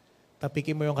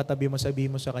 Tapikin mo yung katabi mo,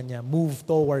 sabihin mo sa kanya, move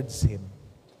towards Him.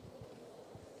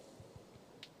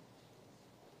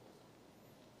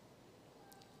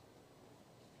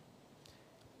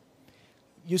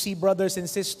 You see, brothers and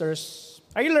sisters,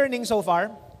 are you learning so far?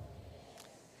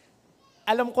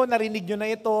 Alam ko, narinig nyo na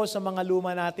ito sa mga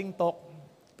luma nating talk,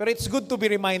 pero it's good to be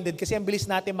reminded kasi ang bilis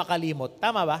natin makalimot.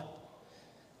 Tama ba?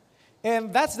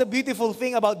 And that's the beautiful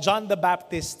thing about John the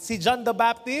Baptist. Si John the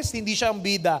Baptist, hindi siya ang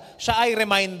bida. Siya ay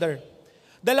reminder.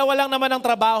 Dalawa lang naman ang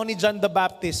trabaho ni John the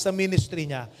Baptist sa ministry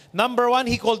niya. Number 1,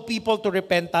 he called people to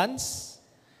repentance.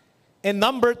 And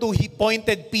number 2, he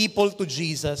pointed people to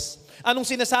Jesus. Anong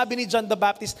sinasabi ni John the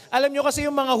Baptist? Alam nyo kasi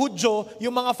yung mga Hudyo,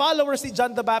 yung mga followers ni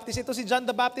John the Baptist, ito si John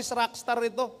the Baptist, rockstar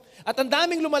ito. At ang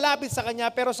daming lumalapit sa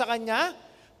kanya, pero sa kanya,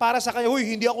 para sa kanya, huy,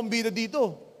 hindi akong bida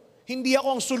dito. Hindi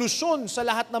ako ang solusyon sa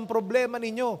lahat ng problema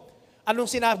ninyo. Anong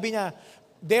sinabi niya?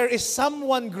 There is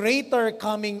someone greater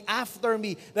coming after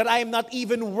me that I am not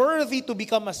even worthy to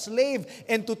become a slave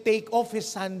and to take off his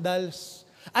sandals.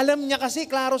 Alam niya kasi,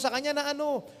 klaro sa kanya na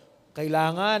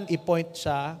kailangan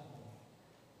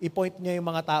i-point niya yung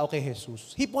mga tao kay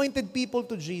Jesus. He pointed people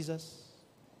to Jesus.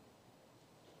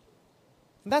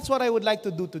 And that's what I would like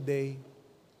to do today.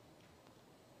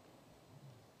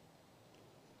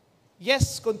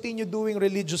 Yes, continue doing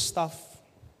religious stuff.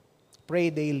 Pray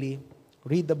daily.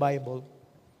 Read the Bible.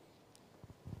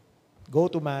 Go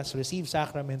to Mass. Receive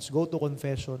sacraments. Go to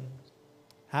confession.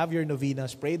 Have your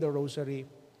novenas. Pray the rosary.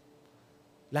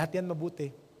 Lahat yan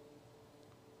mabuti.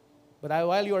 But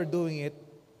while you are doing it,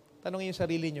 tanongin yung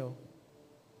sarili nyo,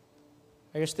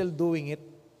 are you still doing it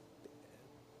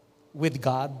with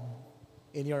God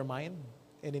in your mind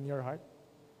and in your heart?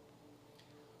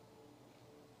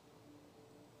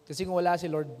 Kasi kung wala si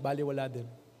Lord, baliwala din.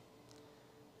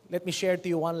 Let me share to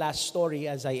you one last story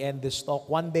as I end this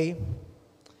talk. One day,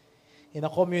 in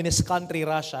a communist country,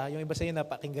 Russia, yung iba sa inyo,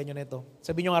 napakinggan nyo nito.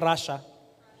 Sabi nyo nga Russia,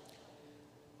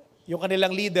 yung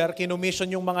kanilang leader, kinumission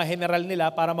yung mga general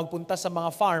nila para magpunta sa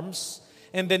mga farms,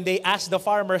 and then they asked the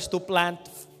farmers to plant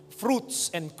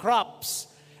fruits and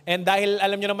crops. And dahil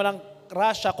alam nyo naman ang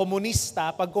Russia,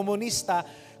 komunista, pag komunista,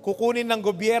 kukunin ng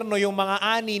gobyerno yung mga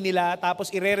ani nila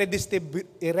tapos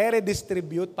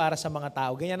i-redistribute para sa mga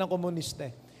tao. Ganyan ang komunista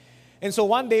eh. And so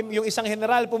one day, yung isang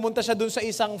general, pumunta siya dun sa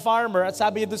isang farmer at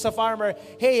sabi niya dun sa farmer,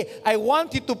 "Hey, I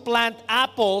want you to plant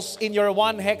apples in your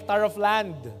 1 hectare of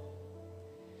land."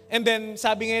 And then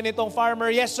sabi ngayon itong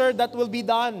farmer, "Yes sir, that will be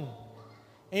done."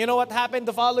 And you know what happened?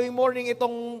 The following morning,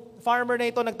 itong farmer na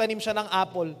ito, nagtanim siya ng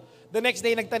apple. The next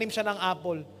day, nagtanim siya ng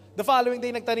apple. The following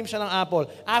day, nagtanim siya ng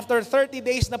apple. After 30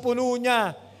 days na puno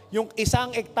niya, yung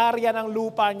 1 hektarya ng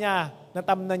lupa niya,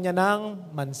 natamnan niya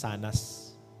ng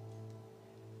mansanas.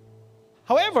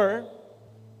 However,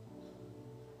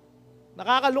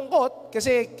 nakakalungkot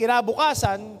kasi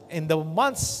kinabukasan, in the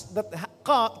months that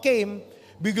came,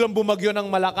 biglang bumagyo ng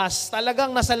malakas.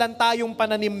 Talagang nasalanta yung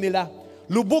pananim nila.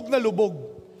 Lubog na lubog.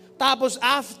 Tapos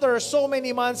after so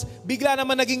many months, bigla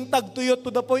naman naging tagtuyot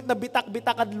to the point na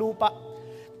bitak-bitak ang lupa.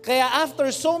 Kaya after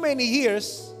so many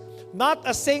years, not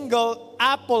a single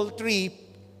apple tree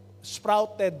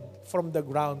sprouted from the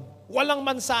ground. Walang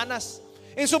mansanas.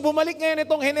 And so bumalik ngayon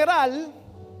itong general,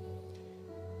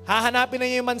 hahanapin na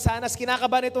niya yung mansanas.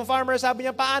 Kinakabahan itong farmer, sabi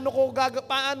niya, paano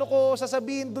ko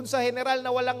sasabihin dun sa general na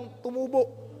walang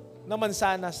tumubo na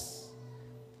mansanas?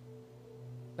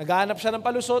 Naghahanap siya ng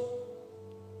palusot.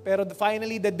 Pero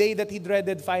finally, the day that he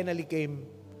dreaded finally came.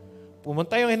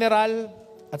 Pumunta yung general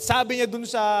at sabi niya dun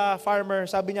sa farmer,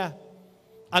 sabi niya,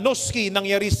 "Anoski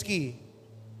nangyariski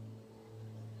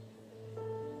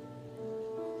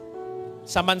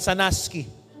sa mansanaski."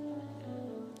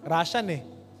 Russian eh.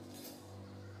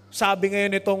 Sabi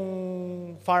ngayon itong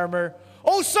farmer,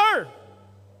 "Oh sir,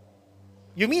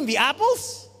 you mean the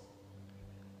apples?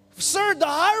 Sir, the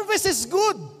harvest is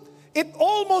good. It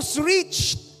almost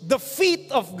reached the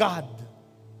feet of God."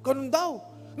 Ganun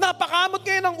daw. Napakamot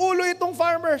ngayon ng ulo itong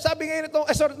farmer. Sabi ngayon itong,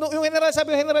 yung general,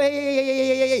 sabi ng general,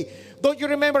 hey. Don't you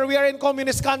remember we are in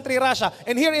communist country, Russia,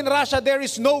 and here in Russia there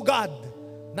is no God.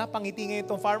 Napangiti ngayon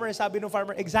itong farmer. Sabi ng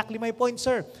farmer, exactly my point,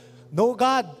 sir. No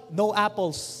God, no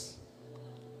apples.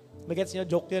 Magets niyo,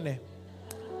 joke yun eh.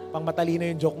 Pang matalino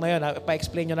yung joke na yun.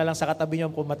 Pa-explain nyo na lang sa katabi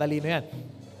nyo kung matalino yan.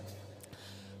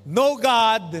 No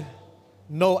God,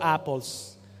 no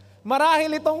apples.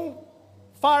 Marahil itong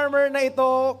farmer na ito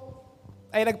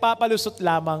ay nagpapalusot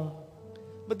lamang.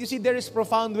 But you see, there is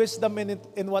profound wisdom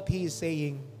in what he is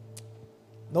saying.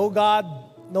 No God,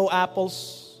 no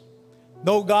apples.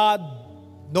 No God,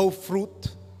 no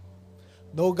fruit.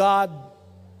 No God,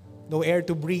 no air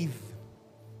to breathe.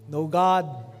 No God,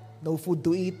 no food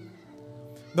to eat.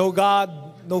 No God,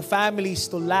 no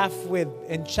families to laugh with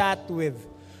and chat with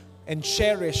and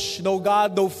cherish. No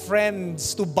God, no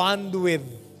friends to bond with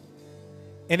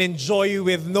and enjoy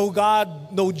with. No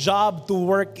God, no job to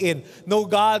work in. No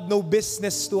God, no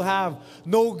business to have.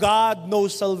 No God,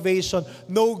 no salvation.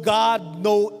 No God,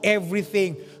 no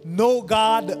everything. No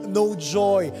God, no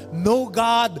joy. No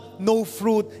God, no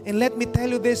fruit. And let me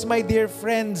tell you this, my dear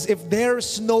friends, if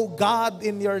there's no God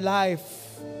in your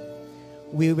life,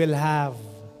 we will have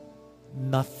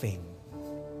nothing.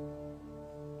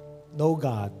 No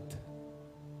God,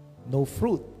 no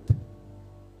fruit.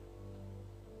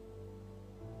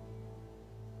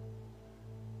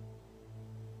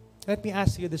 Let me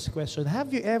ask you this question.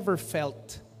 Have you ever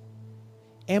felt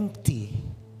empty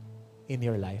in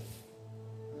your life?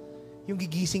 Yung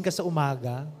gigising ka sa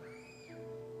umaga,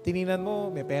 tiningnan mo,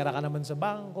 may pera ka naman sa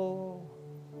bangko,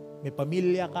 may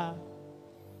pamilya ka,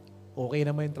 okay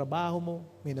naman yung trabaho mo,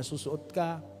 may nasusuot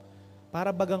ka, para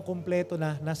bagang kumpleto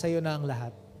na, nasa iyo na ang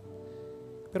lahat.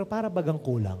 Pero para bagang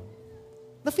kulang.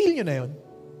 Na-feel nyo na yun?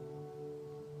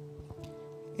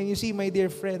 And you see, my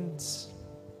dear friends,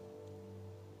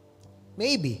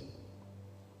 maybe,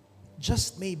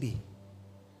 just maybe,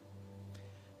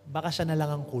 baka siya na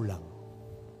lang ang kulang.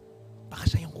 Baka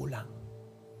siya yung kulang.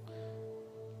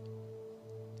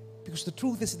 Because the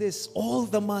truth is this, all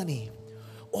the money,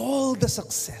 all the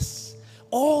success,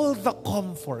 all the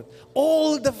comfort,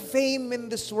 all the fame in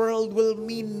this world will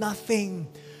mean nothing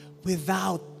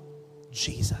without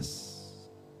Jesus.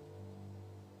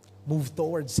 Move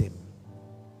towards Him.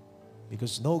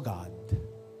 Because no God,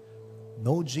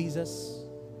 no Jesus,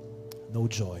 no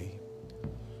joy.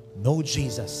 No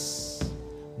Jesus,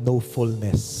 no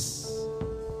fullness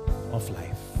of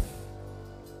life.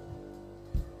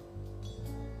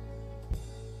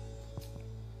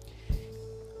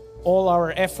 all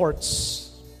our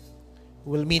efforts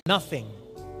will mean nothing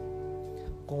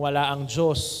kung wala ang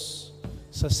Diyos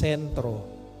sa sentro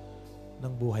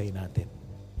ng buhay natin.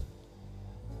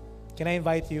 Can I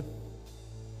invite you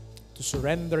to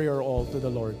surrender your all to the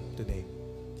Lord today?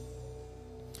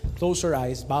 Close your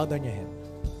eyes, bow down your head.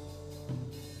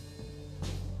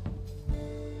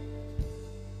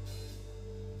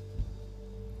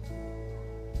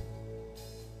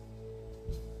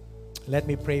 Let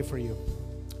me pray for you.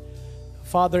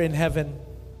 Father in heaven,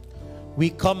 we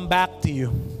come back to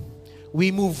you.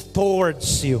 We move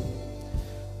towards you.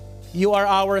 You are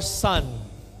our sun.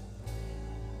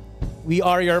 We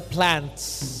are your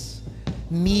plants,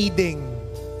 needing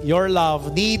your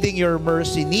love, needing your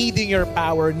mercy, needing your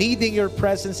power, needing your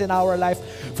presence in our life.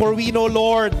 For we know,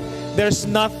 Lord, there's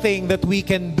nothing that we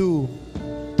can do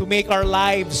to make our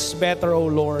lives better, O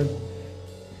Lord.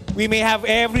 We may have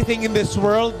everything in this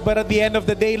world, but at the end of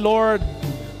the day, Lord,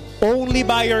 only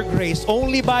by your grace,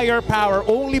 only by your power,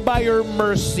 only by your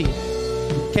mercy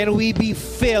can we be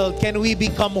filled, can we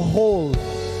become whole,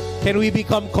 can we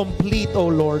become complete, O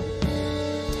Lord.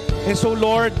 And so,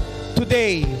 Lord,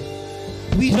 today,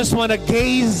 we just want to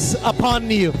gaze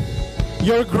upon you,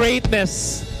 your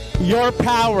greatness, your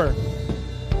power.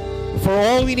 For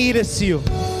all we need is you.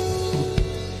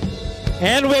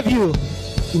 And with you,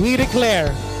 we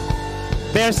declare,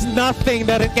 there's nothing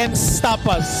that can stop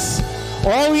us.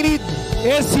 All we need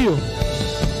is you.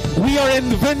 We are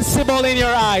invincible in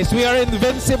your eyes. We are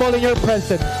invincible in your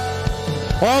presence.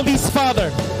 All these,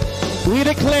 Father, we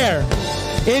declare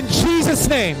in Jesus'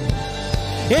 name,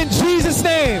 in Jesus'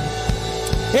 name,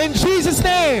 in Jesus'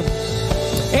 name,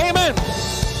 amen.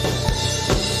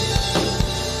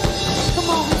 Come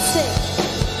on, say,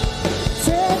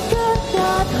 death could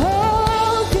not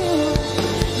hold you.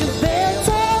 The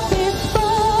better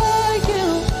before you.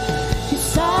 You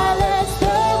silence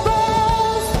the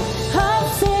voice of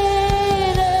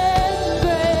sin and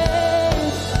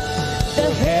grave. The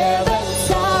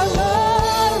heavens are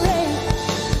roaring,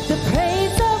 the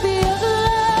praise of your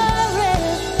glory.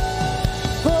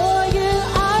 For you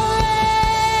are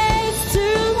raised to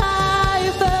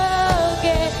life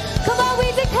again. Come on, we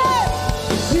declare,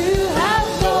 you have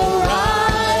no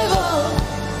rival,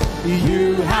 you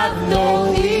have no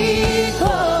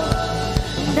equal.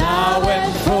 Now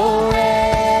and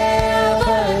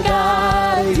forever,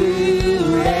 God, you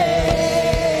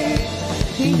reign.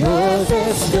 Yours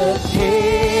is the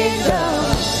kingdom,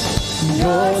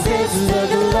 yours is the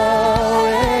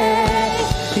glory,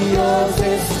 yours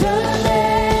is the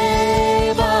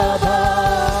name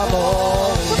above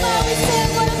all names.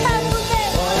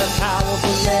 What a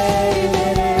powerful name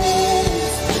it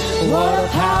is. What a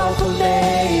powerful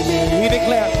name it is. We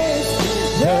declare,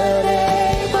 The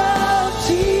name of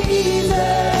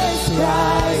Jesus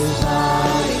Christ,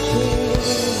 my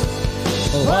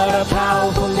King. What a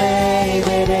powerful name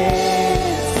it is.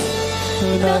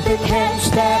 Nothing can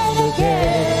stand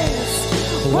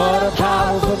against. What a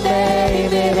powerful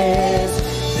name it is.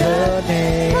 The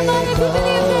name Come on, if you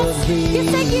believe of this, you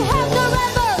say you have no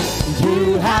rival.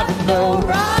 You have no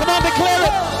rival. come on, declare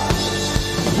it.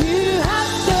 You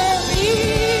have no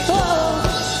equal.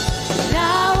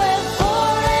 Now and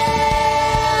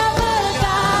forever,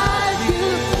 God, you.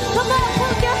 Come on,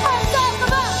 put your hands up,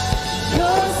 come on.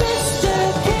 Yours is the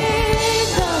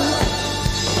kingdom.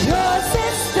 Yours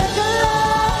is the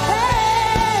glory.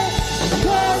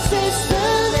 Yours is the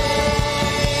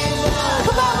name.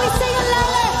 Come on, we sing it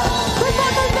louder. With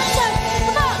more conviction.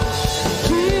 Come on.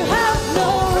 You have no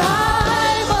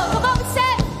rival. Come on, we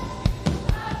say it.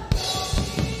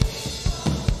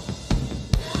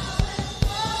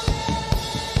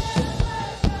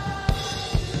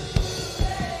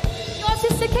 Yours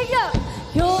is the kingdom.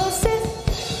 Yours is.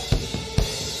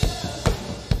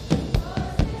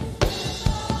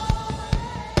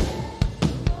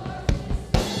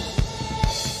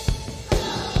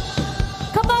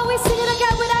 Come on, we sing it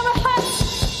again with our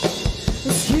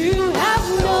hearts. You have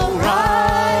no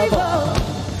rival.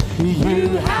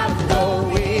 You have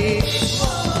no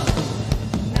equal.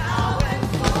 Now and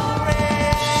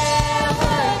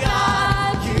forever,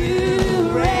 God, you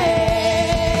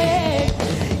reign.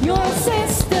 Yours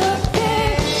is the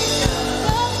kingdom.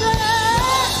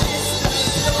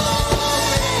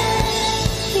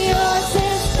 Yours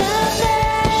is the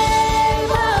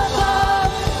name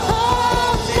above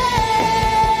all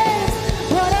names.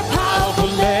 What a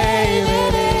powerful name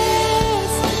it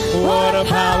is. What a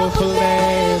powerful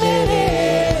name it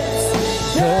is.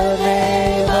 The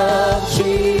name of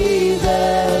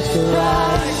Jesus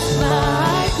Christ,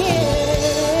 my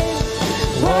King.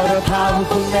 What a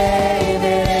powerful name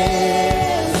it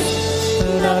is.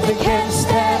 Nothing can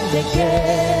stand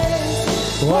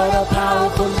against. What a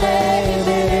powerful name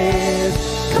it is.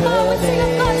 Come on, sing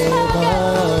it, God's power.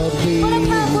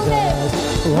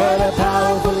 What a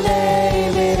powerful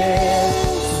name it is.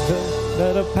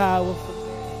 What a powerful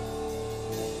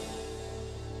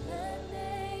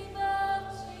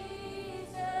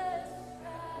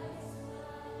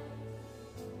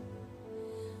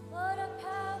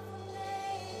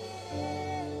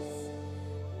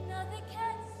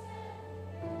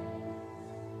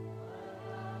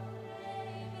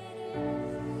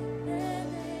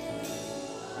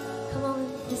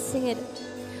Sing it.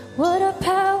 What a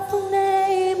powerful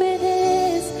name it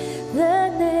is, the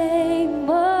name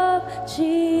of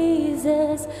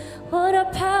Jesus. What a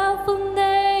powerful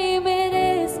name it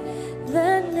is,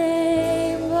 the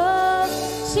name of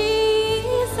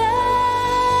Jesus.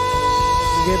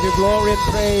 We give you glory and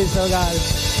praise, oh God.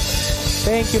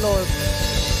 Thank you, Lord.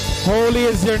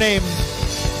 Holy is your name.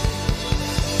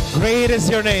 Great is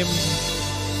your name.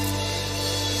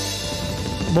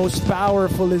 Most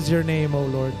powerful is your name, O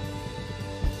Lord.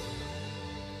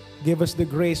 Give us the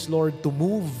grace, Lord, to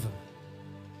move,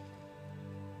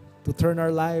 to turn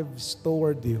our lives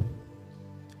toward you,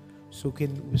 so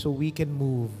we can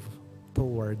move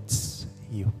towards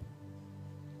you.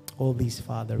 All these,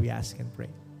 Father, we ask and pray.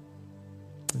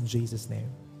 In Jesus' name,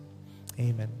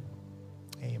 amen.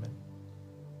 Amen.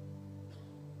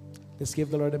 Let's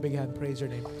give the Lord a big hand. Praise your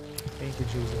name. Thank you,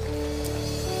 Jesus.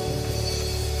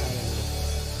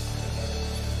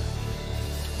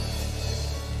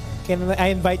 Can I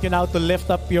invite you now to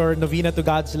lift up your novena to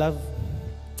God's love?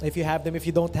 If you have them, if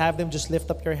you don't have them, just lift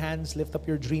up your hands, lift up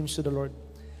your dreams to the Lord,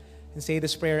 and say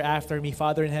this prayer after me.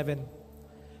 Father in heaven,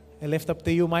 I lift up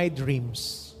to you my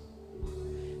dreams.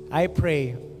 I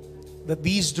pray that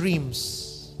these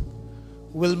dreams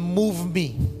will move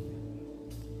me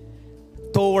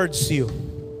towards you,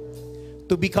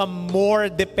 to become more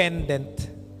dependent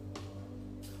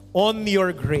on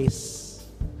your grace,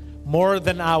 more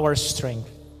than our strength.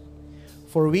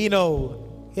 For we know,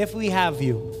 if we have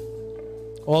you,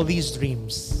 all these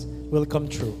dreams will come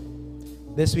true.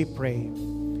 This we pray.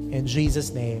 In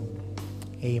Jesus' name,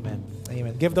 amen.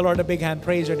 Amen. Give the Lord a big hand.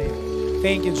 Praise your name.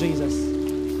 Thank you, Jesus.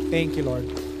 Thank you, Lord.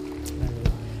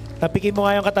 Tapikin mo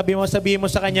nga yung katabi mo, sabihin mo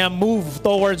sa kanya, move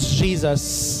towards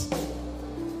Jesus.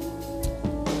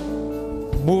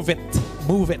 Move it.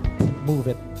 Move it.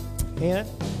 Move it. Amen.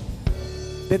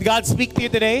 Did God speak to you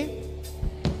today?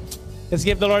 Let's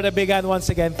give the Lord a big hand once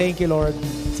again. Thank you, Lord.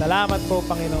 Salamat po,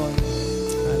 Panginoon.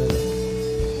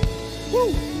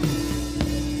 Woo.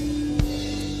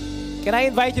 Can I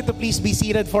invite you to please be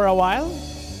seated for a while?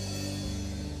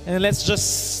 And let's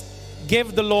just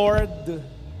give the Lord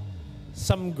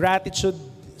some gratitude,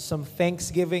 some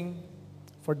thanksgiving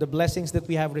for the blessings that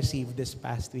we have received this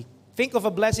past week. Think of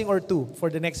a blessing or two for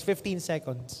the next 15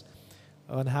 seconds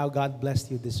on how God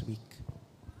blessed you this week.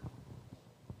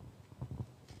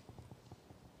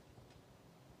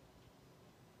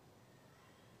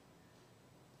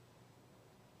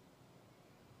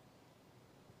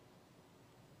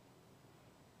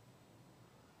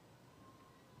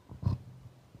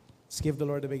 Let's give the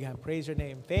Lord a big hand. Praise your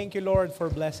name. Thank you, Lord, for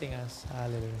blessing us.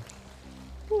 Hallelujah.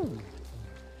 Woo.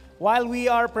 While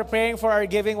we are preparing for our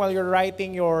giving, while you're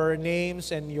writing your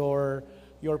names and your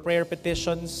prayer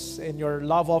petitions in your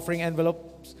love offering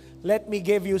envelopes, let me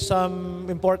give you some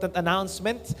important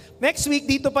announcements. Next week,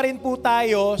 dito pa rin po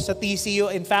tayo sa TCU.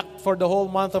 In fact, for the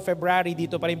whole month of February,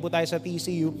 dito pa rin po tayo sa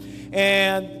TCU.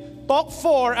 And Talk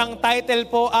 4, ang title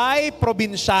po ay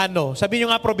Probinsyano. Sabi nyo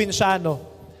nga,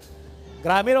 Probinsyano.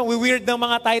 Grabe no, weird ng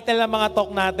mga title ng mga talk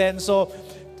natin. So,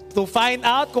 to find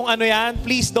out kung ano yan,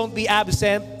 please don't be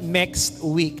absent next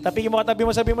week. Tabi mo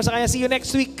sabi mo sa kanya, see you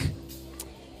next week.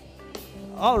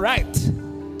 All right.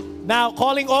 Now,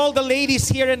 calling all the ladies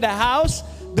here in the house,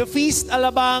 the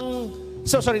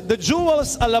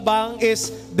Jewels Alabang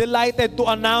is delighted to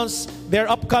announce their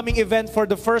upcoming event for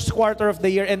the first quarter of the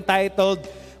year entitled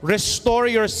Restore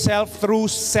Yourself Through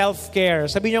Self-Care.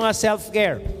 Sabi nyo nga,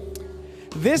 self-care.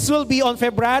 This will be on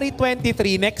February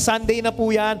 23, next Sunday na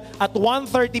po yan, at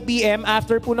 1:30 p.m.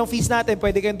 After po ng feast natin,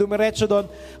 pwede kayong dumiretso doon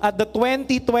at the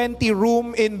 2020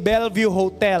 room in Bellevue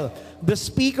Hotel. The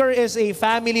speaker is a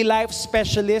family life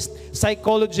specialist,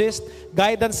 psychologist,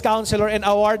 guidance counselor, and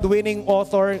award-winning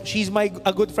author. She's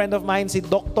a good friend of mine, si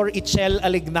Dr. Ichel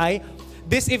Alignay.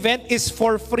 This event is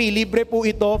for free. Libre po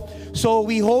ito. So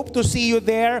we hope to see you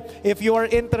there. If you are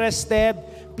interested,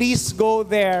 please go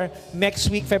there next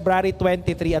week, February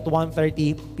 23 at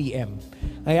 1:30 p.m.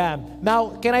 Ayan.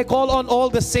 Now, can I call on all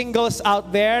the singles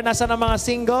out there? Nasaan ang mga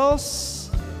singles?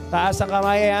 Taas ang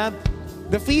kamay yan.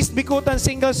 the Feast Bicutan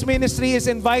Singles Ministry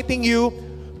is inviting you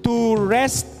to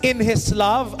rest in His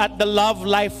love at the Love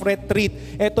Life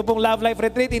Retreat. Ito pong Love Life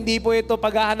Retreat, hindi po ito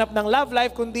paghahanap ng love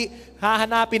life, kundi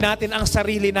hahanapin natin ang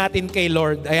sarili natin kay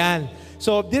Lord. Ayan.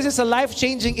 So this is a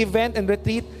life-changing event and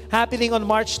retreat happening on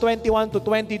March 21 to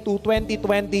 22,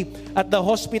 2020 at the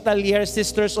Hospitalier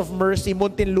Sisters of Mercy,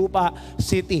 Muntinlupa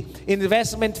City.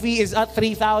 Investment fee is at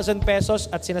 3,000 pesos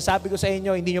at sinasabi ko sa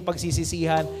inyo, hindi nyo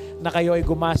pagsisisihan na kayo ay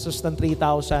gumastos ng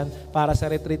 3,000 para sa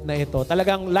retreat na ito.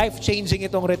 Talagang life-changing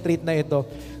itong retreat na ito.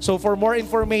 So for more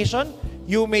information,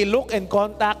 you may look and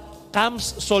contact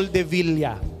Camps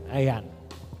Soldevilla. Ayan.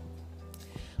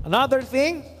 Another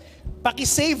thing,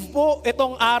 pakisave po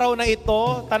itong araw na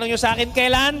ito. Tanong nyo sa akin,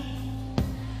 kailan?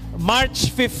 March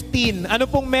 15. Ano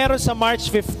pong meron sa March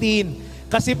 15?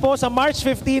 Kasi po sa March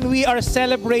 15, we are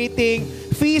celebrating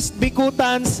Feast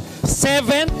Bicutan's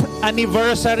 7th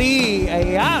anniversary.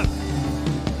 Ayan.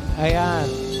 Ayan.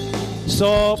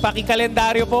 So,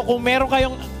 pakikalendaryo po. Kung meron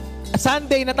kayong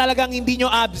Sunday na talagang hindi nyo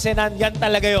absenan, yan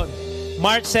talaga yon.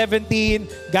 March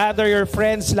 17, gather your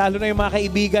friends, lalo na yung mga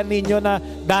kaibigan ninyo na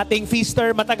dating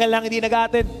feaster, matagal lang hindi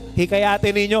nag-attend,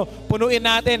 hikayatin ninyo, punuin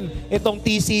natin itong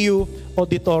TCU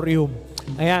auditorium.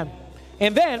 Ayan.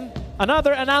 And then,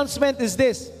 another announcement is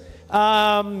this.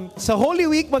 Sa Holy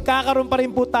Week, magkakaroon pa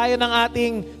rin po tayo ng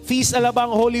ating Feast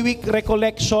Alabang Holy Week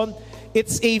Recollection.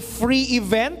 It's a free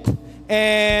event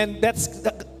and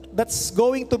that's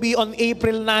going to be on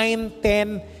April 9,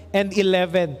 10, and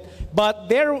 11.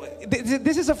 But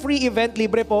this is a free event,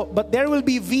 libre po, but there will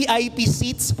be VIP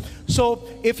seats. So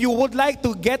if you would like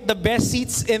to get the best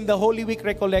seats in the Holy Week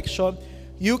Recollection,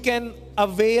 you can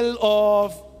avail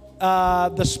of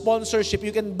the sponsorship.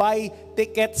 You can buy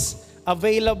tickets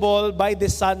available by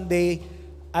this Sunday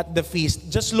at the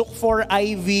feast. Just look for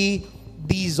Ivy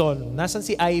Dizon. Nasaan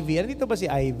si Ivy? Andito ba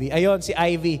si Ivy? Ayun, si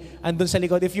Ivy. Andun sa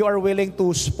likod. If you are willing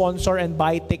to sponsor and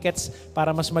buy tickets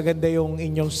para mas maganda yung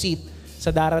inyong seat sa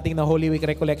darating na Holy Week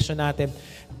Recollection natin.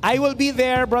 I will be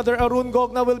there. Brother Arun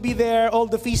Gogna will be there. All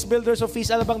the feast builders of Feast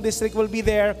Alabang District will be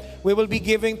there. We will be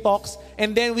giving talks.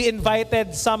 And then we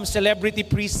invited some celebrity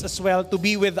priests as well to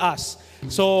be with us.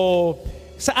 So,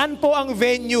 saan po ang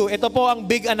venue? Ito po ang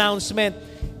big announcement.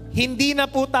 Hindi na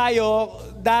po tayo,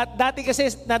 dati kasi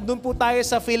nandun po tayo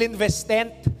sa Philinvest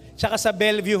tent, tsaka sa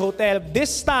Bellevue Hotel.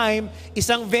 This time,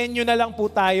 isang venue na lang po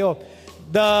tayo.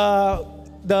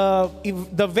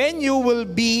 The venue will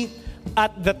be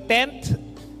at the tent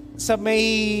sa may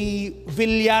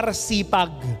Villar Sipag.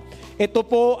 Ito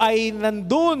po ay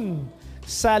nandun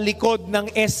sa likod ng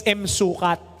SM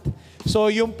Sukat. So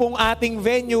yung pong ating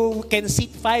venue can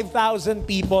seat 5,000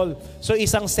 people. So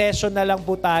isang session na lang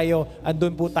po tayo.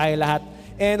 Andun po tayo lahat.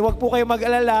 And wag po kayo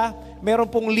mag-alala, meron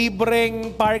pong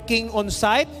libreng parking on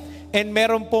site and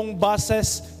meron pong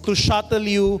buses to shuttle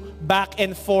you back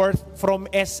and forth from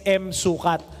SM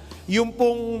Sukat. Yung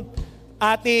pong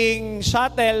ating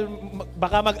shuttle,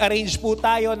 baka mag-arrange po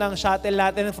tayo ng shuttle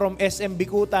natin from SM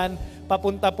Bicutan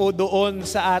papunta po doon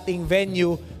sa ating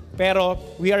venue. Pero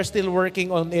we are still working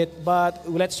on it. But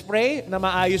let's pray na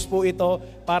maayos po ito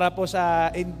para po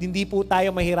sa hindi po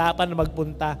tayo mahirapan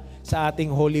magpunta sa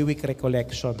ating Holy Week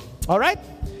Recollection. Alright?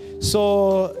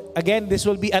 So, again, this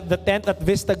will be at the tent at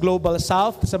Vista Global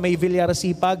South sa may Villar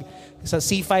Sipag sa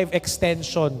C5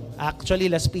 Extension. Actually,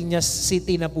 Las Piñas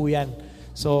City na po yan.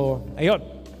 So, ayun.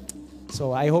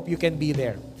 So, I hope you can be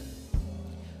there.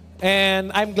 And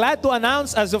I'm glad to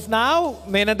announce, as of now,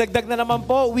 may nadagdag na naman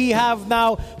po. We have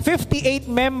now 58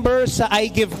 members sa I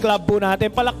Give Club po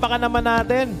natin. Palakpakan naman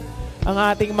natin ang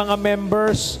ating mga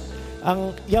members.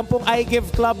 Yan pong I Give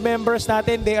Club members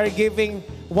natin, they are giving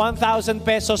 1,000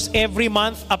 pesos every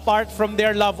month apart from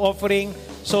their love offering.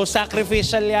 So,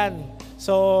 sacrificial yan.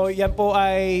 So, yan po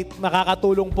ay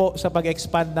makakatulong po sa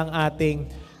pag-expand ng ating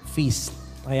feast.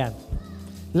 Ayan.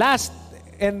 Last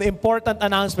and important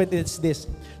announcement is this.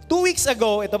 2 weeks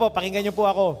ago, ito po, pakinggan niyo po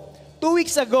ako. 2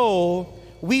 weeks ago,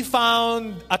 we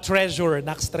found a treasure.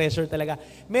 Next treasure talaga.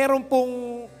 Meron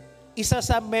pong isa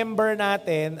sa member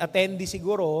natin, attendee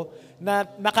siguro, na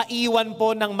nakaiwan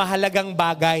po ng mahalagang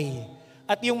bagay.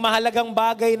 At yung mahalagang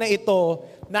bagay na ito,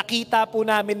 nakita po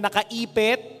namin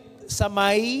nakaipit sa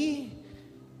may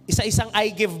isa-isang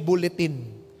I Give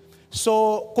bulletin. So,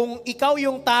 kung ikaw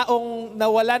yung taong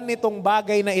nawalan nitong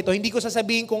bagay na ito, hindi ko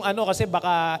sasabihin kung ano kasi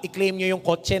baka i-claim nyo yung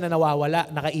kotse na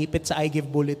nawawala, nakaipit sa I Give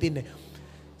bulletin.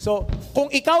 So, kung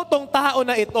ikaw tong tao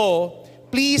na ito,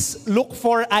 please look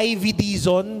for IVD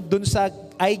zone dun sa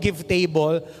I Give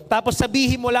table. Tapos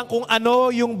sabihin mo lang kung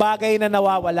ano yung bagay na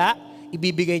nawawala,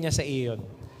 ibibigay niya sa iyo yun.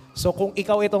 So kung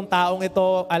ikaw itong taong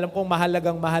ito, alam kong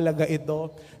mahalaga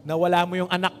ito, na wala mo yung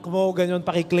anak mo, ganyan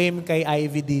pakiklaim kay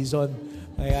Ivy Dizon.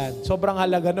 Ayan. Sobrang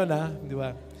halaga nun, ha? Di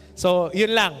ba? So,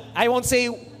 yun lang. I won't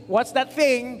say what's that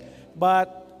thing, but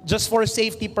just for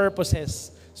safety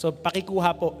purposes. So, pakikuha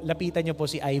po, lapitan niyo po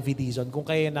si Ivy Dizon kung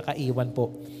kayo nakaiwan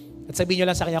po. At sabihin niyo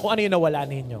lang sa kanya kung ano yung nawala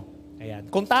ninyo. Ayan.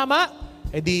 Kung tama,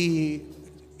 edi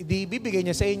bibigay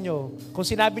niya sa inyo. Kung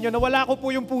sinabi niyo na wala ko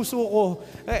po yung puso ko,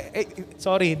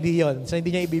 sorry, hindi yun. So, hindi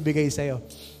niya ibibigay sa'yo.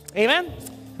 Amen?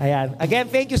 Ayan. Again,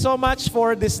 thank you so much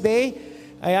for this day.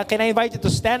 Ayan. Can I invite you to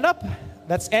stand up?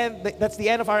 That's the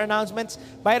end of our announcements.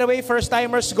 By the way,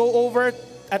 first-timers, go over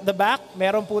at the back.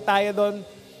 Meron po tayo doon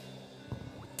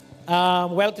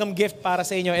welcome gift para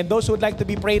sa inyo. And those who would like to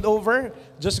be prayed over,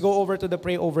 just go over to the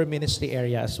Pray Over Ministry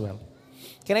area as well.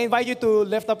 Can I invite you to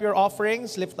lift up your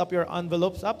offerings, lift up your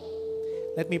envelopes up?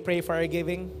 Let me pray for our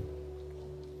giving.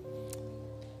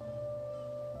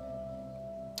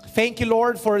 Thank you,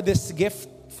 Lord, for this gift,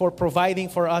 for providing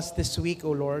for us this week,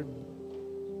 O Lord.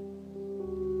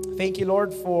 Thank you,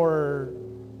 Lord, for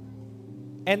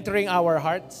entering our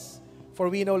hearts. For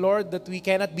we know, Lord, that we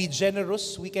cannot be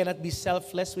generous, we cannot be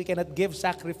selfless, we cannot give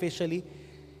sacrificially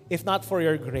if not for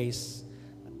your grace.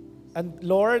 And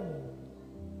Lord,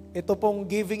 ito pong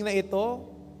giving na ito,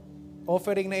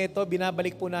 offering na ito,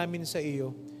 binabalik po namin sa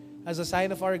iyo as a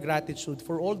sign of our gratitude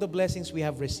for all the blessings we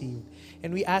have received.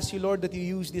 And we ask you, Lord, that you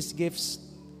use these gifts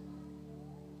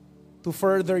to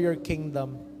further your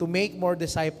kingdom, to make more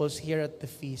disciples here at the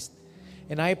feast.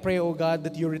 And I pray, O God,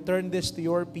 that you return this to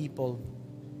your people,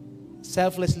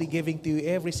 selflessly giving to you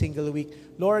every single week.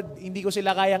 Lord, hindi ko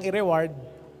sila kayang i-reward,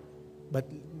 but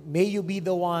may you be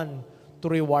the one to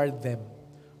reward them.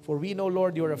 For we know,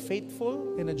 Lord, you're a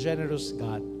faithful and a generous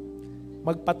God.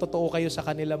 Magpatotoo kayo sa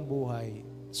kanilang buhay.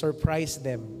 Surprise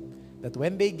them that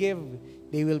when they give,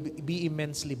 they will be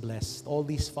immensely blessed. All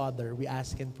these, Father, we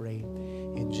ask and pray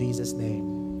in Jesus'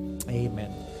 name.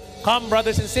 Amen. Come,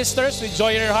 brothers and sisters, with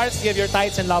joy in your hearts, give your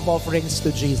tithes and love offerings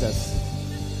to Jesus.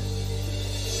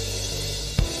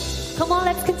 Come on,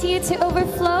 let's continue to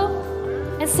overflow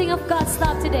and sing of God's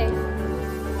love today.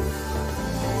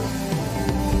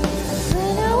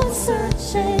 When I was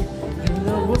searching, your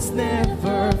love was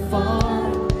never far.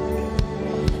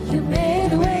 You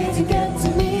made a way to get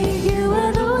to me. You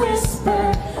were the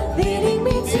whisper leading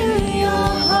me to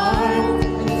your heart.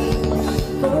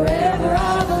 Forever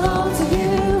I belong to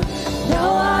you.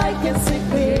 Now I can see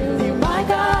clearly, my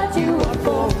God, you are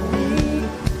for me.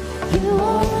 You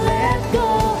won't let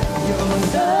go. Your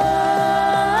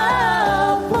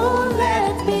love won't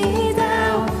let me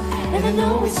down. And I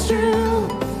know it's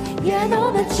true. Yeah, I know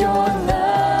that your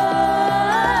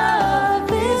love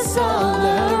is all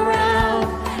around.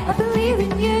 I believe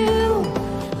in you,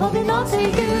 holding on to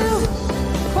you.